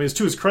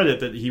to his credit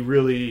that he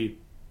really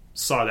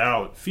sought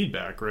out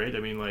feedback, right? I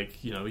mean,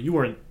 you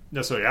weren't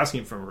necessarily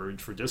asking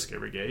for disc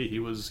every day. He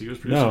was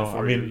producing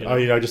for you.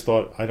 I just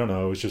thought, I don't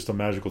know, it was just a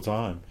magical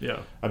time. Yeah.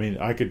 I mean,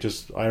 I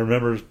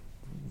remember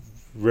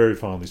very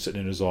fondly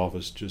sitting in his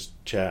office just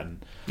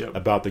chatting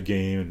about the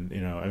game,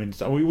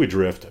 and we would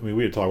drift. We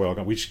would talk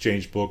about, we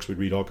exchanged books, we'd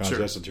read all kinds of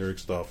esoteric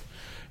stuff.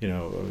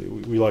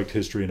 We liked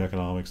history and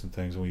economics and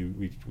things, and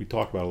we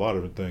talked about a lot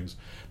of different things.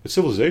 But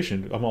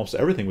Civilization, almost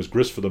everything was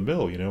grist for the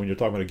mill. When you're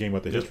talking about a game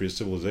about the history of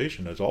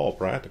civilization, it's all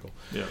practical.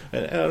 Yeah.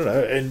 And I don't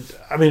know. And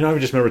I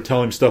just remember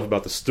telling him stuff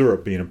about the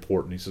stirrup being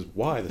important. He says,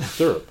 "Why the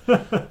stirrup?"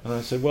 And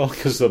I said, "Well,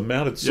 because the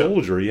mounted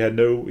soldier, he had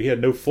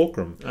no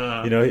fulcrum.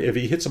 If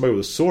he hit somebody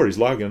with a sword, he's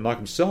likely to knock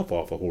himself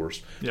off a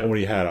horse. And when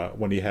he had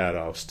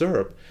a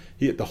stirrup."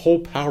 The whole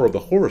power of the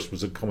horse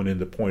was coming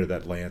into the point of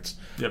that lance,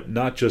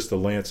 not just the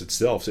lance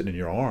itself sitting in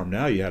your arm.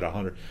 Now you had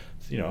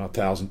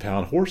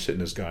 1,000-pound horse hitting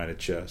this guy in the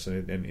chest,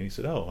 and he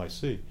said, "Oh, I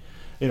see."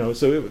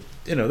 So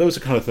those are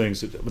kind of things.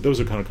 Those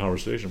are kind of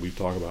conversations we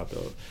talk about.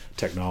 The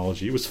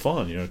technology. It was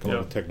fun, come up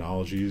with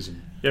technologies.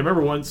 And, I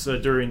remember once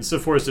during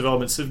Civ 4's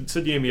development,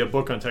 Sid gave me a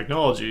book on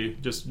technology,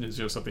 just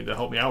something to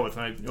help me out with.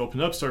 And I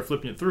opened up, started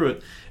flipping it through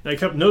it, and I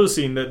kept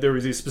noticing that there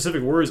was these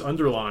specific words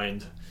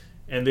underlined.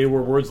 And they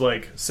were words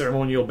like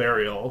ceremonial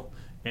burial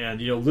and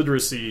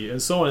literacy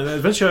and so on. And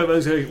eventually I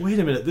was like, wait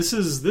a minute, this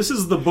is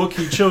the book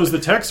he chose the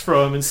text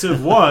from in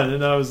Civ 1.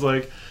 And I was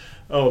like,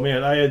 oh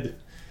man,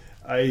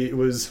 it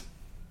was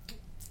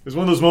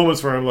one of those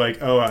moments where I'm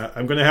like, oh,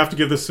 I'm going to have to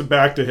give this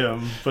back to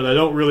him, but I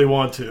don't really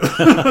want to.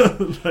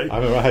 I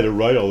remember I had to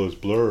write all those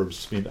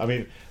blurbs. I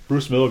mean,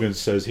 Bruce Milligan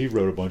says he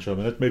wrote a bunch of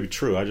them. And that may be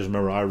true. I just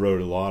remember I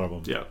wrote a lot of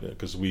them. Yeah.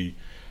 Because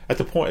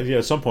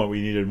at some point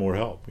we needed more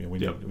help. We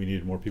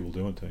needed more people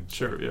doing things.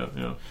 Sure,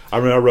 yeah. I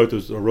remember I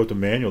wrote the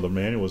manual. The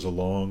manual was a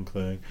long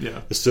thing.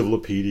 Yeah. The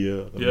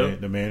Civilopedia.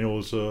 The manual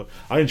was.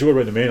 I enjoyed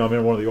writing the manual. I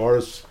remember one of the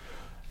artists,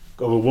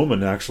 of a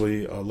woman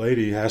actually, a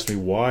lady, asked me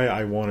why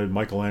I wanted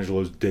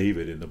Michelangelo's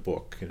David in the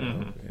book.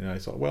 And I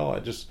thought, well,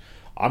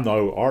 I'm not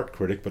an art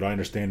critic, but I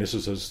understand this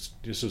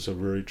is a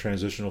very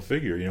transitional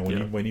figure.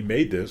 When he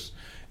made this,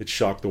 it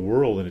shocked the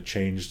world and it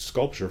changed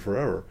sculpture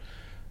forever.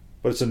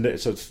 But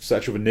it's a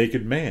statue of a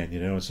naked man,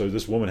 and so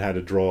this woman had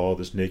to draw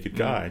this naked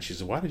guy, and she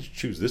said, "Why did you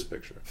choose this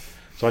picture?"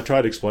 So I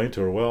tried to explain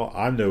to her, "Well,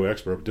 I'm no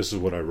expert, but this is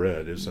what I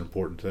read. It's an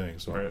important thing,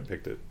 so I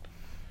picked it."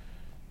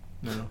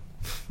 No.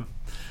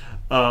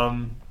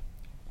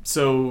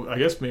 So I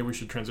guess maybe we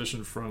should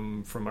transition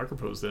from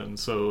Micropose then.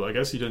 So I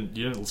guess you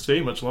didn't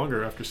stay much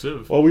longer after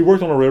Civ. Well, we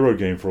worked on a railroad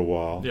game for a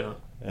while. Yeah.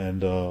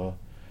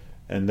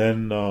 And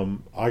then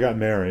I got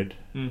married.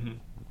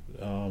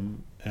 Mm-hmm.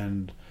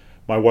 And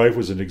my wife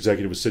was an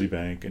executive with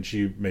Citibank, and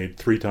she made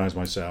 3 times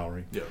my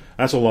salary. Yeah.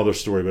 That's a whole other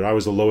story, but I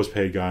was the lowest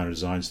paid guy on the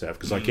design staff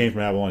because I came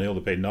from Avalon Hill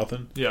to pay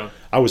nothing. Yeah.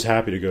 I was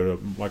happy to go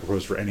to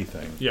Microprose for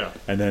anything. Yeah.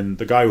 And then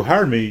the guy who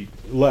hired me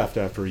left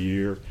after a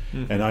year,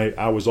 and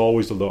I was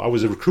always the low. I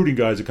was recruiting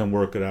guys to come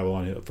work at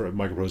Avalon Hill for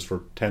Microprose for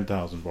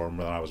 $10,000 more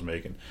than I was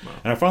making. Wow.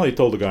 And I finally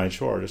told the guy in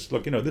charge, I said,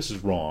 look, this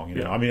is wrong.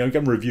 Yeah. I mean, I'm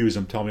getting reviews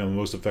and telling me I'm the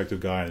most effective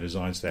guy on the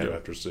design staff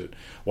after Sid.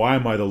 Why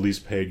am I the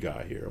least paid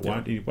guy here?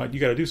 Why you got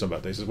to do something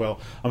about that? He says, well,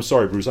 I'm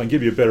sorry, Bruce, I can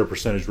give you a better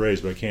percentage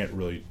raise, but I can't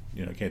really,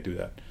 can't do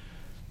that.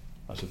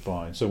 I said,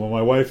 fine. So when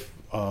my wife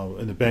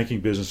in the banking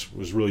business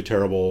was really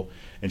terrible,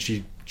 and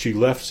she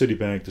left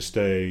Citibank to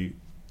stay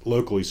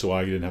locally so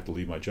I didn't have to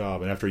leave my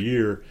job. And after a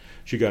year,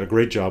 she got a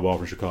great job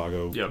offer in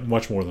Chicago,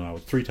 much more than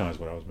 3 times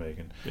what I was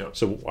making. Yep.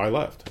 So I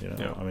left.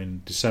 I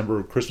mean,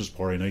 December Christmas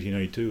party in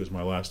 1992 was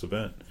my last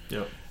event.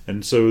 Yep.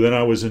 And so then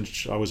I was in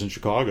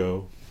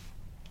Chicago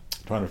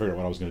trying to figure out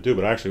what I was going to do.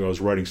 But actually, I was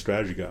writing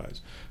strategy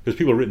guides because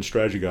people have written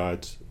strategy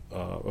guides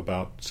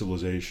about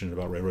Civilization,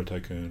 about Railroad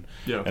Tycoon.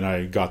 Yeah. And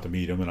I got to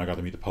meet him, and I got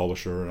to meet the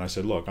publisher. And I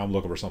said, look, I'm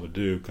looking for something to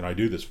do. Can I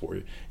do this for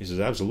you? He says,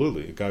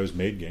 absolutely. A guy who's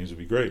made games would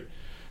be great.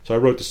 So I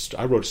wrote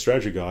a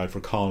strategy guide for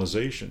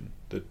Colonization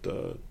that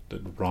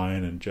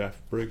Brian and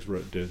Jeff Briggs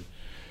did,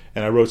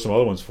 and I wrote some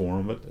other ones for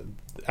him. But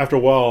after a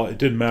while, it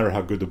didn't matter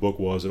how good the book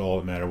was. All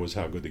that mattered was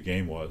how good the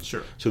game was.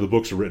 Sure. So the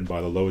books are written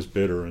by the lowest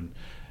bidder, and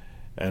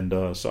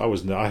so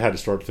I had to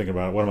start thinking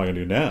about what am I going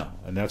to do now.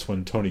 And that's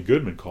when Tony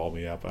Goodman called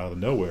me up out of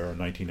nowhere in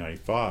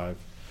 1995,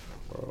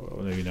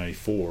 or maybe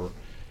 94.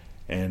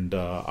 And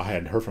I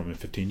hadn't heard from him in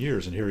 15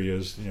 years, and here he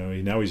is.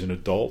 Now he's an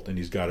adult, and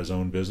he's got his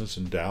own business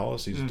in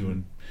Dallas. He's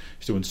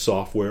doing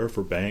software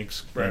for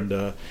banks, right.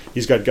 And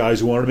he's got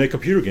guys who wanted to make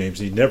computer games,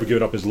 and he'd never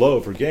given up his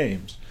love for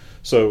games.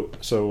 So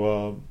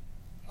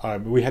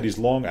we had these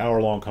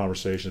hour-long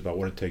conversations about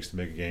what it takes to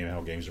make a game,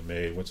 how games are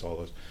made, what's all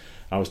this.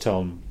 I was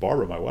telling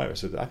Barbara, my wife, I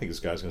said, I think this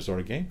guy's going to start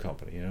a game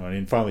company.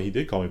 And finally he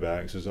did call me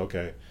back. He says,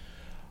 okay,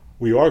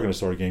 we are going to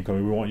start a game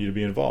company. We want you to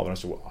be involved. And I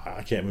said, well,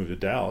 I can't move to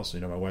Dallas.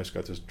 My wife's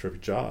got this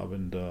terrific job.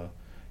 And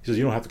he says,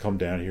 you don't have to come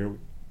down here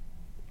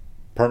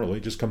permanently.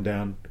 Just come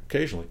down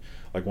occasionally,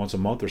 like once a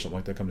month or something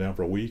like that. Come down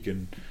for a week,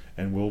 and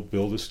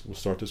we'll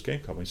start this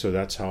game company. So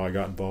that's how I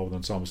got involved with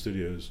Ensemble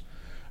Studios,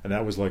 and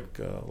that was like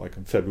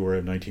in February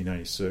of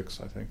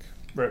 1996, I think.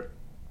 Right.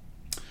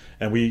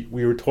 And we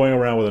were toying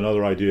around with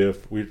another idea.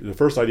 The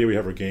first idea we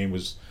had for a game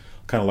was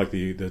kind of like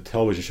the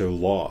television show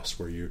Lost,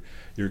 where you're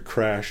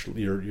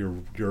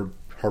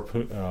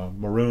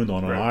marooned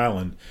on an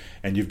island,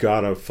 and you've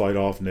got to fight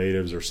off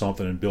natives or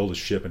something and build a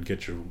ship and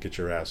get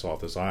your ass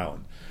off this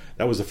island.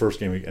 That was the first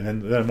game.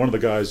 And then one of the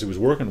guys who was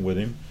working with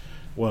him,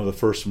 one of the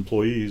first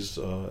employees,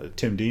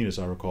 Tim Dean, as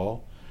I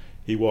recall,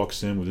 he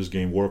walks in with his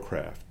game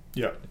Warcraft.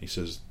 Yeah. He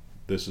says,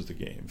 "This is the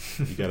game.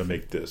 You got to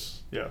make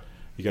this. Yeah.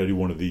 You got to do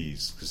one of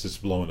these because it's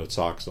blowing the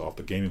socks off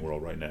the gaming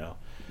world right now."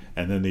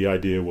 And then the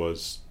idea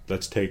was,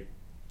 let's take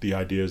the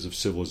ideas of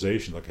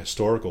Civilization, like a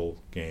historical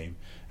game,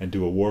 and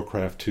do a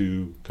Warcraft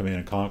 2 Command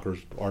and Conquer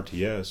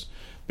RTS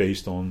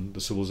based on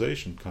the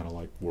Civilization kind of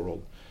like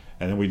world.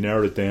 And then we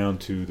narrowed it down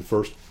to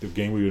the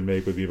game we would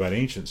make would be about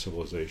ancient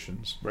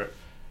civilizations. Right.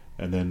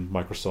 And then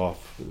Microsoft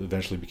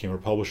eventually became our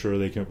publisher.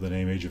 They came up with the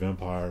name Age of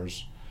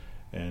Empires.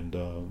 And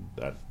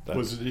that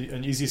was it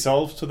an easy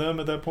sell to them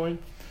at that point?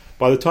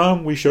 By the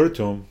time we showed it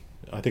to them,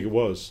 I think it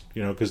was.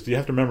 Because you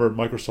have to remember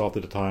Microsoft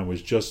at the time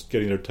was just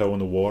getting their toe in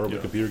the water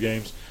with computer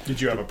games. Did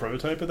you have a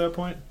prototype at that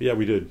point? Yeah,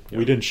 we did. Yeah.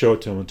 We didn't show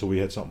it to them until we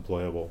had something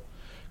playable.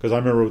 Because I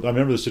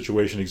remember the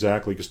situation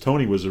exactly. Because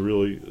Tony was a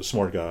really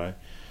smart guy.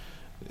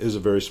 Is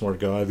a very smart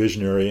guy,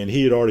 visionary, and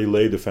he had already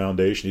laid the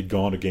foundation. He'd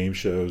gone to game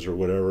shows or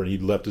whatever, and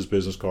he'd left his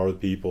business card with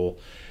people,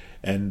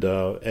 and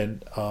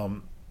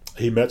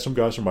he met some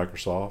guys from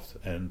Microsoft,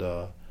 and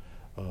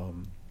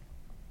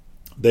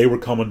they were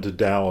coming to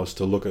Dallas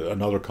to look at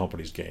another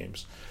company's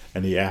games,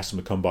 and he asked them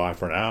to come by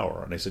for an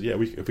hour, and they said, "Yeah, if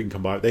we can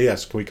come by." They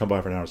asked, "Can we come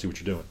by for an hour and see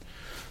what you're doing?"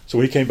 So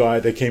we came by.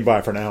 They came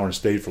by for an hour and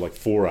stayed for like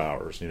 4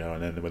 hours, And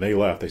then when they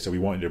left, they said, "We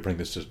want you to bring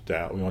this to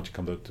Dallas. We want you to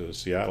come to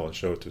Seattle and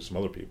show it to some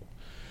other people."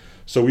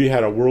 So we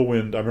had a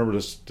whirlwind. I remember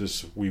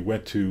this. We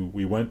went to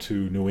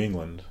New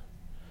England,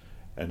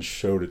 and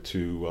showed it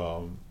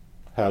to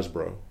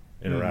Hasbro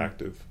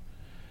Interactive,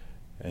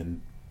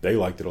 and they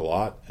liked it a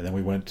lot. And then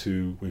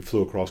we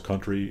flew across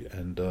country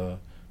and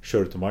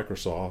showed it to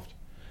Microsoft.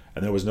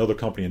 And there was another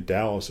company in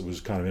Dallas that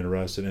was kind of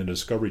interested, and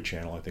Discovery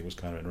Channel I think was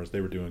kind of interested. They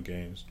were doing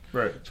games,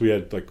 right? So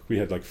we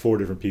had like 4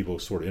 different people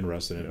sort of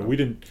interested in it, but we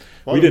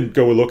didn't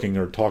go looking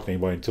or talk to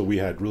anybody until we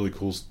had really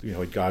cool,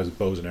 like guys with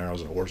bows and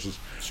arrows and horses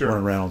running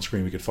around on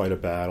screen. We could fight a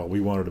battle.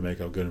 We wanted to make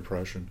a good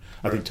impression.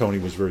 I think Tony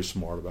was very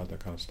smart about that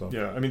kind of stuff.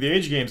 Yeah, I mean the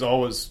Age games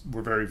always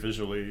were very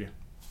visually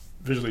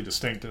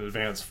distinct and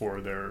advanced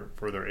for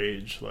their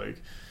age.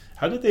 Like,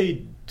 how did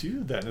they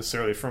do that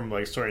necessarily from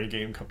like starting a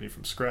game company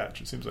from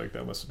scratch? It seems like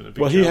that must have been a big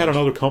challenge. He had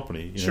another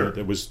company,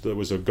 that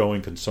was a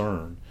going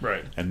concern,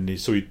 right? And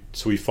so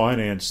he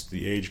financed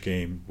the Age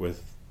game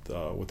with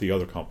the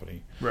other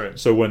company. Right.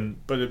 So when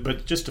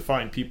but just to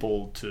find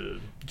people to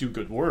do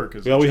good work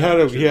is he had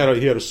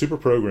a super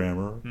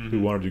programmer who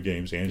wanted to do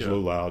games, Angelo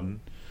Yeah. Loudon,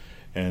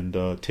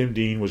 and Tim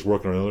Dean was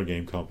working on another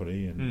game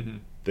company,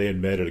 and they had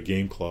met at a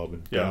game club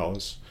in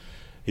Dallas.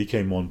 He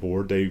came on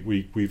board.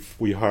 We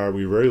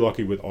were very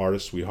lucky with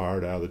artists. We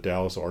hired out of the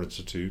Dallas Art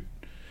Institute.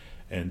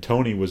 And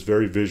Tony was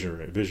very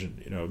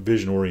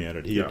vision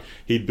oriented.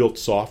 He'd built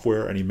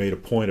software, and he made a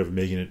point of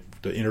making it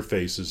the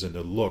interfaces and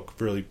the look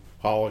really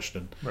polished.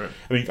 And Right.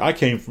 I mean,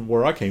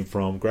 where I came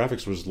from,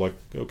 graphics was like,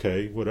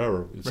 okay,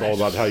 whatever. It's all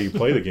about how you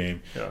play the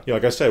game. Yeah.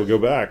 Like I said, we go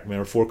back. Man,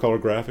 4-color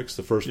graphics.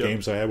 The first Yep.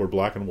 games I had were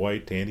black and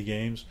white Tandy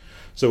games.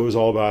 So it was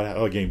all about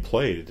how the game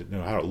played.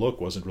 How it looked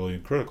wasn't really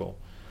critical.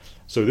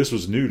 So this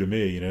was new to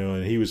me,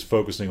 and he was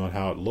focusing on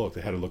how it looked.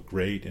 It had to look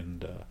great,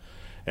 and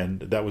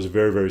that was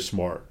very, very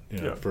smart,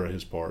 for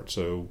his part.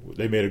 So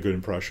they made a good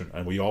impression,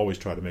 and we always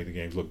try to make the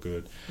games look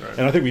good. Right.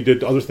 And I think we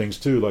did other things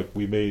too, like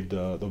we made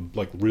them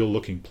like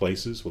real-looking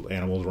places with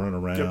animals running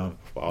around,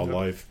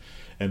 wildlife.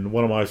 And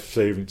one of my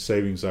savings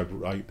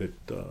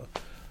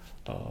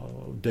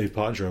Dave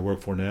Pottinger, I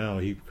work for now,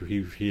 he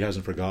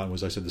hasn't forgotten,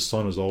 was I said the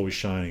sun is always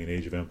shining in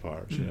Age of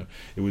Empires.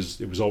 It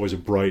was always a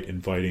bright,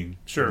 inviting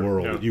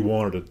world that you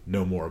wanted to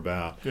know more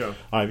about. Yeah.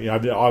 I mean,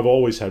 I've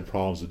always had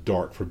problems with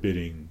dark,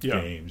 forbidding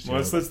games.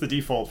 Well, that's the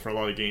default for a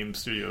lot of game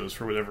studios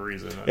for whatever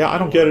reason. I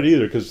don't get it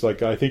either, because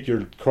I think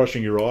you're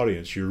crushing your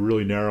audience. You're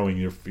really narrowing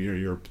your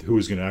who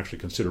is going to actually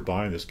consider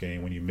buying this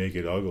game when you make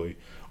it ugly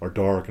or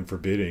dark and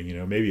forbidding.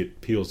 Maybe it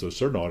appeals to a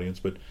certain audience,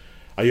 but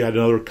I had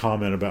another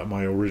comment about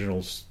my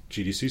original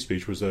GDC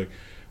speech was that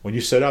when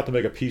you set out to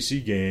make a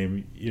PC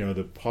game,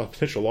 the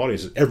potential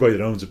audience is everybody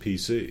that owns a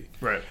PC.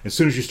 Right. As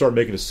soon as you start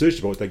making decisions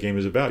about what that game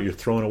is about, you're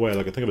throwing away,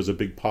 I think of it as a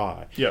big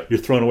pie. Yeah. You're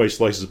throwing away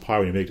slices of pie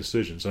when you make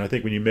decisions. And I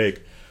think when you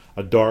make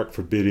a dark,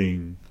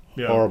 forbidding,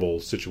 horrible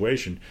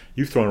situation,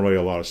 you've thrown away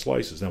a lot of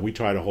slices. Now, we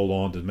try to hold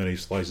on to as many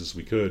slices as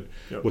we could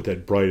with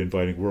that bright,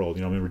 inviting world.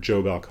 I remember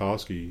Joe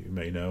Balkowski, you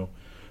may know,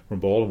 from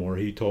Baltimore.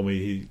 He told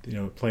me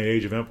playing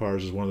Age of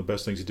Empires is one of the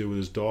best things to do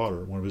with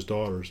one of his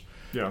daughters.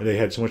 Yeah. And they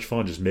had so much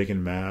fun just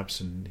making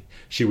maps, and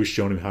she was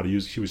showing him how to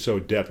use. She was so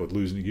adept with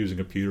using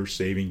computers,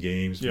 saving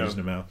games, using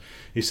them out.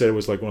 He said it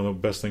was like one of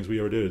the best things we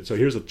ever did. So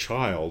here's a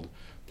child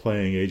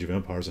playing Age of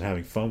Empires and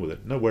having fun with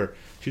it. Nowhere,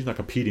 she's not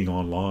competing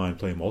online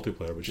playing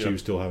multiplayer, but she was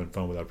still having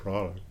fun with that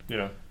product.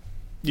 Yeah,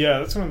 yeah.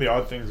 That's one of the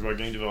odd things about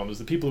game development is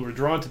the people who are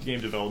drawn to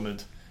game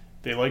development,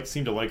 they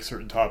seem to like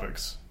certain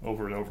topics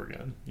over and over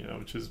again.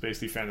 Which is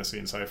basically fantasy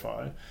and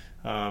sci-fi,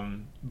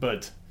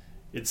 but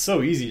it's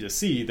so easy to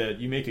see that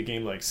you make a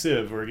game like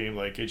Civ or a game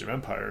like Age of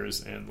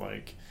Empires, and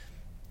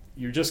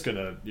you're just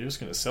gonna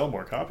sell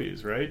more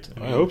copies, right?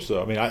 I hope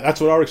so. I mean, that's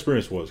what our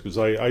experience was, because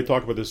I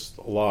talk about this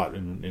a lot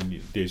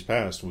in days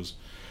past.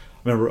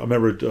 I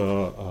remember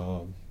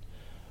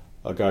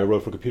a guy who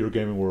wrote for Computer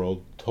Gaming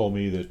World told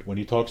me that when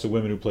he talks to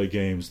women who play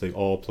games, they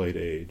all played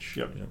Age.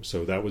 Yep.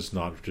 So that was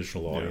not a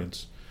traditional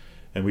audience.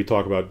 And we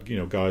talk about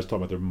guys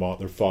talking about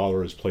their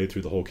father has played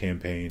through the whole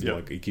campaign.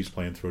 Yep. He keeps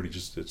playing through it.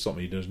 It's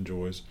something he just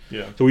enjoys.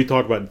 Yeah. So we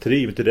talk about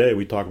even today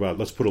we talk about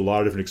let's put a lot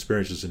of different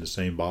experiences in the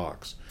same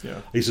box. Yeah.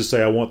 I used to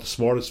say I want the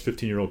smartest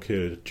 15-year-old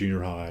kid at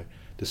junior high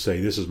to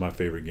say this is my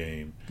favorite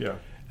game. Yeah.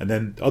 And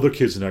then other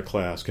kids in that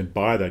class can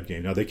buy that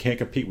game. Now they can't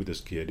compete with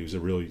this kid who's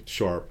a really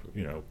sharp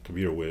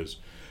computer whiz,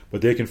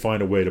 but they can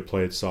find a way to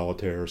play it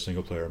solitaire,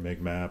 single player, make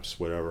maps,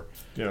 whatever.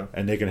 Yeah.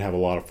 And they can have a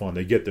lot of fun.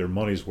 They get their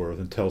money's worth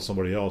and tell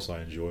somebody else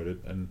I enjoyed it.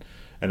 And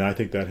I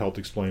think that helped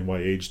explain why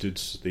the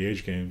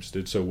Age games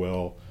did so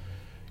well.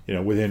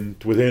 Within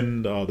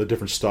the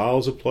different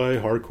styles of play,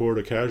 hardcore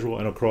to casual,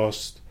 and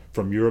across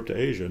from Europe to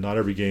Asia. Not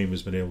every game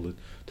has been able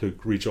to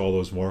reach all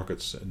those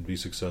markets and be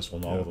successful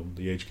in all of them.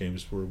 The Age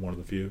games were one of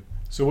the few.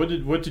 So what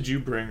did you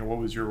bring, or what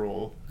was your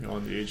role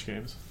on the Age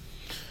games?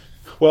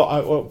 Well,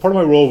 part of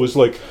my role was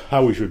like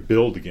how we should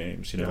build the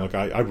games. Like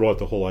I brought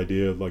the whole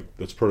idea of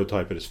let's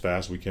prototype it as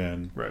fast as we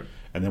can, right?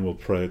 And then we'll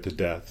play it to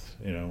death,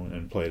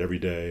 and play it every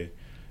day.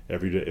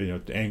 Every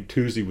day,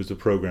 Tuesday was the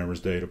programmer's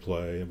day to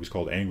play. It was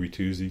called Angry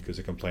Tuesday because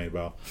they complained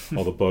about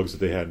all the bugs that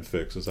they hadn't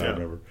fixed, as I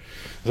remember.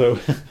 So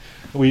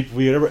we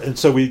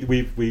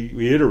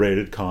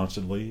iterated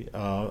constantly.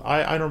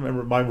 I don't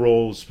remember my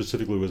role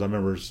specifically was I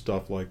remember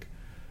stuff like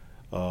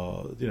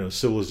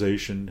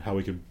civilization, how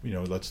we could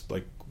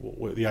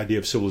the idea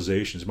of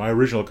civilizations. My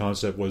original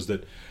concept was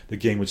that the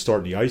game would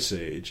start in the Ice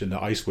Age and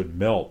the ice would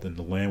melt and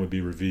the land would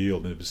be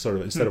revealed, and it was sort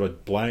of instead of a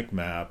blank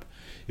map,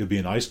 it would be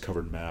an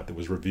ice-covered map that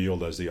was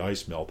revealed as the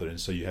ice melted, and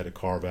so you had to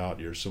carve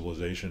out your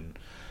civilization.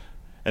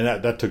 And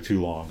that took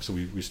too long, so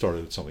we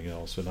started with something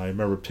else. And I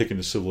remember picking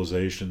the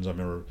civilizations. I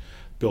remember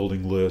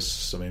building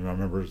lists. I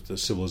remember the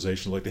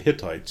civilizations like the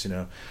Hittites.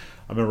 I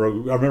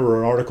remember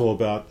an article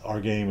about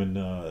our game in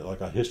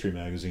like a history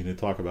magazine. They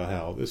talk about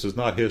how this is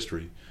not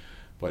history,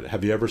 but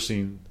have you ever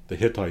seen the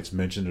Hittites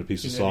mentioned in a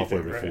piece of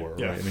software before? Right?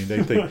 Yeah. Right?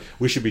 They think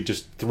we should be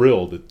just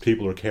thrilled that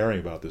people are caring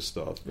about this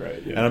stuff.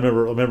 Right. Yeah. And I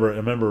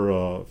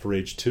remember for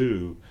Age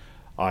 2,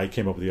 I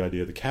came up with the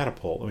idea of the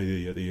catapult.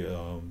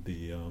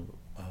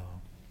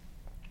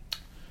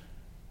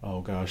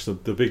 oh gosh, the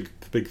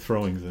big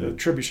throwing The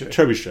trebuchet.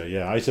 Trebuchet,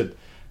 yeah. I said,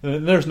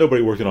 and there's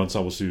nobody working on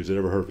Ensemble Studios that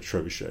ever heard of a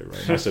trebuchet,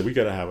 right? And I said, we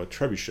got to have a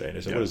trebuchet. And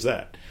they said, what is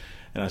that?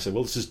 And I said,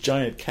 well, it's this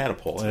giant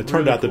catapult. And it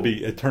turned out to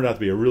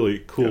be a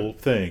really cool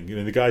thing.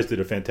 And the guys did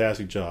a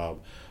fantastic job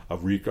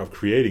of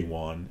creating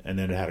one, and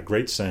then it had a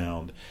great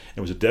sound.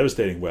 It was a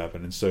devastating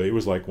weapon, and so it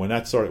was like when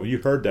you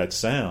heard that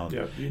sound,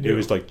 it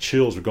was like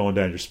chills were going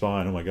down your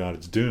spine. Oh my God,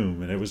 it's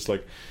doom! And it was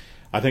like,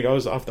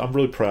 I'm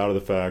really proud of the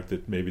fact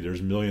that maybe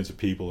there's millions of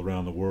people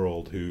around the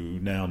world who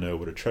now know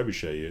what a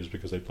trebuchet is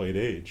because they played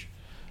Age.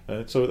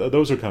 So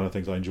those are kind of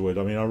things I enjoyed.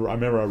 I mean, I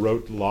remember I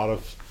wrote a lot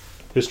of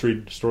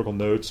historical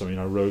notes. I mean,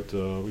 I wrote,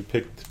 we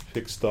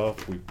picked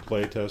stuff, we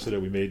play tested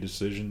it, we made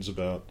decisions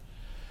about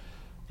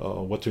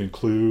what to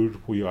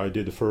include. I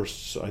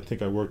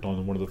think I worked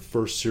on one of the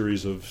first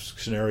series of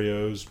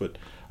scenarios, but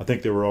I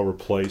think they were all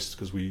replaced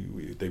because we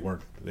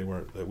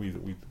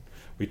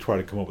tried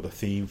to come up with a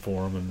theme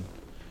for them, and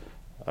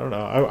I don't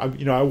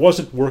know. I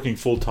wasn't working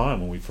full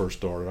time when we first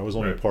started. I was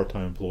only a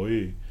part-time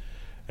employee,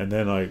 and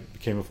then I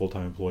became a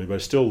full-time employee. But I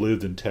still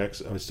lived in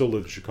Texas. I still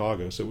lived in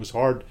Chicago, so it was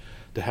hard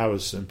to have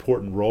an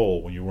important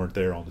role when you weren't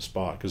there on the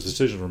spot because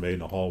decisions were made in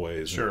the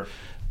hallways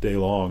day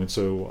long, and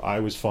so I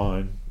was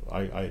fine.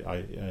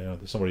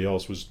 Somebody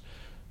else was.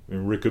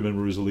 Rick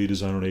Goodman was the lead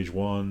designer on Age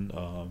 1.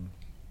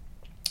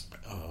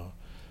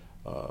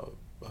 Oh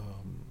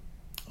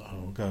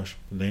gosh,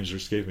 the names are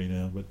escaping me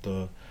now,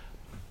 but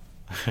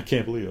I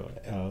can't believe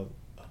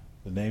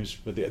the names.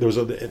 But there was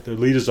the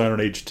lead designer on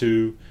Age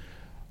 2.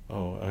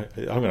 Oh, I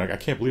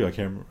can't believe I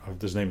can't remember.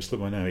 His name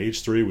slipped my name.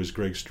 Age 3 was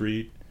Greg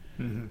Street.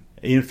 Mm-hmm.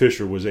 Ian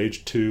Fisher was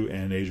Age 2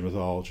 and Age of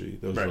Mythology.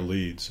 Those are the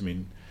leads.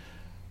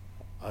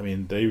 I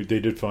mean, they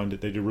did find it.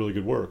 They did really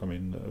good work. I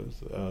mean,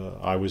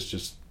 I was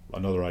just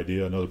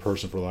another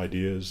person for the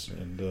ideas,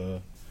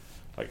 and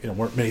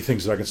weren't many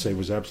things that I could say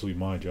was absolutely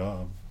my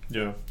job.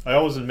 Yeah, I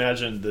always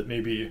imagined that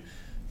maybe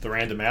the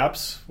random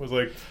apps was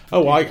like.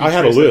 Oh, I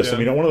had a list. I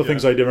mean, one of the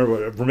things I did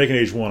remember for making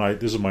Age 1.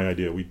 This is my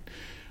idea.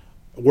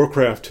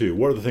 Warcraft 2.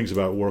 What are the things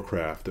about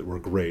Warcraft that were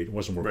great? It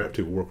wasn't Warcraft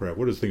 2, Warcraft.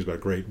 What are the things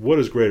about great? What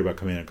is great about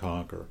Command and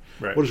Conquer?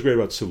 Right. What is great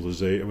about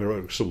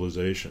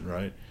Civilization?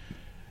 Right.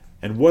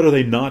 And what are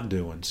they not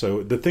doing?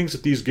 So the things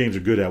that these games are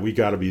good at, we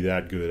got to be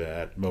that good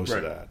at most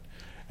of that.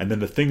 And then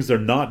the things they're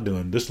not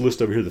doing, this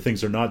list over here, the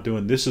things they're not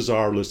doing, this is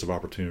our list of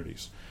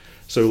opportunities.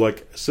 So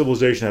like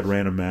Civilization had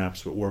random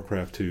maps, but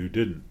Warcraft 2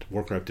 didn't.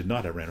 Warcraft did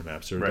not have random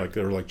maps. They were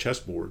like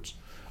chessboards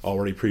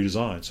already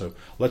pre-designed. So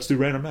let's do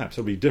random maps.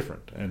 It'll be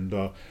different.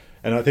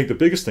 And I think the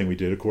biggest thing we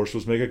did, of course,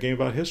 was make a game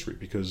about history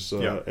because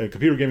in a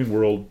computer gaming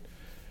world,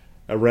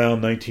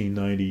 around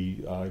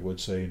 1990, I would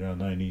say,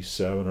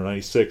 97 or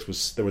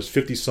 96, there was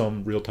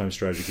 50-some real-time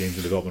strategy games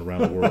in development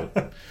around the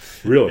world.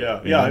 Really.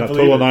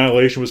 Total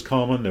Annihilation was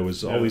common. There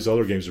was all these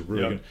other games that were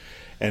really good.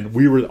 And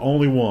we were the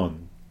only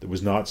one that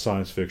was not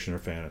science fiction or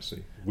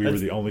fantasy. We were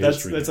the only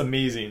history That's game.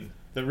 amazing.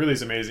 That really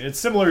is amazing. It's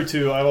similar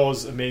to, I'm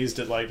always amazed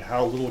at like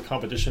how little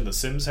competition The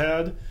Sims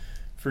had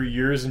for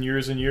years and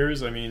years and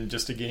years. I mean,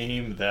 just a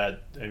game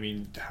that,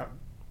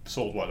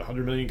 sold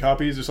 100 million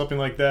copies or something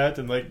like that,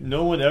 and like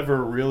no one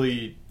ever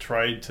really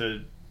tried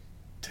to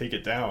take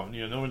it down.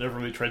 No one ever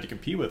really tried to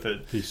compete with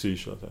it. PC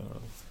shut that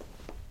up.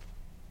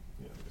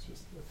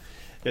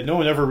 No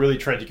one ever really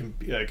tried to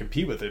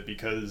compete with it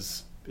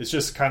because it's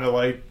just kind of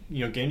like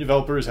game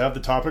developers have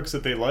the topics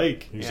that they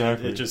like.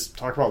 Exactly. And it just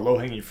talk about low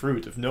hanging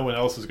fruit. If no one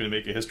else is going to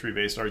make a history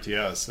based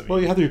RTS, well,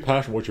 you have to be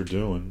passionate what you're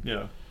doing.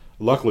 Yeah.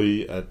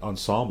 Luckily, at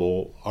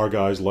Ensemble, our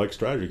guys like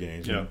strategy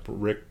games. Yeah.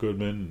 Rick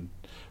Goodman. And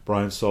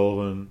Brian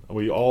Sullivan,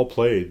 we all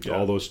played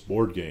all those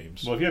board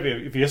games. Well, if you have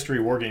a history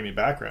wargaming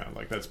background,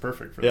 like that's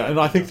perfect for that. Yeah, and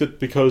I think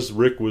that because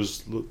Rick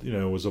was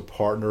a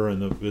partner in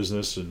the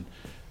business, and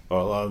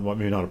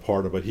maybe not a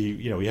partner, but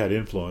he had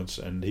influence,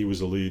 and he was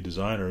the lead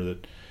designer.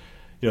 That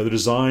the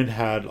design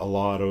had a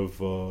lot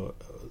of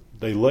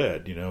they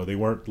led. They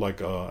weren't like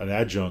an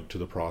adjunct to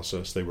the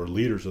process; they were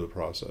leaders of the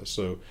process.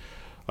 So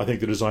I think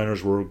the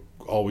designers were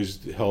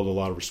always held a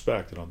lot of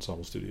respect at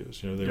Ensemble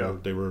Studios.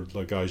 They were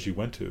the guys you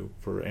went to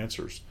for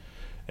answers,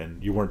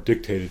 and you weren't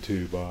dictated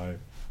to by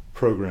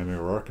programming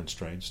or art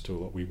constraints.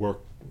 We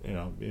worked.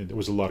 There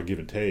was a lot of give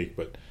and take,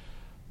 but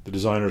the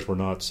designers were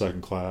not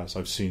second class.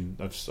 I've seen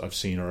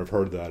or I've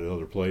heard that at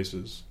other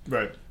places.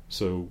 Right.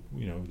 So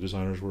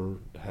designers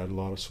had a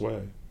lot of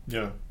sway.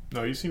 Yeah.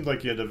 No, you seemed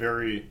like you had a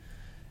very.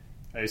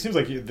 It seems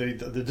like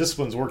the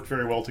disciplines worked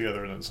very well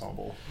together in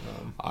Ensemble.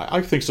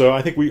 I think so.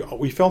 I think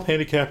we felt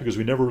handicapped because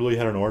we never really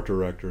had an art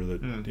director.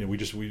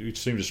 We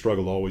seemed to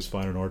struggle to always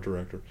find an art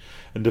director.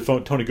 And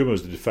Tony Goodman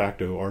was the de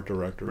facto art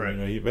director.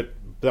 Right. But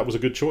that was a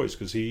good choice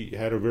because he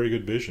had a very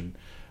good vision.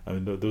 I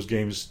mean, those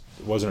games,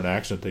 it wasn't an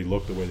accident they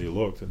looked the way they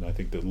looked, and I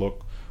think the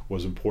look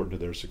was important to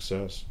their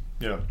success.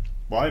 Yeah.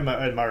 Well, I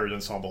admired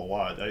Ensemble a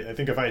lot. I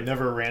think if I had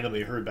never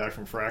randomly heard back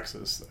from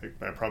Firaxis,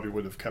 I probably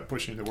would have kept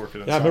pushing to work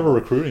at Ensemble. Yeah, I remember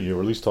recruiting you, or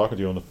at least talking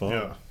to you on the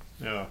phone.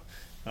 Yeah.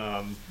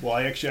 Well,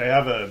 I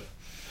have a...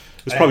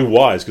 It's probably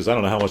wise, because I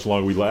don't know how much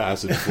longer we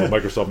lasted before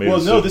Microsoft made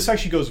Well, no, this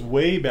actually goes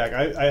way back.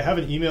 I have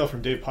an email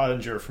from Dave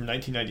Pottinger from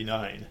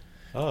 1999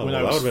 Oh, when well,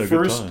 I that was would've been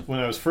a good first time. when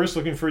I was first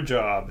looking for a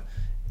job,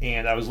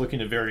 and I was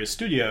looking at various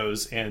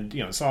studios, and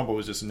Ensemble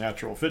was just a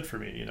natural fit for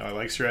me. I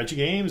like strategy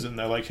games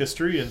and I like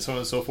history and so on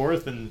and so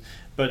forth,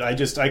 but I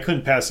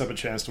couldn't pass up a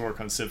chance to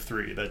work on Civ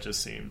 3. That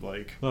just seemed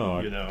like who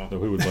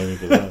would blame me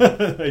for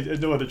that? I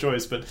had no other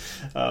choice. But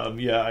I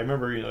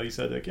remember you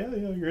said like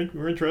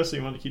we're interested,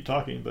 you want to keep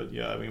talking, but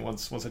I mean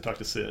once I talked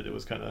to Sid, it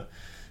was kind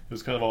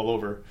of all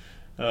over.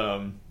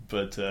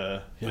 It's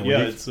I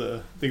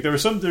think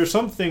there's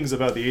some things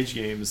about the Age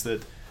games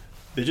that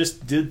they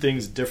just did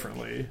things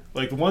differently.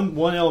 Like one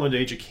element of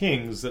Age of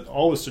Kings that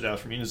always stood out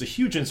for me, and is a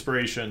huge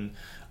inspiration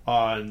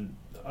on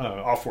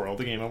Offworld,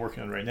 the game I'm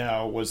working on right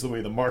now, was the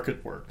way the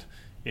market worked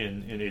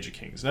in Age of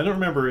Kings. And I don't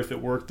remember if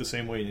it worked the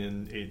same way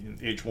in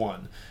Age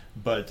 1,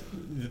 but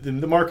the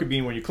market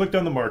being when you clicked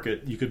on the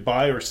market, you could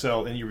buy or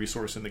sell any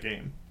resource in the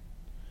game.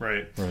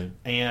 Right.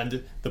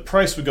 And the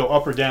price would go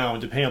up or down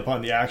depending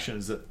upon the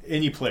actions that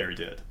any player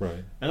did.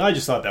 Right. And I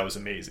just thought that was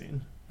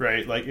amazing.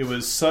 Right. Like it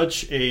was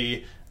such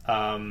a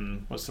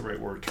what's the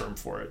right term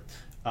for it?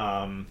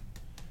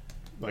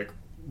 Like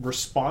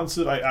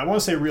responsive. I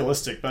want to say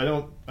realistic, but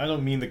I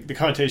don't mean the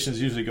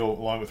connotations usually go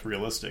along with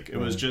realistic. It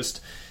was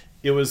just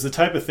it was the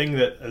type of thing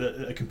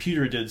that a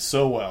computer did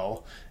so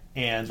well.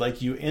 And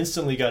like you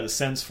instantly got a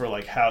sense for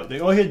like how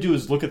all you had to do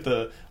is look at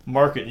the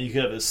market, and you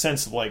could have a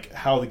sense of like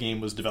how the game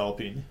was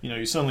developing.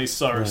 You suddenly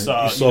saw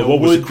what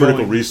was the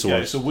critical resource.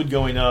 Yeah, so wood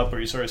going up, or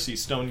you sort of see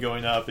stone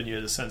going up, and you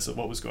had a sense of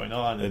what was going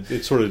on. And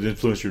it sort of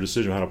influenced your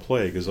decision on how to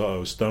play because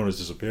stone is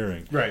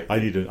disappearing. Right. I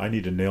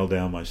need to nail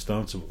down my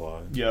stone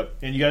supply. Yep.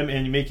 And you're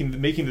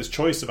making this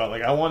choice about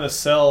like I want to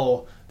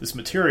sell this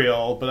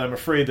material, but I'm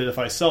afraid that if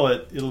I sell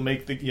it, it'll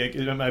make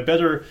am I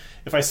better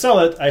if I sell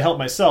it? I help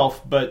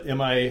myself, but am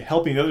I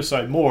helping the other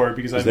side more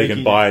because they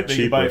can buy it cheaper?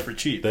 They can buy it for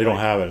cheap. They don't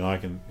have it, and I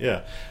can.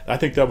 Yeah, I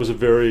think that was a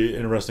very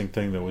interesting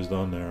thing that was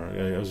done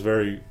there. It was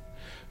very,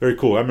 very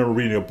cool. I remember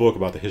reading a book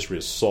about the history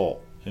of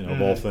salt.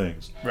 Of all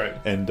things, right?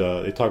 And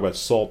they talk about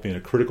salt being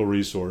a critical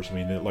resource. I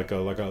mean, like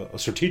a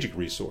strategic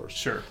resource.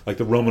 Sure. Like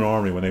the Roman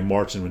army, when they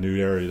marched into a new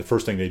area, the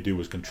first thing they do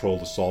was control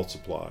the salt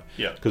supply.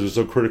 Yeah. Because it's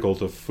so critical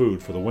to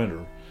food for the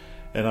winter.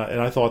 And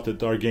I thought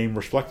that our game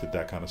reflected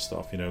that kind of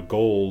stuff.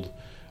 Gold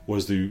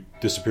was the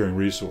disappearing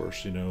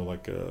resource. I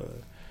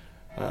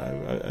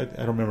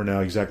don't remember now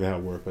exactly how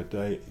it worked, but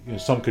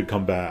some could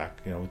come back.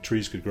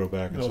 Trees could grow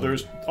back. No,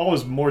 there's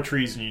always more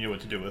trees than you knew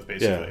what to do with,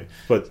 basically. Yeah,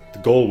 but the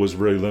gold was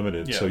really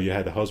limited, yeah. So you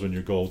had to husband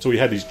your gold. So we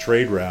had these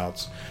trade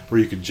routes where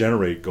you could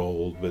generate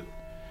gold. But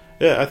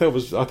yeah, I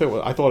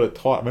thought it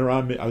taught. I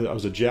remember I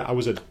was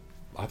at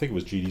I think it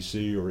was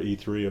GDC or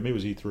E3, or maybe it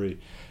was E3,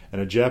 and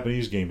a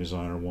Japanese game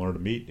designer wanted to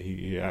meet.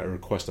 He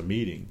requested a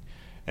meeting,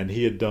 and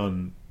he had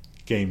done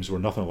games were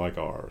nothing like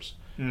ours.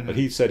 Mm-hmm. But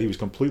he said he was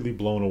completely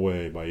blown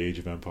away by Age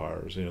of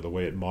Empires, the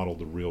way it modeled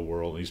the real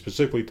world. And he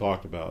specifically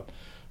talked about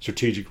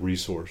strategic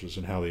resources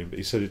and how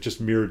he said it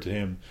just mirrored to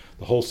him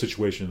the whole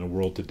situation in the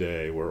world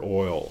today, where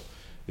oil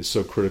is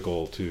so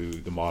critical to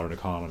the modern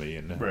economy,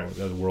 and how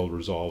the world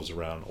resolves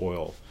around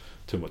oil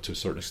to a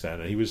certain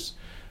extent. And he was,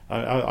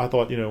 I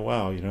thought,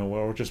 wow, well,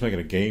 we're just making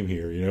a game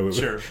here,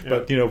 Sure,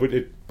 but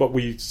but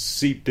we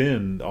seeped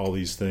in all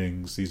these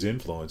things, these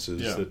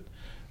influences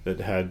that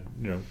had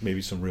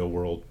maybe some real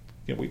world.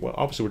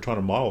 Obviously we're trying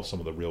to model some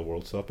of the real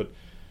world stuff, but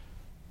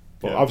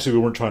obviously we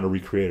weren't trying to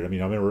recreate it. I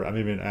mean, I remember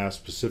being asked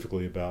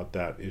specifically about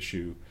that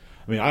issue.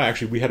 I mean,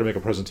 we had to make a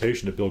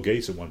presentation to Bill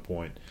Gates at one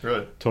point.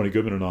 Really? Tony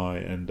Goodman and I,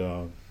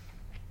 and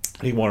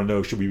he wanted to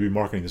know, should we be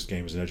marketing this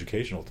game as an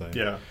educational thing?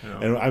 Yeah.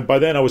 And by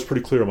then I was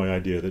pretty clear on my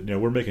idea that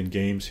we're making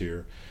games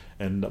here,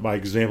 and my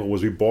example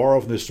was we borrow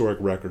from the historic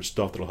record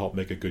stuff that'll help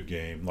make a good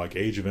game, like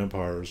Age of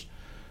Empires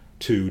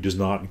 2 does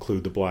not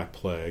include the Black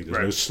Plague. There's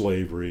no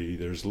slavery.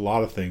 There's a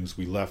lot of things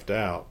we left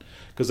out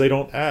because they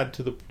don't add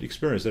to the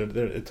experience,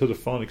 to the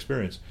fun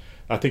experience.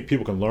 I think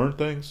people can learn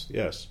things,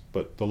 yes,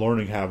 but the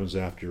learning happens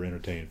after you're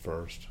entertained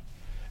first.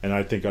 And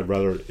I think I'd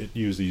rather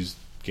use these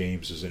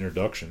games as an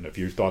introduction. If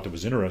you thought it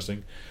was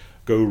interesting,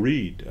 go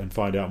read and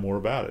find out more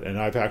about it.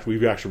 And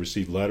we've actually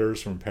received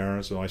letters from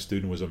parents. My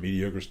student was a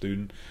mediocre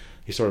student.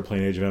 He started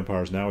playing Age of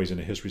Empires. Now he's in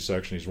the history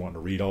section. He's wanting to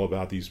read all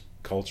about these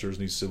cultures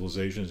and these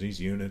civilizations, these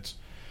units.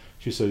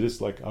 She said,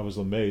 I was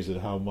amazed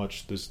at how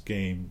much this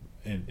game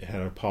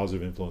had a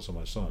positive influence on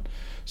my son.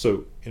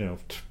 So,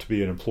 to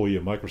be an employee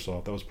of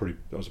Microsoft, that was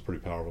a pretty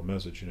powerful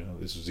message.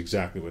 This is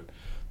exactly what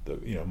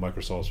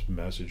Microsoft's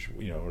message,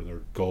 or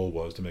their goal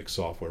was, to make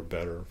software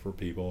better for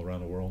people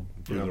around the world,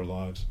 improve their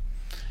lives.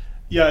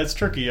 Yeah, it's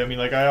tricky. I mean,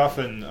 like I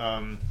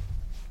often,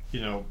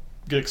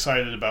 get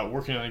excited about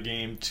working on a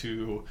game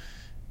to,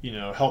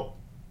 help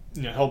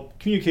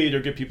communicate or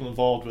get people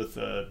involved with,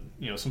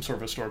 some sort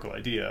of historical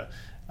idea.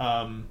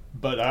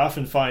 But I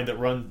often find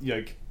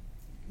that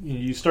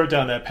you start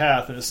down that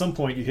path, and at some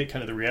point you hit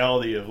kind of the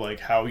reality of like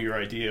how your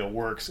idea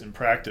works in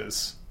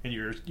practice, and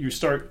you're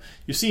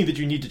seeing that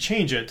you need to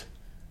change it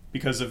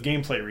because of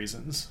gameplay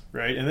reasons,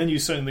 right? And then you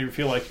suddenly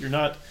feel like you're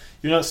not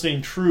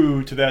staying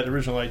true to that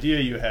original idea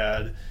you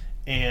had,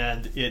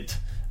 and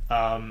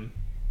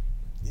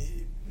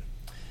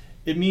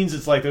it means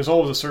it's like there's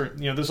always a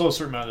certain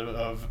amount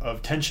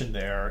of tension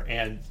there,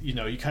 and you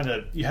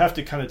have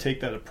to kind of take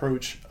that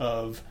approach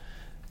of,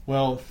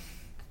 well,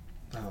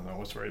 I don't know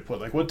what's the right to put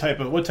it. Like what type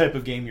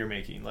of game you're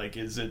making. Like,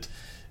 is it,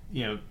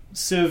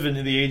 Civ and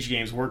the Age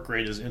games work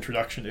great as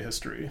introduction to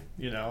history,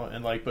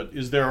 and like, but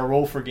is there a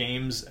role for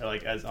games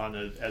like as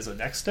a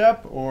next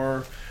step,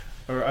 or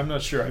I'm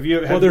not sure.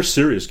 Well, they're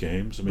serious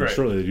games. I mean, right.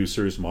 Certainly they do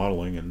serious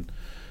modeling, and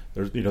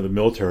there's the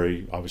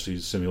military obviously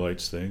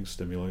simulates things.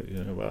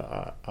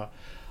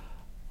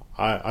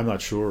 I'm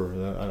not sure.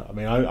 I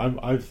mean,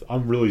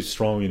 I'm really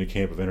strongly in the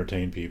camp of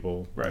entertain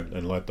people, right,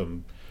 and let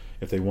them,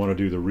 if they want to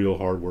do the real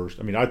hard work.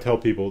 I mean, I tell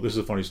people, this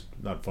is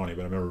not funny,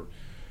 but I remember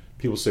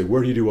people say,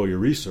 "Where do you do all your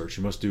research?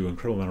 You must do an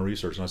incredible amount of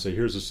research." And I say,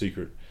 "Here's the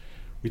secret: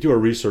 we do our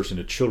research in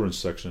the children's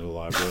section of the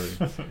library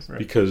right.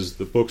 because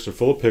the books are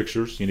full of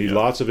pictures. You need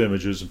lots of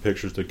images and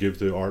pictures to give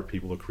the art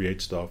people to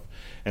create stuff,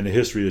 and the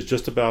history is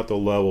just about the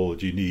level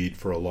that you need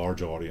for a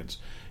large audience.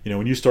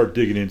 When you start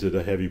digging into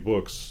the heavy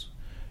books,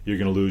 you're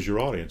going to lose your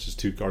audience. It's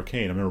too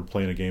arcane. I remember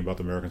playing a game about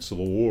the American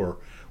Civil War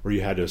where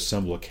you had to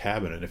assemble a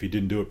cabinet. If you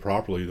didn't do it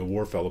properly, the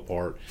war fell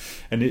apart.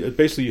 And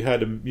basically you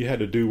had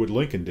to do what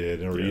Lincoln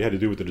did, or you had to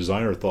do what the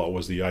designer thought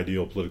was the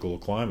ideal political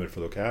climate for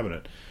the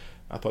cabinet.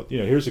 I thought,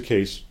 here's a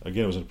case,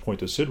 again, it was a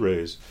point that Sid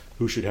raised,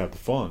 who should have the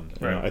fun?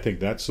 Right. I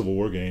think that Civil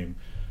War game,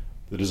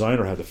 the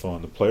designer had the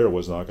fun. The player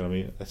was not going to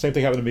be. The same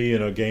thing happened to me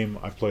in a game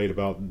I played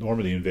about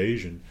Normandy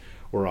invasion,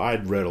 where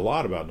I'd read a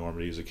lot about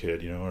Normandy as a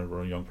kid,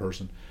 or a young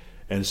person.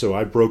 And so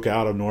I broke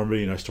out of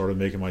Normandy and I started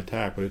making my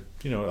tack, but it,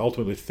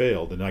 ultimately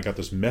failed. And I got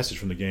this message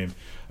from the game: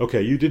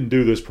 okay, you didn't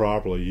do this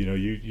properly.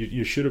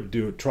 You should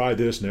have tried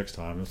this next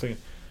time. I'm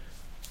thinking,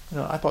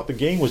 I thought the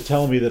game was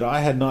telling me that I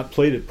had not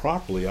played it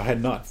properly. I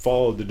had not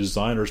followed the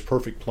designer's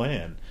perfect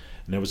plan.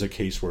 And that was a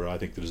case where I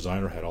think the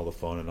designer had all the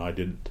fun and I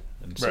didn't.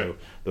 And so right.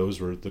 those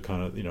were the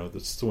kind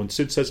of, so when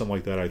Sid said something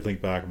like that, I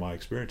think back on my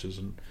experiences.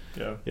 And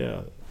yeah.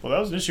 Well, that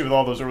was an issue with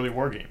all those early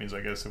war games, I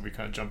guess, if we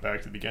kind of jump back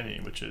to the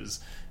beginning, which is,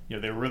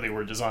 they really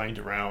were designed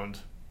around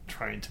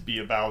trying to be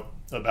about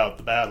the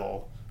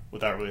battle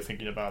without really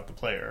thinking about the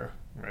player,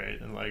 right?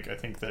 And like, I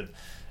think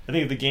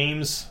the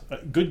games,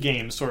 good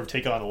games, sort of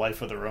take on a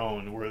life of their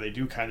own, where they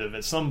do kind of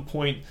at some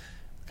point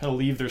kind of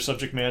leave their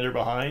subject matter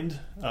behind,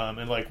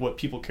 and like what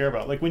people care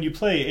about. Like when you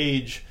play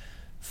Age,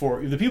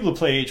 for the people who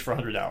play Age for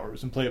 100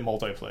 hours and play it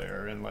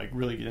multiplayer and like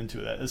really get into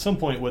that, at some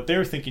point what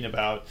they're thinking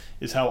about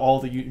is how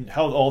all the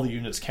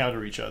units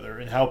counter each other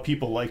and how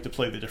people like to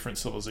play the different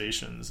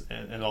civilizations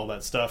and all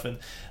that stuff. And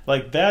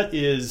like that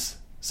is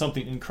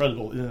something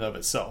incredible in and of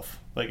itself.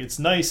 Like it's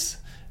nice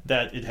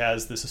that it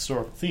has this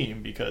historical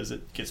theme because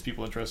it gets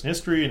people interested in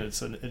history and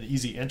it's an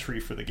easy entry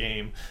for the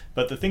game.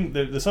 But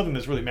there's something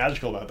that's really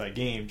magical about that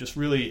game just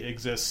really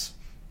exists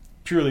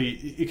purely.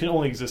 It can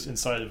only exist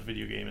inside of a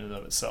video game in and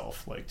of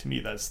itself. Like to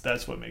me,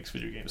 that's what makes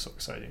video games so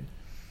exciting.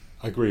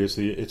 I agree. It's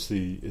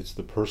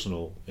the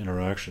personal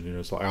interaction.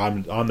 It's like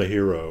I'm the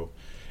hero,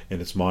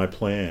 and it's my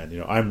plan.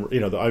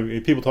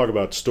 People talk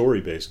about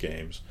story-based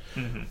games,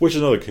 mm-hmm. which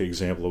is another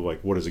example of like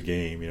what is a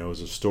game?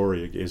 Is a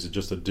story? Is it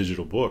just a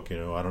digital book?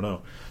 I don't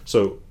know.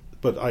 So,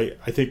 but I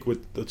think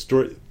with the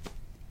story,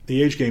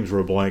 the Age games were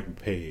a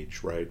blank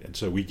page, right? And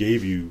so we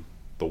gave you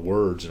the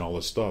words and all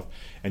this stuff,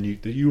 and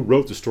you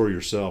wrote the story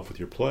yourself with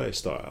your play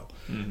style,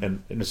 mm-hmm.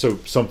 and so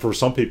for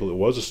some people it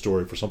was a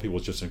story, for some people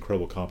it's just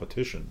incredible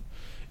competition,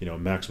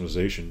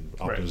 maximization,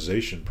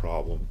 optimization right.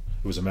 problem.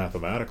 It was a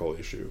mathematical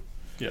issue.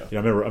 Yeah, I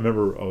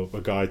remember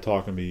a guy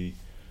talking to me.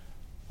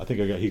 I think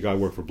he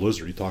worked for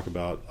Blizzard. He talked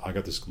about, I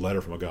got this letter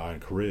from a guy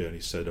in Korea, and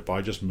he said if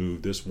I just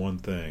moved this one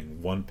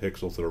thing, one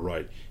pixel to the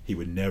right, he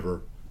would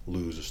never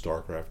lose a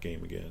StarCraft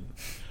game again.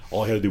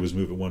 All he had to do was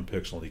move it one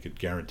pixel, and he could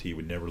guarantee he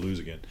would never lose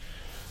again.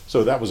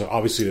 So that was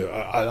obviously an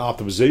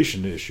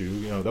optimization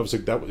issue. That was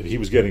he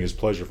was getting his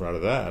pleasure out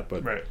of that.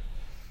 But right.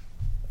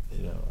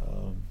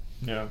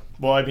 Yeah.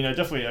 Well, I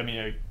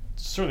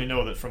certainly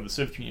know that from the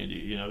Civ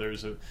community,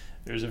 there's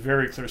a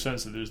very clear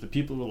sense that there's the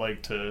people who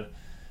like to.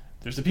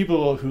 There's the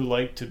people who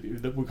like to be,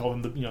 we call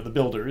them the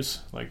builders.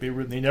 Like they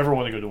never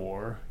want to go to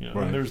war. Right.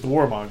 And there's the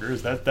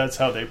warmongers. That's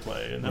how they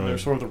play. And then right.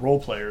 there's sort of the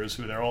role players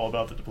who they're all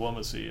about the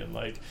diplomacy and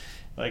like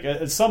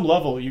at some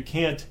level you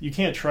can't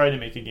try to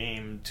make a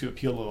game to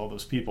appeal to all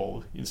those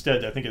people.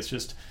 Instead, I think it's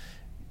just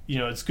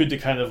it's good to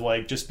kind of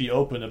like just be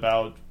open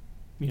about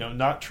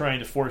not trying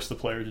to force the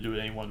player to do it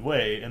any one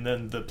way, and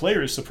then the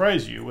players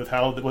surprise you with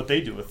what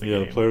they do with the game.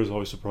 Yeah, the players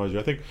always surprise you.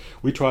 I think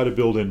we try to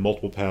build in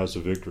multiple paths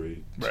of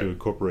victory to right.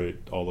 incorporate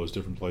all those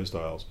different play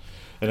styles.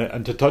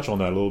 And to touch on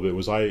that a little bit,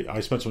 was I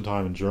spent some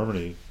time in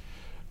Germany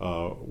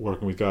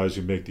working with guys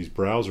who make these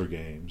browser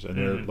games, and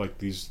they're like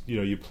these,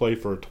 you play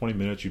for 20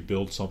 minutes, you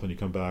build something, you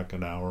come back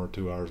an hour or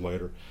 2 hours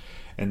later,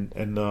 and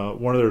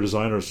one of their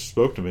designers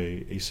spoke to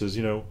me. He says,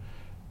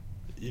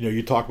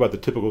 you talk about the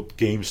typical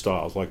game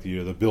styles like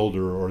the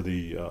builder or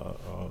the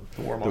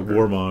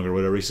warmonger or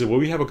whatever. He said, well,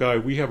 we have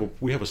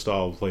a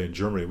style of play in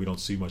Germany we don't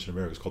see much in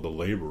America. It's called the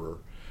laborer,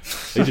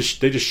 They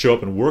just show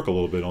up and work a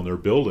little bit on their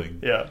building,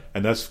 Yeah.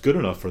 and that's good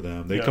enough for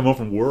them. They Yeah. come home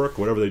from work,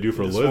 whatever they do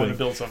for a Just wanna living,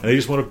 build and something. they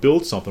just want to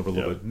build something for a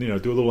little Yeah. bit. You know,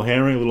 do a little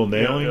hammering, a little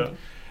nailing, Yeah.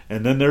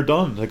 and then they're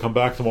done. They come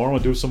back tomorrow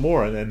and do some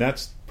more, and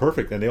that's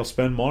perfect. And they'll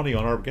spend money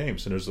on our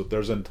games. And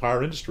there's an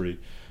entire industry,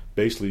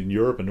 basically in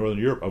Europe and Northern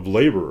Europe, of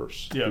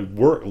laborers Yeah.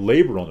 who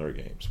labor on their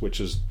games, which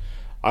is,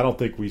 I don't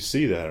think we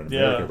see that in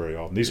America Yeah. very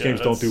often. These Yeah,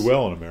 games don't do that's-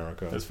 well in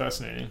America. That's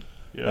fascinating.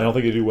 Yeah. I don't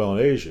think they do well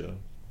in Asia,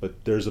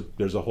 but there's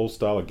a whole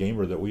style of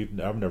gamer that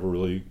I've never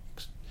really.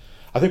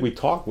 I think we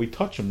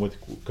touch them with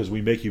because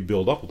we make you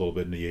build up a little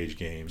bit in the age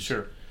games.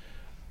 Sure.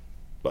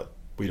 But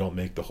we don't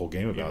make the whole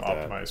game You about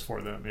that. optimize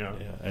for them. Yeah.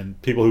 Yeah, and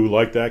people who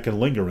like that can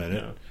linger in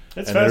it. Yeah.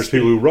 It's And there's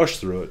people who rush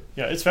through it.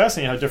 Yeah, it's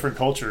fascinating how different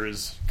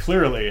cultures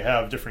clearly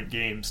have different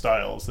game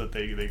styles that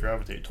they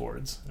gravitate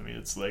towards. I mean,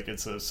 it's like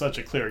such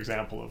a clear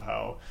example of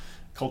how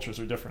cultures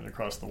are different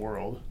across the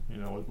world. You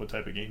know, what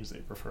type of games they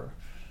prefer,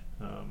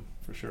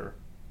 for sure.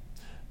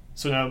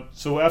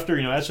 So after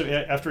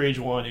after Age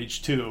 1,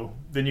 Age 2,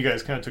 then you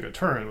guys kind of took a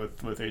turn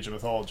with Age of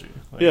Mythology.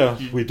 Like, Yeah,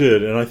 we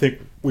did, and I think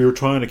we were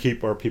trying to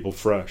keep our people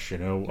fresh. You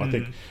know, I Mm-hmm.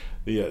 think.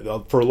 Yeah,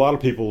 for a lot of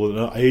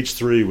people, Age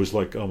 3 was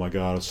like, oh my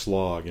god, a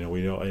slog. You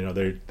know,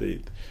 they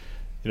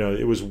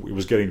it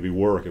was getting to be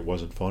work. It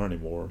wasn't fun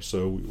anymore.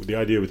 So the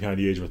idea behind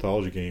the Age of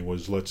Mythology game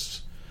was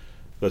let's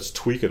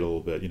tweak it a little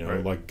bit. You know,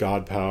 Right. like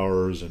god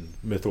powers and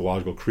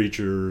mythological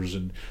creatures,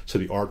 and so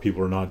the art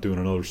people are not doing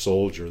another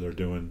soldier. They're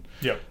doing.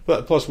 Yeah.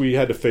 But plus, we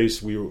had to face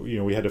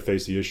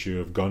the issue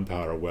of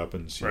gunpowder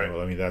weapons. You Right.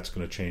 know, I mean, that's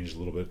going to change a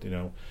little bit. You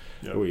know,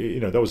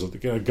 Yeah. that was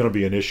going to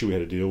be an issue we had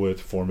to deal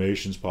with.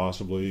 Formations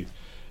possibly.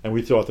 And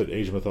we thought that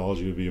Age of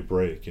Mythology would be a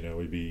break. You know,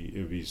 it would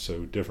be so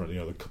different. You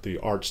know, the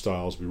art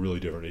styles would be really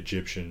different,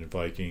 Egyptian and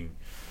Viking.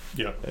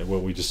 Yeah. And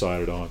what we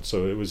decided on.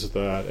 So it was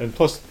that, and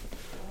plus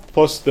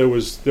there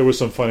was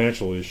some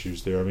financial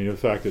issues there. I mean, the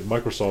fact that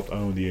Microsoft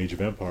owned the Age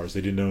of Empires,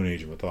 they didn't own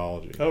Age of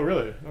Mythology. Oh,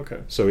 really? Okay.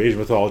 So Age of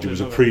Mythology was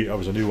There's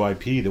was a new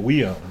IP that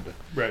we owned.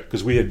 Right.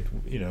 Because we had,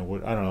 I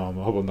don't know.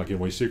 I hope I'm not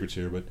giving away secrets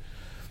here, but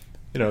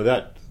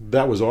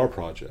that was our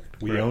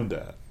project. We Right. owned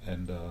that,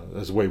 and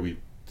that's the way we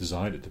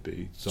designed it to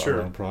be. It's Sure.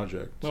 our own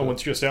project. Well, So-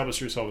 once you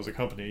establish yourself as a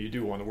company, you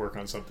do want to work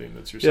on something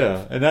that's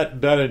yourself. yeah, and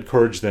that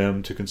encouraged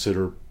them to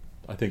consider,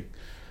 I think,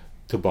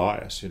 to buy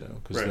us.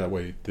 Because Right. that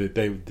way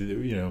they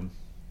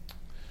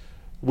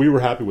we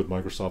were happy with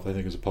Microsoft. I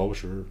think as a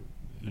publisher.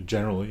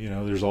 Generally,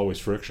 there's always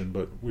friction,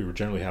 but we were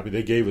generally happy.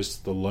 They gave us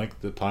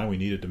the time we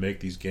needed to make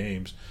these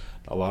games.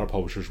 A lot of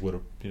publishers would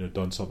have,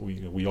 done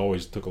something. We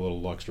always took a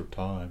little extra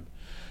time,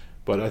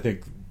 but I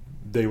think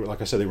they were,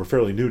 like I said, they were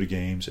fairly new to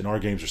games, and our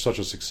games are such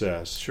a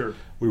success. Sure.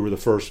 We were the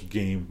first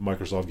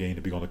Microsoft game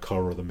to be on the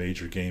cover of the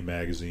major game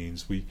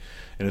magazines.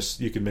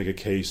 You can make a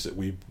case that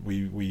we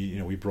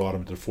brought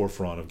them to the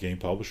forefront of game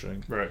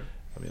publishing. Right.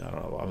 I mean, I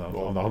don't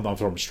know. I'm not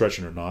sure I'm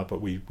stretching or not,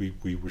 but we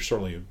were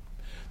certainly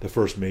the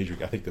first major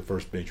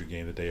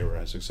game that they ever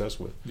had success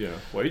with. Yeah.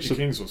 Well, Age of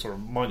Kings was sort of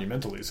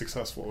monumentally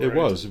successful. It right?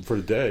 was for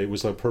the day. It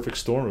was a perfect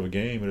storm of a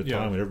game at a Yeah.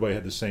 time when everybody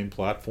had the same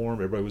platform.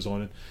 Everybody was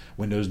on it,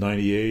 Windows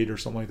 98 or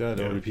something like that.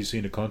 Yeah. Every PC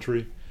in the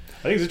country.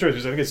 I think it's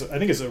interesting because I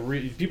think it's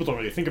people don't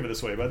really think of it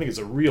this way, but I think it's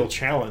a real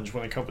challenge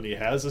when a company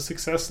has a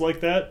success like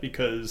that,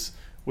 because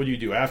what do you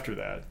do after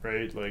that,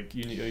 right? Like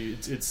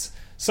it's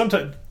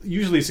sometimes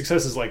usually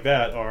successes like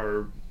that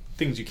are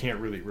things you can't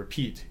really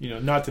repeat,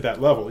 not to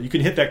that level. You can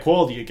hit that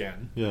quality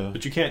again,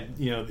 but you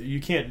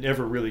can't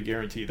ever really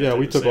guarantee that. Yeah,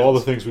 we type of took all the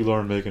sales. things we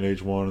learned making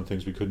Age 1 and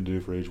things we couldn't do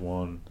for Age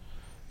 1,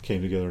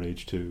 came together in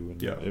Age 2,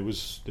 and Yeah. it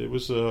was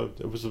a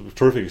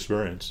terrific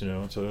experience.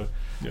 It's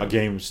a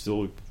game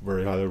still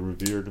very highly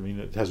revered. I mean,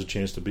 it has a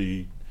chance to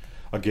be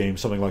a game,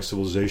 something like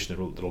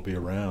Civilization, that'll be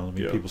around. I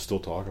mean, Yeah. people still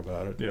talk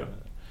about it. Yeah,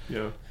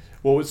 yeah.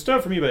 Well, what stood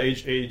out for me about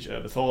Age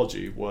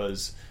Mythology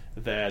was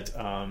that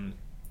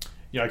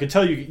I could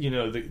tell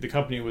the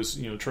company was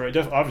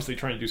obviously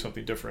trying to do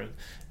something different,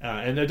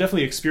 and they're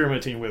definitely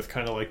experimenting with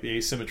kind of like the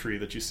asymmetry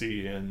that you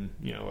see in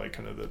like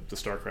kind of the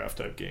StarCraft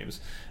type games,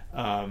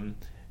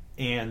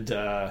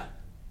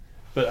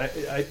 but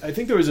I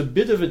think there was a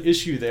bit of an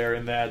issue there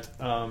in that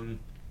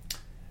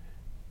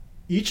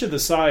each of the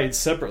sides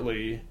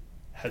separately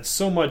had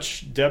so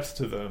much depth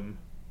to them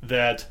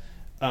that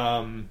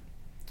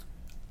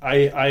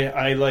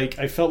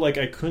I felt like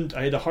I couldn't.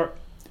 I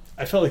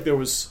felt like there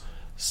was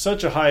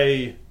such a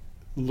high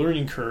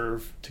learning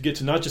curve to get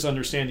to not just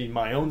understanding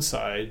my own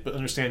side, but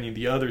understanding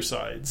the other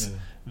sides.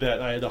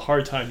 That I had a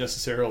hard time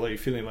necessarily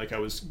feeling like I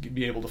was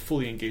be able to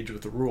fully engage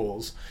with the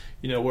rules.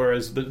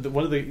 Whereas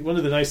one of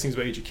the nice things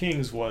about Age of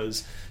Kings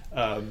was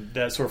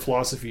that sort of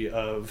philosophy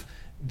of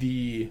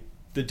the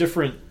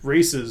different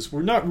races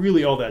were not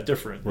really all that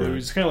different. Right. It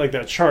was kind of like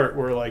that chart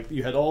where like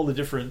you had all the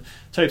different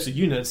types of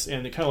units,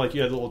 and it kind of like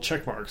you had little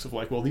check marks of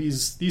like, well,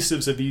 these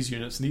civs have these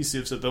units, and these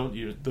civs have those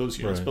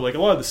units. Right. But like a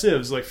lot of the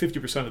civs, like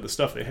 50% of the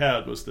stuff they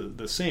had was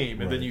the same,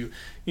 and then Right.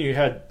 you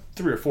had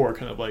 3 or 4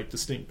 kind of like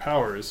distinct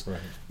powers. Right.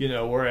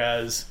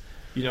 Whereas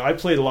I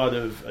played a lot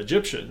of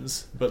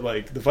Egyptians, but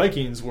like the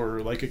Vikings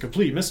were like a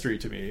complete mystery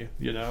to me,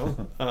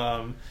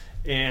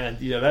 and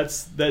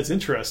that's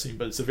interesting,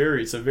 but it's a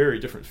very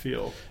different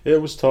feel.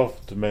 It was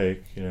tough to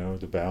make,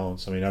 the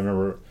balance. I mean, I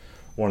remember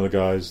one of the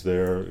guys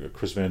there,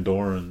 Chris Van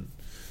Doren,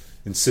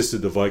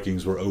 insisted the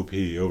Vikings were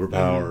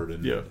overpowered,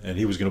 and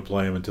he was going to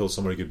play them until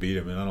somebody could beat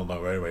him. And I don't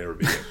know anybody ever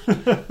beat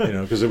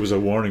him, because it was a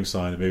warning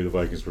sign that maybe the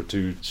Vikings were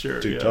too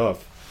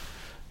tough.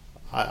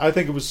 I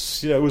think it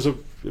was it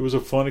was a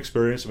fun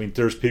experience. I mean,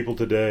 there's people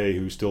today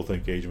who still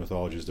think Age of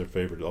Mythology is their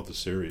favorite of the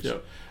series. Yeah.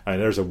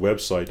 And there's a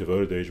website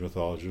devoted to Age of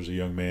Mythology. There's a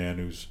young man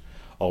who's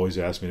always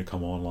asked me to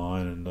come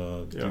online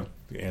and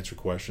answer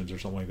questions or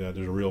something like that.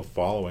 There's a real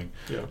following.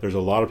 Yeah. There's a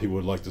lot of people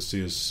who would like to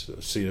see us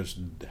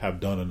have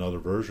done another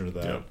version of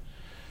that. Yeah.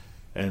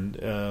 And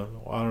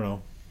I don't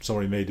know,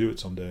 somebody may do it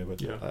someday,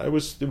 but it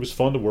was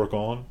fun to work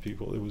on.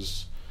 People,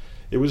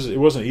 it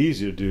wasn't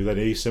easy to do. That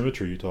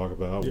asymmetry you talk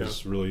about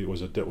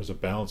was a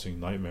balancing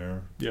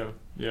nightmare. Yeah.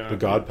 The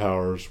god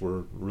powers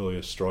were really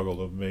a struggle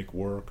to make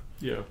work.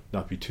 Yeah.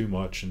 Not be too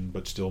much,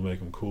 but still make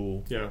them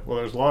cool. Yeah. Well,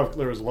 there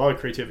was a lot of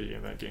creativity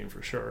in that game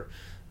for sure,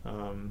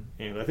 and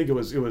I think it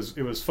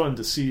was fun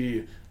to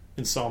see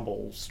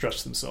Ensemble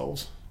stretch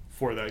themselves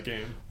for that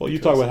game. Well, you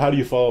talk about how do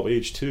you follow up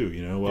Age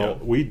 2,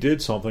 we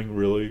did something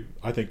really,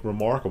 I think,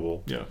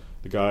 remarkable. Yeah.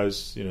 The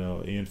guys,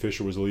 Ian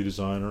Fisher was the lead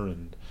designer,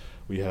 and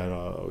we had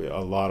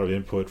a lot of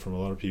input from a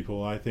lot of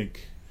people. I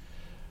think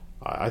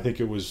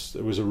it was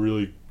a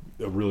really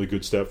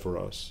good step for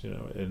us,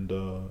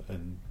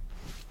 and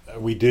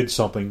we did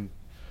something.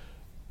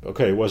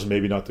 Okay, it wasn't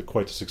maybe not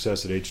quite the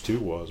success that Age 2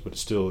 was, but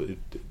still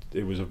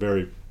it was a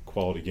very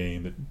quality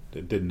game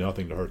that did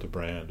nothing to hurt the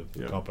brand of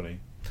the company.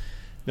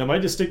 Now, my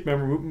distinct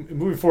memory,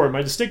 moving forward,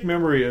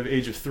 of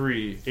Age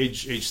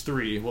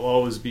 3 will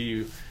always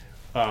be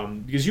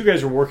because you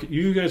guys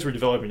were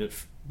developing it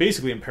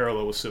basically in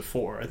parallel with Civ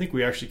 4. I think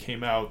we actually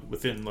came out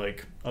within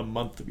like a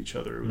month of each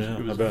other. I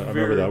remember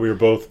that. We were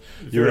both,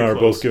 you and I were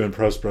both given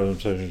press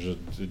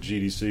presentations at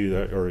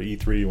GDC or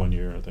E3 one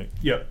year, I think.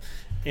 Yep.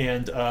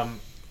 And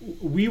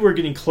we were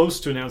getting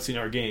close to announcing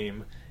our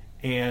game,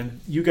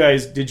 and you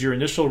guys did your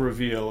initial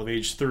reveal of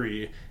Age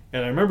 3,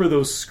 and I remember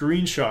those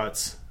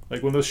screenshots.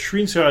 Like when those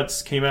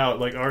screenshots came out,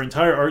 like our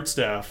entire art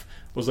staff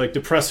was like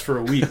depressed for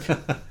a week.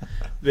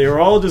 They were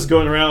all just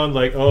going around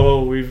like,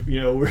 oh,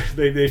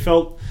 they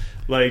felt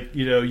like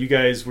you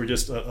guys were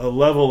just a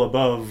level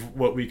above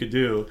what we could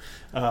do,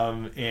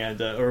 what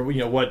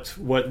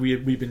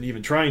we've been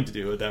even trying to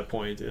do at that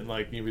point, and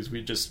like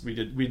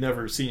we'd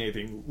never seen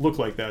anything look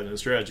like that in a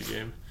strategy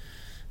game.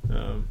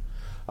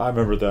 I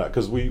remember that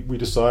because we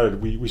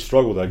decided we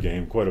struggled with that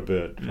game quite a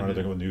bit, trying to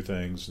think of new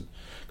things.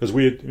 Because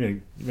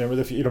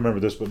remember, if you don't remember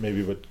this,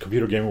 but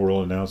Computer Gaming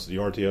World announced the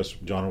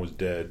RTS genre was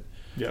dead.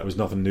 Yeah. There was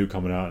nothing new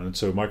coming out, and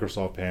so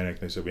Microsoft panicked.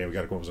 They said, we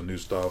got to come up with some new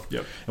stuff.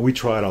 Yep. And we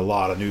tried a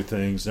lot of new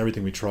things, and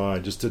everything we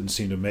tried just didn't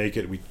seem to make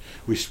it. We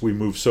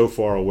moved so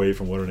far away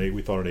from what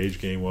we thought an Age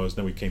game was, and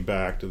then we came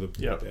back to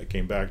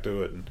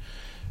it, and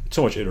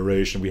so much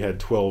iteration. We had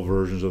 12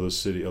 versions of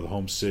the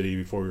home city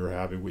before we were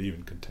happy,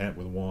 even content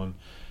with one,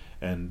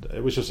 and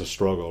it was just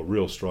a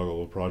real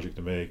struggle, a project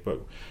to make, but.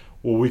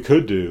 What we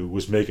could do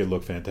was make it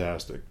look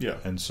fantastic. Yeah.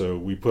 And so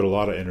we put a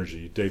lot of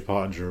energy. Dave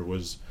Pottinger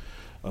was,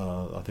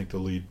 I think, the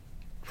lead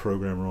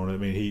programmer on it. I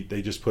mean,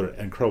 they just put an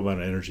incredible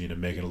amount of energy into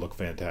making it look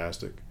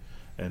fantastic.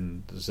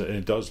 And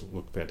it does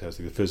look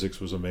fantastic. The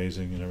physics was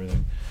amazing and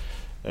everything.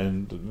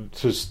 And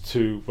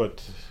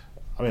but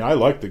I mean, I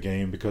liked the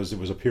game because it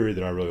was a period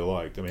that I really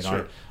liked. I mean,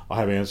 sure. I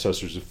have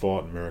ancestors who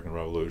fought in the American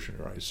Revolution,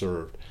 or I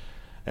served.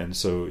 And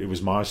so it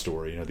was my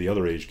story. The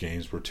other Age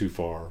games were too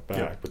far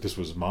back, but this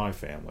was my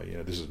family.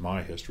 This is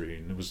my history,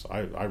 and it was.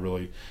 I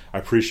really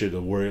appreciated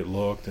the way it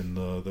looked, and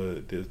the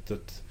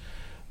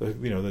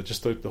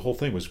whole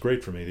thing was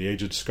great for me. The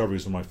Age of Discovery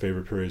is one of my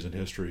favorite periods in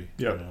history.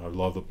 Yeah, I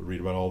love to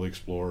read about all the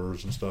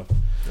explorers and stuff.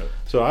 Yep.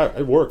 So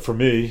it worked for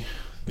me.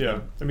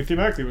 Yeah, I mean,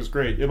 thematically it was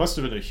great. It must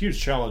have been a huge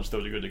challenge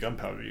though to go to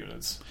gunpowder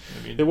units.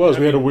 I mean, it was.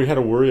 We had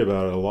to worry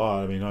about it a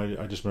lot. I mean,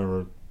 I just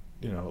remember.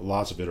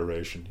 Lots of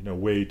iteration.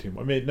 Way too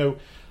much.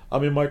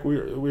 Mike, we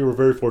were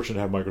very fortunate to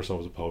have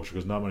Microsoft as a publisher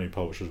because not many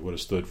publishers would have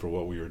stood for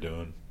what we were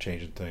doing,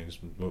 changing things,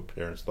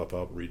 tearing stuff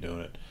up,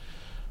 redoing it.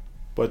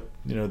 But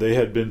they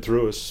had been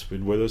through us,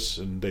 been with us,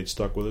 and they'd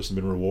stuck with us and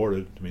been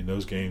rewarded. I mean,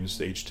 those games,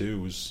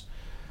 H2 was.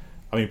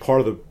 I mean,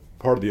 part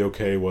of the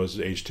okay was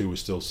H2 was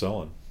still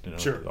selling.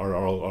 Sure.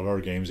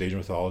 Our games, Age of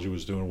Mythology,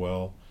 was doing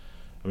well.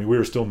 I mean, we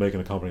were still making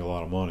the company a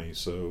lot of money,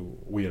 so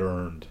we had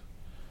earned.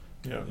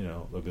 Yeah.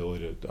 The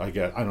ability to.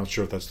 I'm not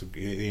sure if that's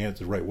the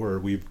right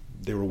word.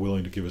 They were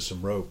willing to give us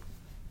some rope.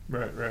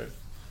 Right.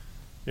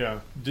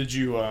 Yeah. Did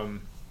you? I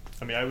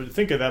would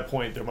think at that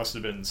point there must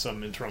have been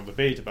some internal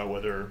debate about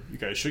whether you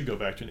guys should go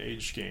back to an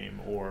Age game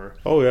or.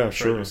 Oh yeah, try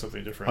sure. to do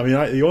something different. I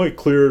mean, the only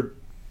clear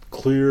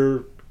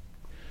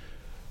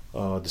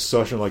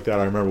discussion like that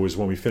I remember was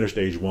when we finished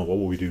Age 1. What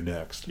will we do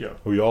next? Yeah.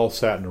 We all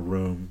sat in a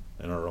room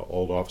in our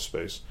old office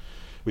space.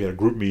 We had a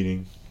group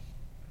meeting.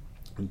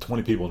 And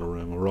 20 people in the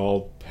room. We're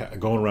all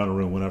going around the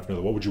room one after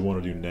another. What would you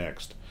want to do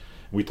next?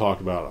 We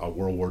talked about a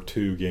World War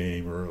II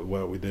game or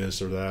what with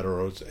this or that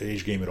or it's an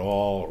age game at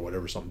all or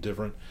whatever, something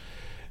different.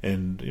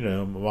 And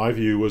my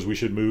view was we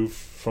should move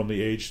from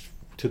the age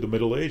to the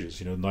Middle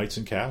Ages. Knights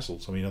and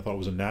castles. I mean, I thought it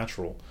was a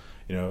natural.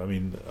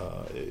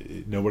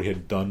 Nobody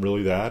had done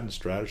really that in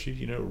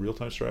strategy. Real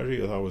time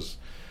strategy. I thought it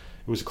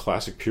was a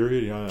classic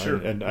period. Sure.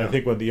 And I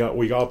think when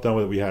we got done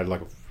with it, we had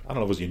like I don't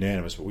know if it was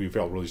unanimous, but we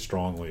felt really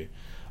strongly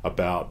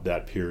about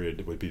that period.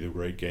 It would be the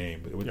great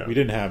game. We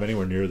didn't have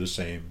anywhere near the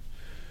same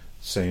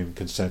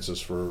consensus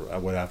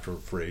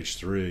for age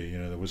 3.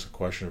 There was a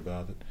question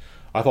about it.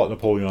 I thought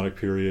Napoleonic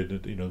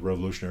period, the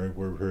Revolutionary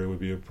War period would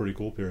be a pretty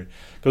cool period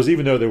because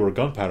even though they were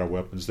gunpowder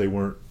weapons, they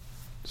weren't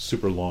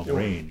super long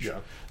range. Yeah.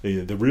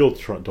 The real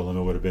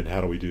dilemma would have been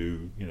how do we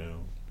do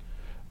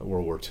a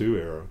World War II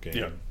era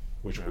game,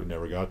 which we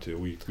never got to.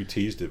 We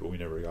teased it, but we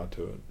never got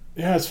to it.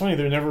 Yeah, it's funny.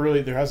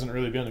 There hasn't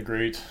really been a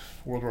great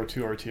World War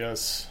II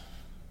RTS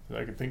that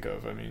I could think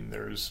of. I mean,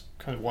 there's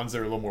kind of ones that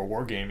are a little more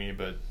war gamey,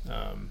 but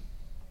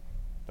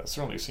that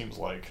certainly seems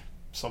like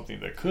something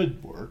that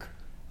could work.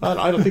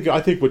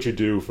 I think what you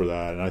do for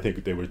that, and I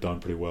think they would have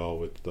done pretty well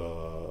with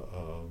the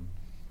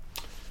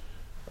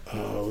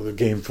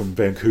game from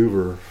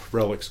Vancouver,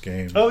 Relics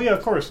game. Oh yeah,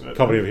 of course.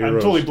 Company of Heroes. I'm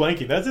totally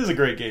blanking. That is a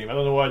great game. I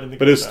don't know why I didn't think.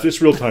 But about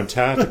it's real time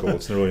tactical.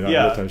 It's really not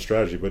Yeah. real time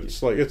strategy. But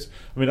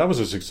that was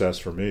a success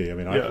for me. I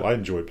mean, I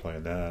enjoyed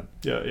playing that.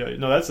 Yeah.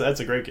 No, that's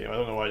a great game. I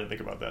don't know why I didn't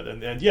think about that.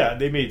 And yeah,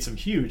 they made some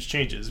huge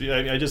changes.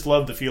 I just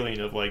love the feeling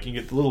of like you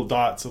get the little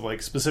dots of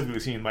like specifically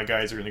seeing my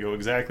guys are going to go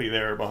exactly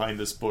there behind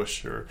this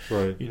bush or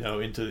right.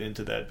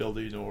 into that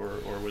building or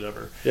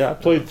whatever. Yeah, I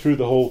played through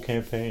the whole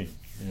campaign.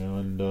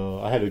 And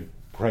I had to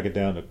crank it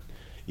down to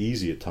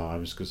easy at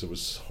times because it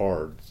was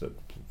hard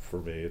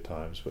for me at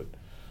times. But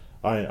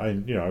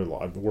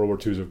World War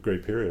II is a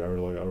great period.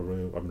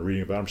 I've been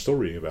reading about it. I'm still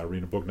reading about it. I'm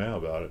reading a book now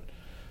about it.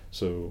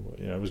 So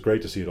it was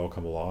great to see it all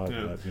come alive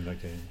in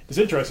that game. It's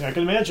interesting. I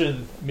can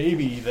imagine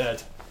maybe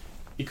that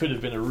it could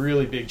have been a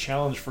really big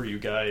challenge for you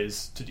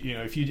guys to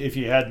if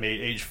you had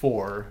made Age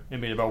 4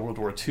 and made about World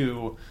War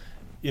II.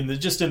 In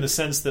the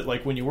sense that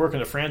like when you work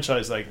in a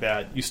franchise like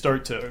that, you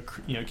start to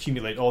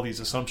accumulate all these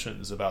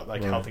assumptions about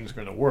like how things are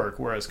going to work.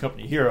 Whereas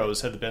Company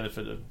Heroes had the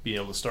benefit of being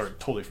able to start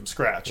totally from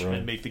scratch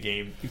and make the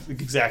game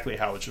exactly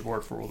how it should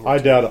work for World War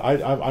II.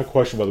 I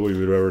question whether we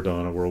would have ever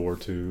done a World War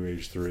II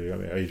Age 3. I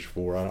mean Age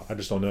 4. I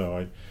just don't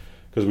know.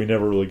 Because we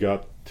never really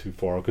got too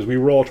far. Because we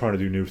were all trying to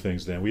do new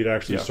things then. We'd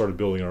actually started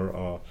building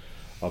our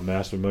a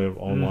massive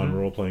online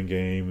role playing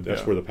game.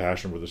 That's where the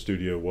passion for the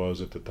studio was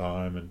at the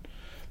time and.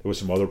 There was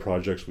some other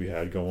projects we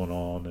had going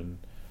on, and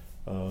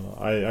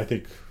I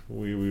think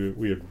we'd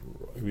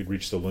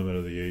reached the limit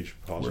of the age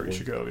possibly. Where it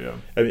should go, yeah.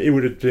 I mean, it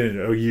would have been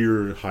a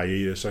year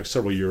hiatus, like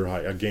several year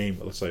a game.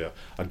 Let's say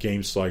a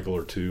game cycle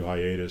or two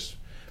hiatus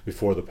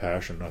before the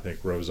passion. I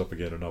think rose up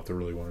again enough to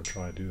really want to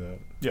try and do that.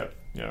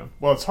 Yeah.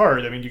 Well, it's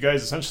hard. I mean, you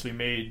guys essentially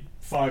made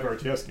 5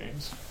 RTS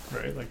games,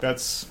 right? Like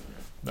that's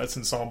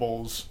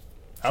Ensemble's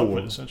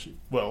output essentially.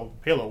 Well,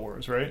 Halo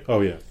Wars, right?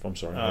 Oh yeah, I'm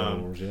sorry, Halo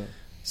Wars, yeah.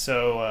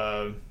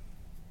 So.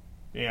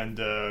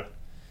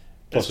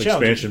 Plus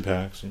expansion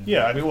packs.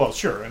 Yeah, I mean, well,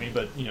 sure. I mean,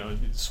 but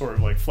it's sort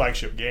of like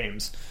flagship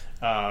games,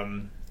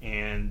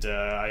 and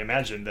I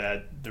imagine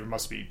that there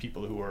must be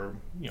people who are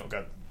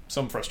got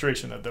some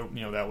frustration that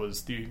that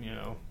was the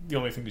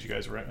only thing that you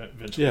guys were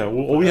eventually. Yeah,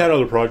 well, we had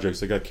other projects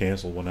that got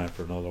canceled one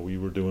after another. We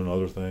were doing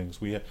other things.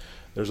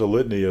 There's a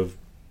litany of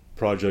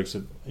projects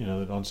that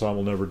that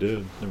Ensemble never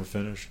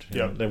finished.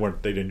 Yeah, they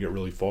didn't get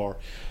really far.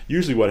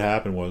 Usually, what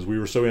happened was we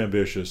were so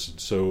ambitious and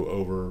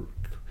so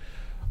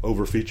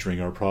over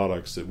featuring our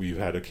products that we've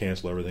had to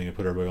cancel everything and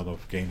put everybody on the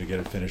game to get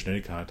it finished any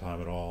kind of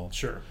time at all.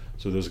 Sure.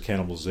 So there's a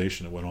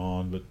cannibalization that went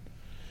on, but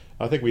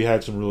I think we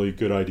had some really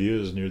good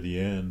ideas near the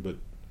end, but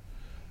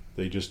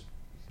they just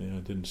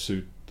didn't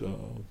suit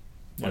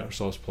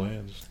Microsoft's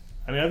plans.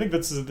 I mean, I think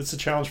that's a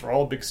challenge for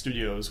all big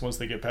studios once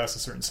they get past a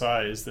certain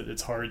size. That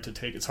it's hard to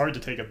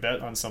take a bet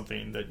on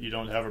something that you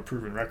don't have a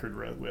proven record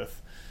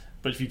with.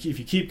 But if you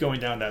keep going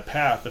down that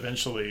path,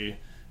 eventually.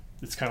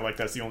 It's kind of like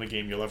that's the only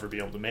game you'll ever be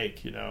able to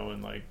make,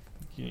 and like,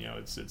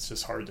 it's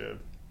just hard to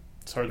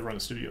run a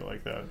studio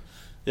like that.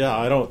 Yeah,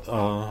 I don't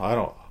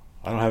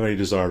have any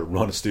desire to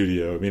run a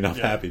studio. I mean, I'm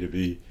happy to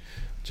be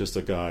just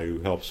a guy who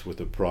helps with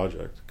the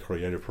project,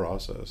 creative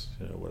process,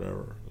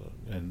 whatever.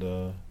 And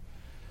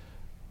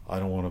I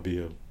don't want to be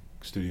a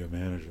studio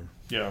manager.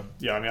 Yeah.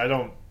 I mean, I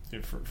don't.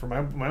 From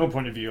my own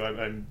point of view,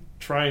 I'm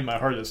trying my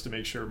hardest to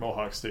make sure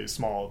Mohawk stays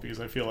small because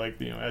I feel like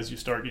as you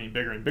start getting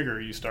bigger and bigger,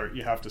 you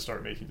have to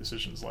start making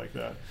decisions like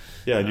that.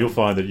 Yeah, and you'll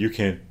find that you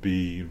can't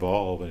be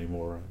involved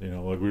anymore.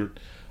 Like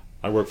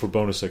I work for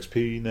Bonus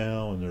XP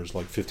now, and there's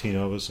like 15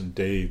 of us, and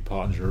Dave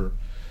Pottinger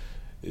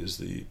is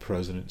the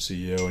president and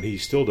CEO, and he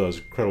still does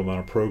an incredible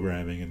amount of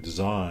programming and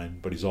design,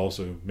 but he's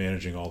also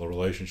managing all the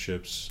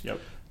relationships. Yep.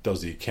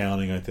 Does the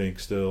accounting, I think,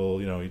 still.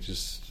 He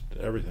just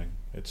everything.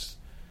 It's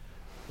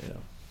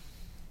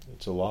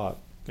it's a lot.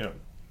 Yeah.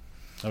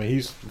 I mean,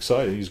 he's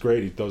excited. He's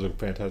great. He does a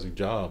fantastic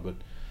job. But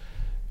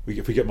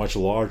if we get much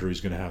larger,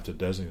 he's going to have to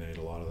designate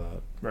a lot of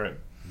that. Right.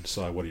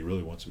 decide what he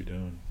really wants to be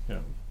doing. Yeah.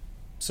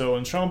 So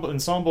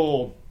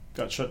Ensemble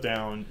got shut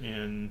down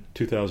in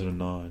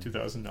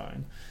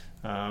 2009.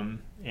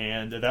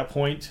 And at that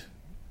point,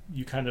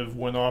 you kind of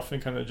went off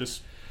and kind of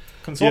just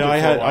consulted. Yeah,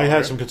 I I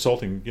had some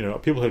consulting.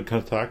 People had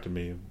contacted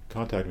me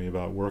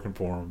about working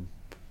for them.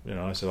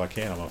 I said I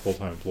can't. I'm a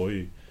full-time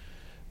employee.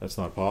 That's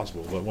not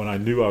possible. But when I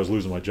knew I was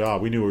losing my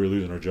job, we knew we were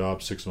losing our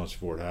job 6 months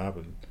before it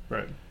happened.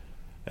 Right.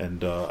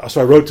 And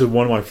so I wrote to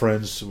one of my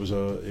friends.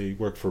 He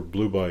worked for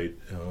Blue Byte,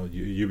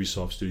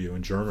 Ubisoft studio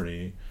in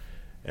Germany.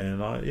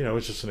 And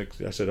it's just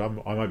I said I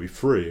might be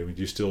free. I mean,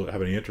 do you still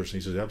have any interest?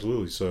 And he says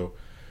absolutely. So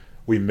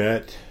we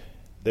met.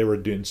 They were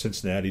in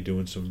Cincinnati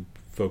doing some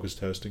focus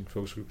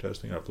group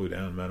testing. I flew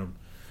down and met them,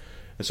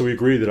 and so we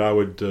agreed that I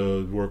would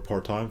work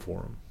part time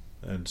for them.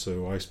 And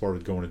so I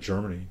started going to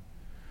Germany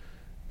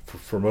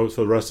for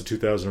the rest of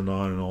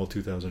 2009 and all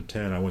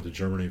 2010. I went to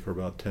Germany for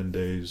about 10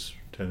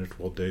 or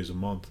 12 days a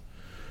month.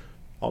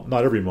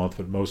 Not every month,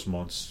 but most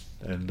months.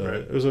 And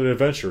It was an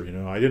adventure.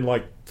 I didn't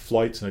like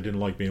flights and I didn't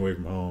like being away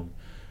from home.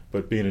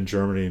 But being in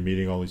Germany and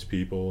meeting all these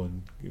people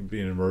and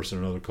being immersed in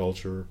another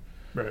culture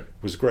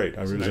was great. It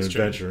was an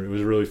adventure. Journey. It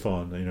was really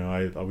fun.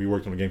 We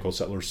worked on a game called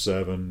Settlers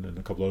 7 and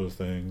a couple other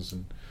things.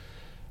 And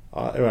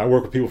I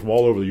work with people from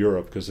all over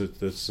Europe because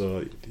it's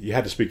you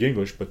had to speak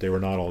English, but they were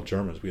not all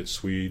Germans. We had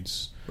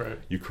Swedes,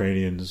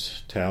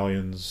 Ukrainians,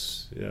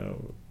 Italians,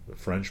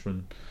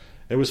 Frenchmen.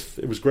 It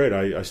was great.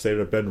 I stayed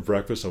at a bed and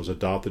breakfast. I was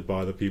adopted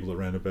by the people that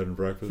ran a bed and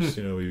breakfast.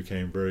 We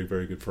became very,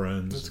 very good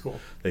friends. That's cool.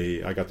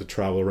 I got to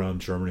travel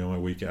around Germany on my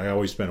weekend. I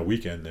always spent a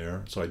weekend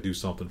there, so I do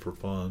something for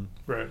fun.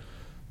 Right.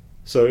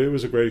 So it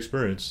was a great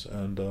experience.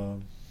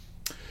 And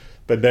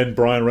but then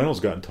Brian Reynolds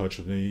got in touch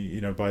with me.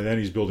 By then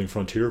he's building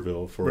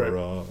Frontierville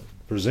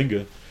for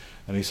Zynga,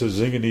 and he says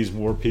Zynga needs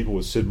more people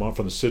with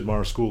from the Sid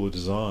Meier School of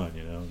Design.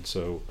 And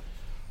so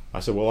I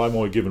said, well, I'm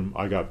only given.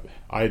 I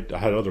had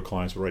other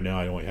clients, but right now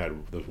I only had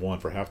the one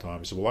for halftime.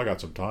 He said, well, I got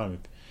some time. He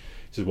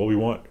said, well, we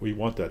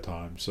want that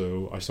time.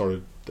 So I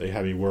started. They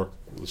had me work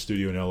with the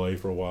studio in LA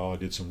for a while. I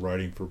did some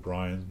writing for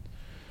Brian's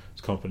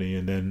company,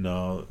 and then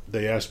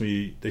they asked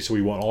me. They said,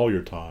 we want all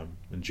your time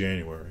in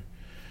January.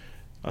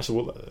 I said,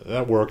 well,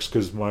 that works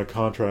because my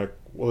contract.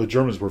 Well, the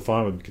Germans were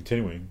fine with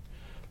continuing,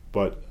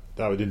 but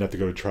I didn't have to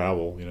go to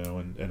travel,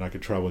 and I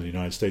could travel in the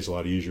United States a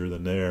lot easier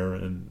than there.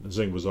 And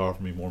Zynga was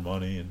offering me more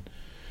money, and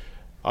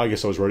I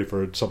guess I was ready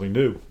for something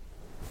new.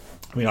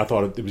 I mean, I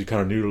thought it was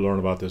kind of new to learn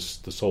about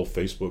this whole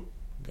Facebook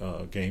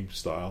game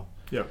style.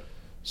 Yeah.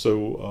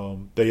 So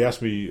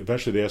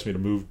eventually they asked me to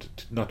move,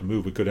 not to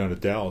move, but go down to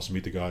Dallas and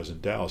meet the guys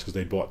in Dallas because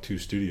they bought 2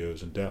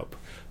 studios in Dallas.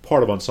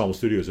 Part of Ensemble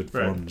Studios had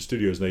formed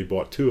studios, and they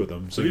bought 2 of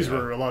them. So these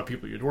were a lot of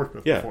people you'd worked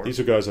with before. These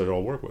are guys I'd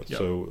all worked with. Yep.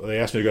 So they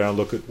asked me to go down and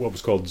look at what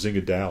was called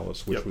Zynga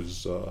Dallas, which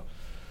was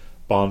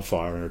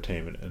Bonfire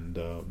Entertainment,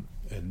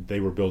 and they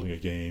were building a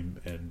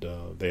game, and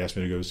they asked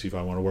me to go see if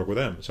I wanted to work with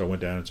them. So I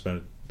went down and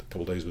spent a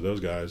couple of days with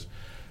those guys.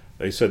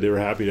 They said they were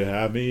happy to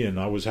have me, and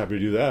I was happy to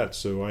do that.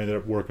 So I ended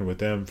up working with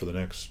them for the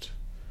next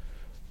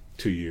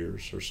 2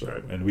 years or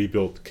so, and we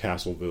built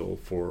Castleville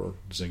for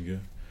Zynga,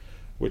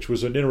 which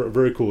was a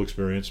very cool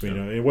experience. I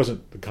mean, it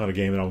wasn't the kind of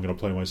game that I'm going to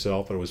play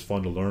myself, but it was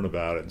fun to learn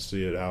about it and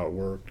see how it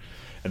worked,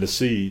 and to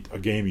see a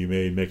game you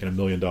made making $1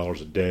 million a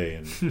day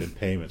in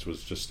payments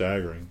was just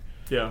staggering.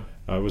 Yeah,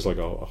 it was like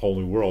a whole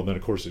new world. And then,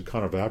 of course, it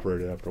kind of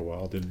evaporated after a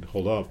while. It didn't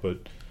hold up, but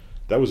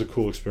that was a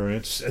cool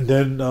experience. And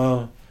then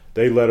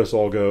they let us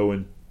all go,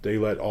 and they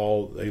let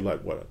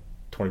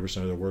 20%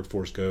 of their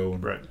workforce go,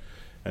 and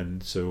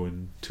And so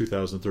in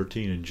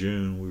 2013, in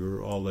June, we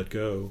were all let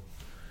go.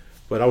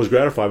 But I was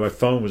gratified. My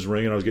phone was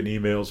ringing. I was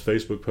getting emails,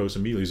 Facebook posts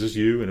immediately. Is this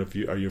you?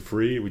 And are you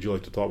free? Would you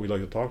like to talk? We'd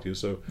like to talk to you.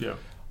 So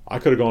I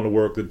could have gone to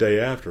work the day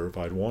after if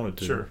I'd wanted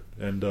to. Sure.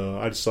 And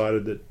I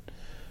decided that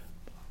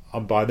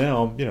by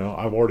now,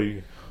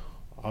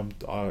 I'm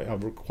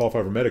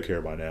qualified for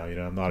Medicare by now.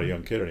 I'm not a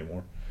young kid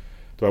anymore.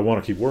 Do I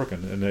want to keep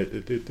working? And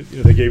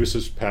they gave us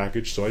this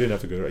package, so I didn't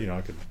have to go.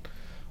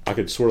 I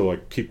could sort of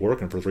like keep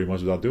working for 3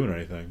 months without doing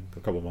anything,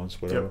 a couple of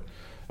months, whatever. Yep.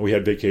 And we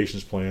had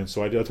vacations planned,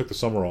 so I took the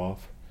summer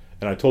off,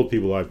 and I told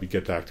people I'd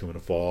get back to them in the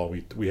fall.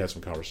 We had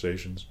some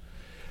conversations,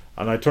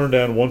 and I turned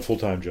down one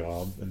full-time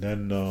job, and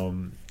then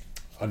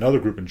another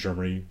group in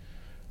Germany,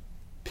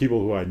 people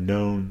who I'd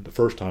known the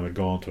first time had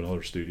gone to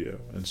another studio,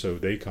 and so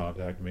they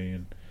contacted me,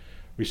 and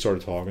we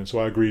started talking. So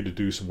I agreed to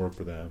do some work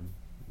for them.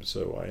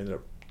 So I ended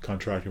up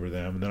contracting with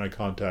them, and then I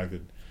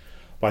contacted.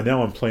 By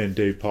now, I'm playing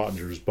Dave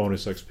Pottinger's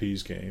Bonus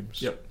XP's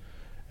games. Yep.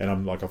 And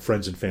I'm like a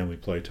friends and family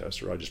play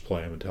tester. I just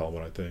play them and tell them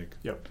what I think.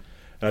 Yep.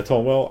 And I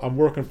told them, well, I'm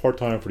working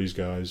part-time for these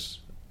guys,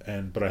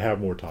 but I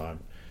have more time.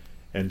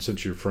 And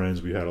since you're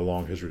friends, we had a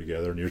long history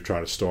together, and you're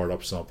trying to start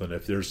up something.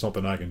 If there's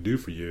something I can do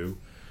for you,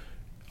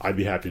 I'd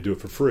be happy to do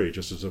it for free,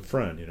 just as a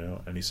friend,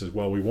 And he says,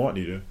 well, we'd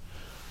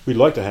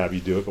like to have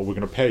you do it, but we're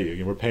going to pay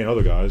you. We're paying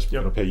other guys, but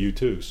we're going to pay you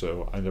too.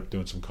 So I ended up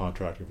doing some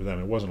contracting for them.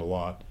 It wasn't a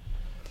lot.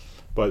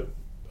 But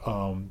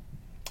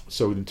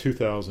so in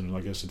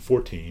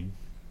 2014,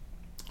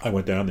 I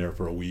went down there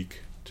for a week,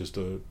 just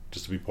to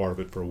be part of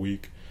it for a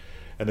week.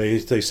 And they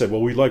said,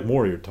 well, we'd like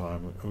more of your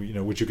time.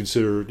 Would you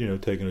consider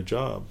taking a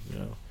job?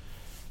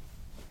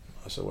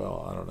 I said,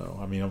 well, I don't know.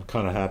 I mean, I'm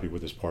kind of happy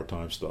with this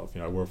part-time stuff.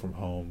 I work from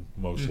home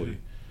mostly.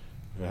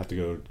 I have to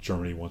go to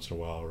Germany once in a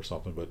while or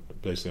something,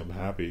 but basically I'm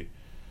happy.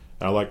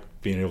 And I like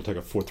being able to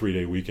take a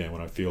 3-day weekend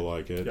when I feel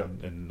like it,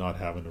 and not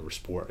having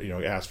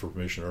to ask for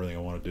permission or everything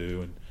I want to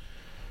do. And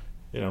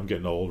I'm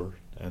getting older,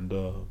 and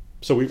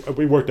so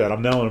we worked out.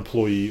 I'm now an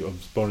employee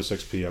of Bonus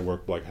XP. I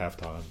work like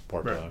half-time,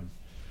 part-time. Right.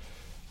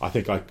 I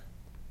think I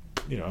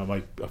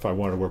might, if I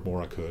wanted to work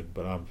more, I could,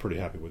 but I'm pretty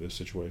happy with this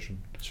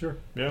situation. Sure.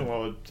 Yeah.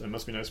 Well, it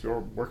must be nice to be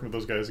working with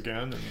those guys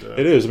again. And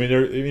it is. I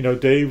mean,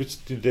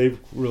 Dave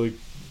really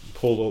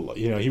pulled.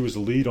 He was the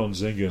lead on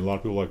Zynga, and a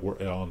lot of people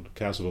on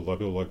Castleville. A lot of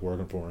people like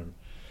working for him,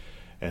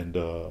 and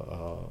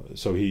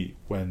so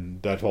when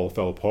that all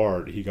fell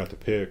apart, he got to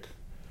pick.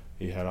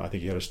 I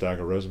think he had a stack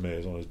of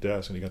resumes on his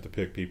desk, and he got to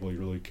pick people he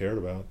really cared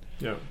about.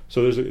 Yeah.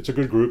 So it's a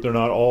good group. They're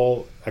not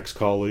all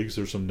ex-colleagues.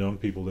 There's some young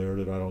people there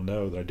that I don't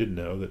know, that I didn't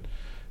know. That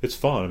it's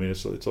fun. I mean,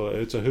 it's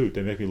a hoot.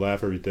 They make me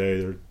laugh every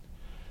day.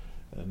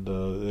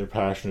 They're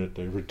passionate.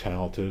 They're really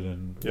talented,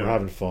 and we're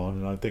having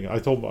fun. And I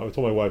told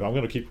my wife, I'm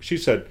going to keep. She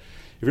said,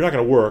 if you're not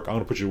going to work, I'm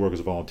going to put you to work as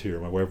a volunteer.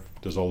 My wife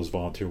does all this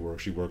volunteer work.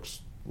 She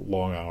works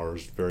long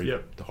hours, very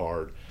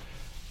hard.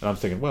 And I'm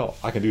thinking, well,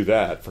 I can do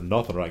that for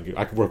nothing.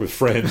 I can work with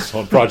friends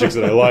on projects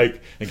that I like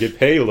and get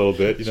paid a little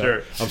bit.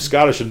 Sure. I'm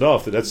Scottish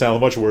enough that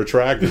sounds much more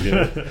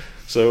attractive.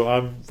 So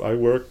I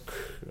work.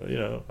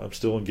 I'm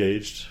still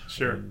engaged.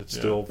 Sure. And it's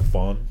still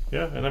fun.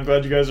 Yeah, and I'm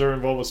glad you guys are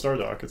involved with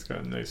Stardock. It's kind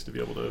of nice to be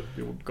able to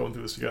be going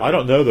through this together. I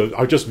don't know them.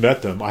 I just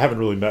met them. I haven't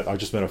really met. I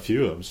just met a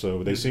few of them,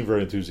 so they seem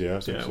very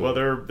enthusiastic. Yeah. So. Well,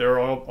 they're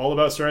all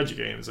about strategy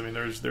games. I mean,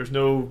 there's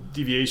no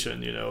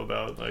deviation.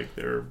 About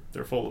they're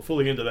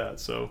fully into that.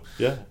 So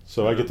yeah.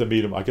 So I get to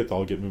meet them.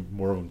 I'll get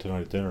more of them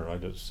tonight at dinner. I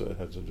just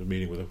had a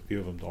meeting with a few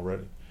of them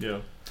already. Yeah.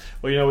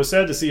 Well, it was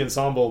sad to see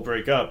Ensemble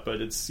break up,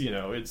 but it's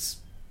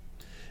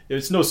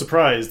no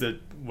surprise that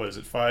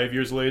 5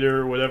 years later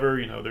or whatever.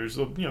 There's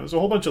a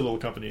whole bunch of little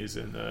companies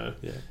in the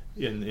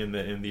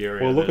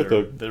area. Well,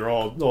 look they're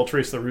all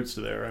trace their roots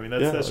to there. I mean,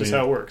 that's just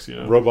how it works.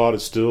 Robot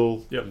is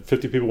still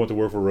 50 people went to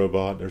work for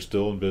Robot. They're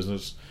still in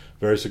business,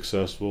 very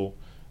successful.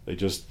 They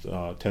just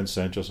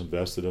Tencent just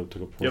invested,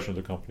 took a portion of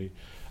the company.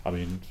 I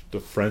mean, the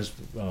Friends.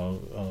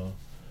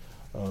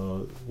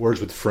 Words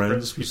with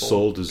Friends was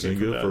sold to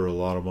Zynga for a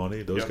lot of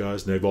money. Those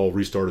guys, and they've all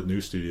restarted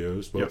new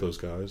studios. Both those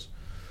guys.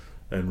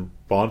 And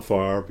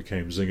Bonfire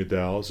became Zynga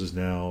Dallas, is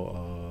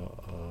now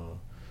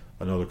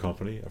another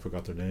company. I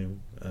forgot their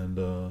name.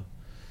 And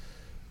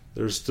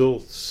there's still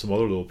some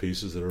other little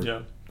pieces that are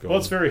going. Well,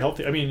 it's very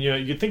healthy. I mean,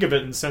 you think of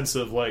it in the sense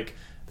of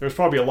there's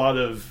probably a lot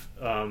of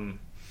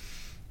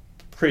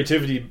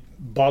creativity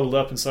bottled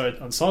up inside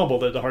Ensemble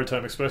that had a hard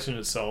time expressing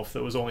itself,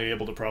 that was only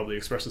able to probably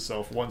express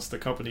itself once the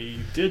company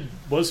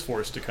was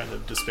forced to kind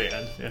of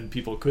disband and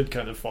people could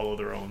kind of follow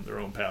their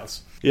own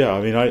paths. Yeah,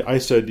 I mean, I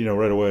said,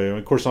 right away, I mean,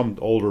 of course I'm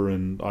older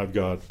and I've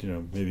got,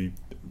 maybe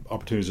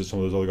opportunities that some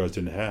of those other guys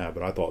didn't have,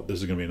 but I thought this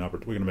is going to be an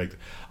opportunity. We're going to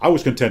make. I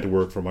was content to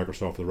work for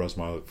Microsoft for the rest of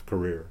my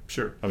career.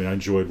 Sure. I mean, I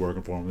enjoyed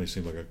working for them. They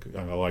seemed like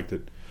I liked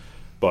it,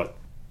 but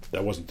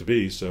that wasn't to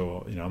be.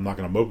 So I'm not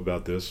going to mope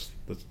about this.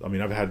 I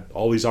mean, I've had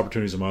all these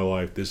opportunities in my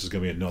life. This is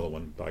going to be another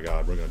one. By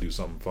God, we're going to do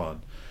something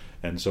fun.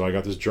 And so I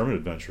got this German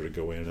adventure to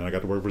go in, and I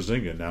got to work for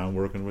Zynga. Now I'm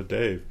working with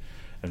Dave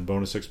and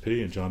Bonus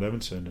XP and John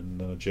Evanson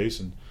and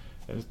Jason.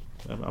 And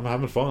I'm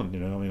having fun, I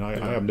mean, I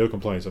have no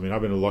complaints. I mean,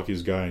 I've been the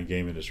luckiest guy in the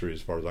game industry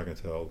as far as I can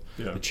tell.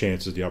 Yeah. The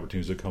chances, the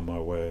opportunities that come my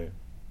way.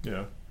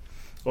 Yeah.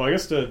 Well, I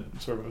guess to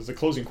sort of as a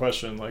closing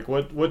question,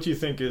 what do you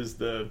think is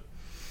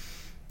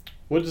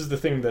what is the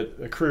thing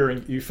that a career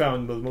you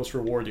found the most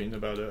rewarding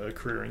about a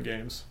career in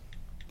games?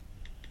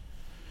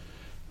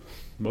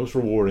 Most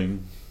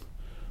rewarding.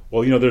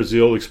 Well, there's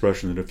the old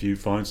expression that if you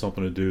find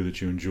something to do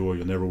that you enjoy,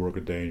 you'll never work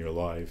a day in your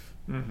life.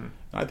 Mm-hmm.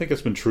 I think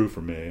it's been true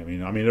for me. I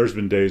mean, there's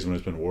been days when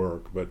it's been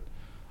work, but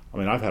I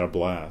mean, I've had a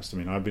blast. I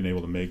mean, I've been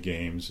able to make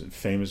games,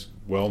 famous,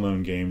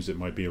 well-known games that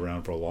might be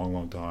around for a long,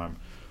 long time.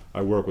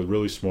 I work with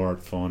really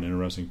smart, fun,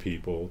 interesting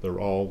people.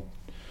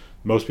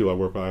 Most people I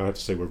work with, I have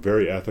to say, we're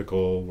very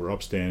ethical. We're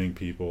upstanding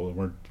people. There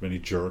weren't many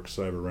jerks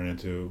I ever ran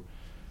into.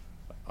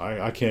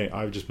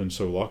 I've just been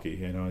so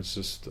lucky. It's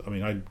just, I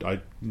mean, I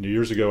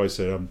years ago I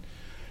said,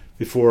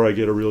 before I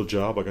get a real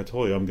job, like I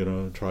told you, I'm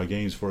going to try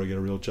games before I get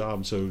a real job.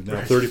 And so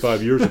now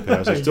 35 years have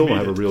passed. I still don't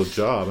have a real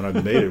job, and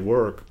I've made it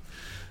work.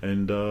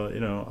 And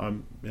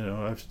I've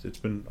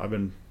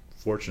been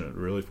fortunate,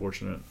 really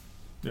fortunate.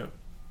 Yeah,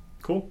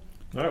 cool.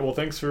 All right. Well,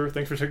 thanks for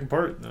taking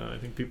part. I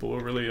think people will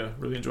really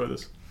enjoy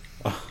this.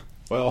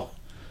 Well,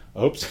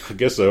 I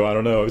guess so. I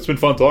don't know. It's been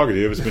fun talking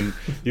to you.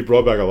 You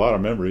brought back a lot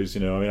of memories. I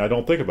mean, I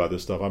don't think about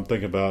this stuff. I'm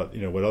thinking about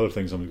what other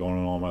things I'm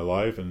going on in my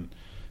life, and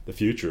the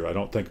future. I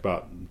don't think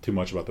about too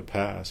much about the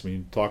past. I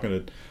mean, talking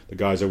to the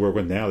guys I work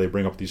with now, they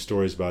bring up these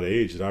stories about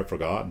age that I've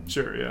forgotten.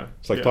 Sure, yeah.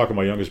 It's like talking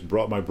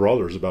to my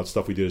brothers about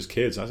stuff we did as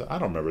kids. I said, I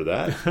don't remember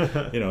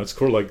that. It's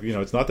cool. Like,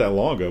 it's not that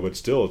long ago, but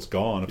still, it's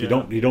gone. If you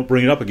don't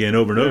bring it up again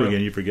over and over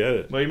again, you forget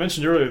it. Well, you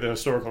mentioned earlier the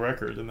historical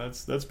record, and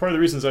that's part of the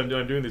reasons I'm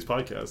doing these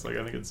podcasts. Like,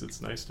 I think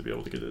it's nice to be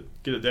able to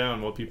get it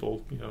down while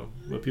people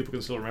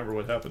can still remember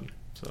what happened.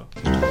 So.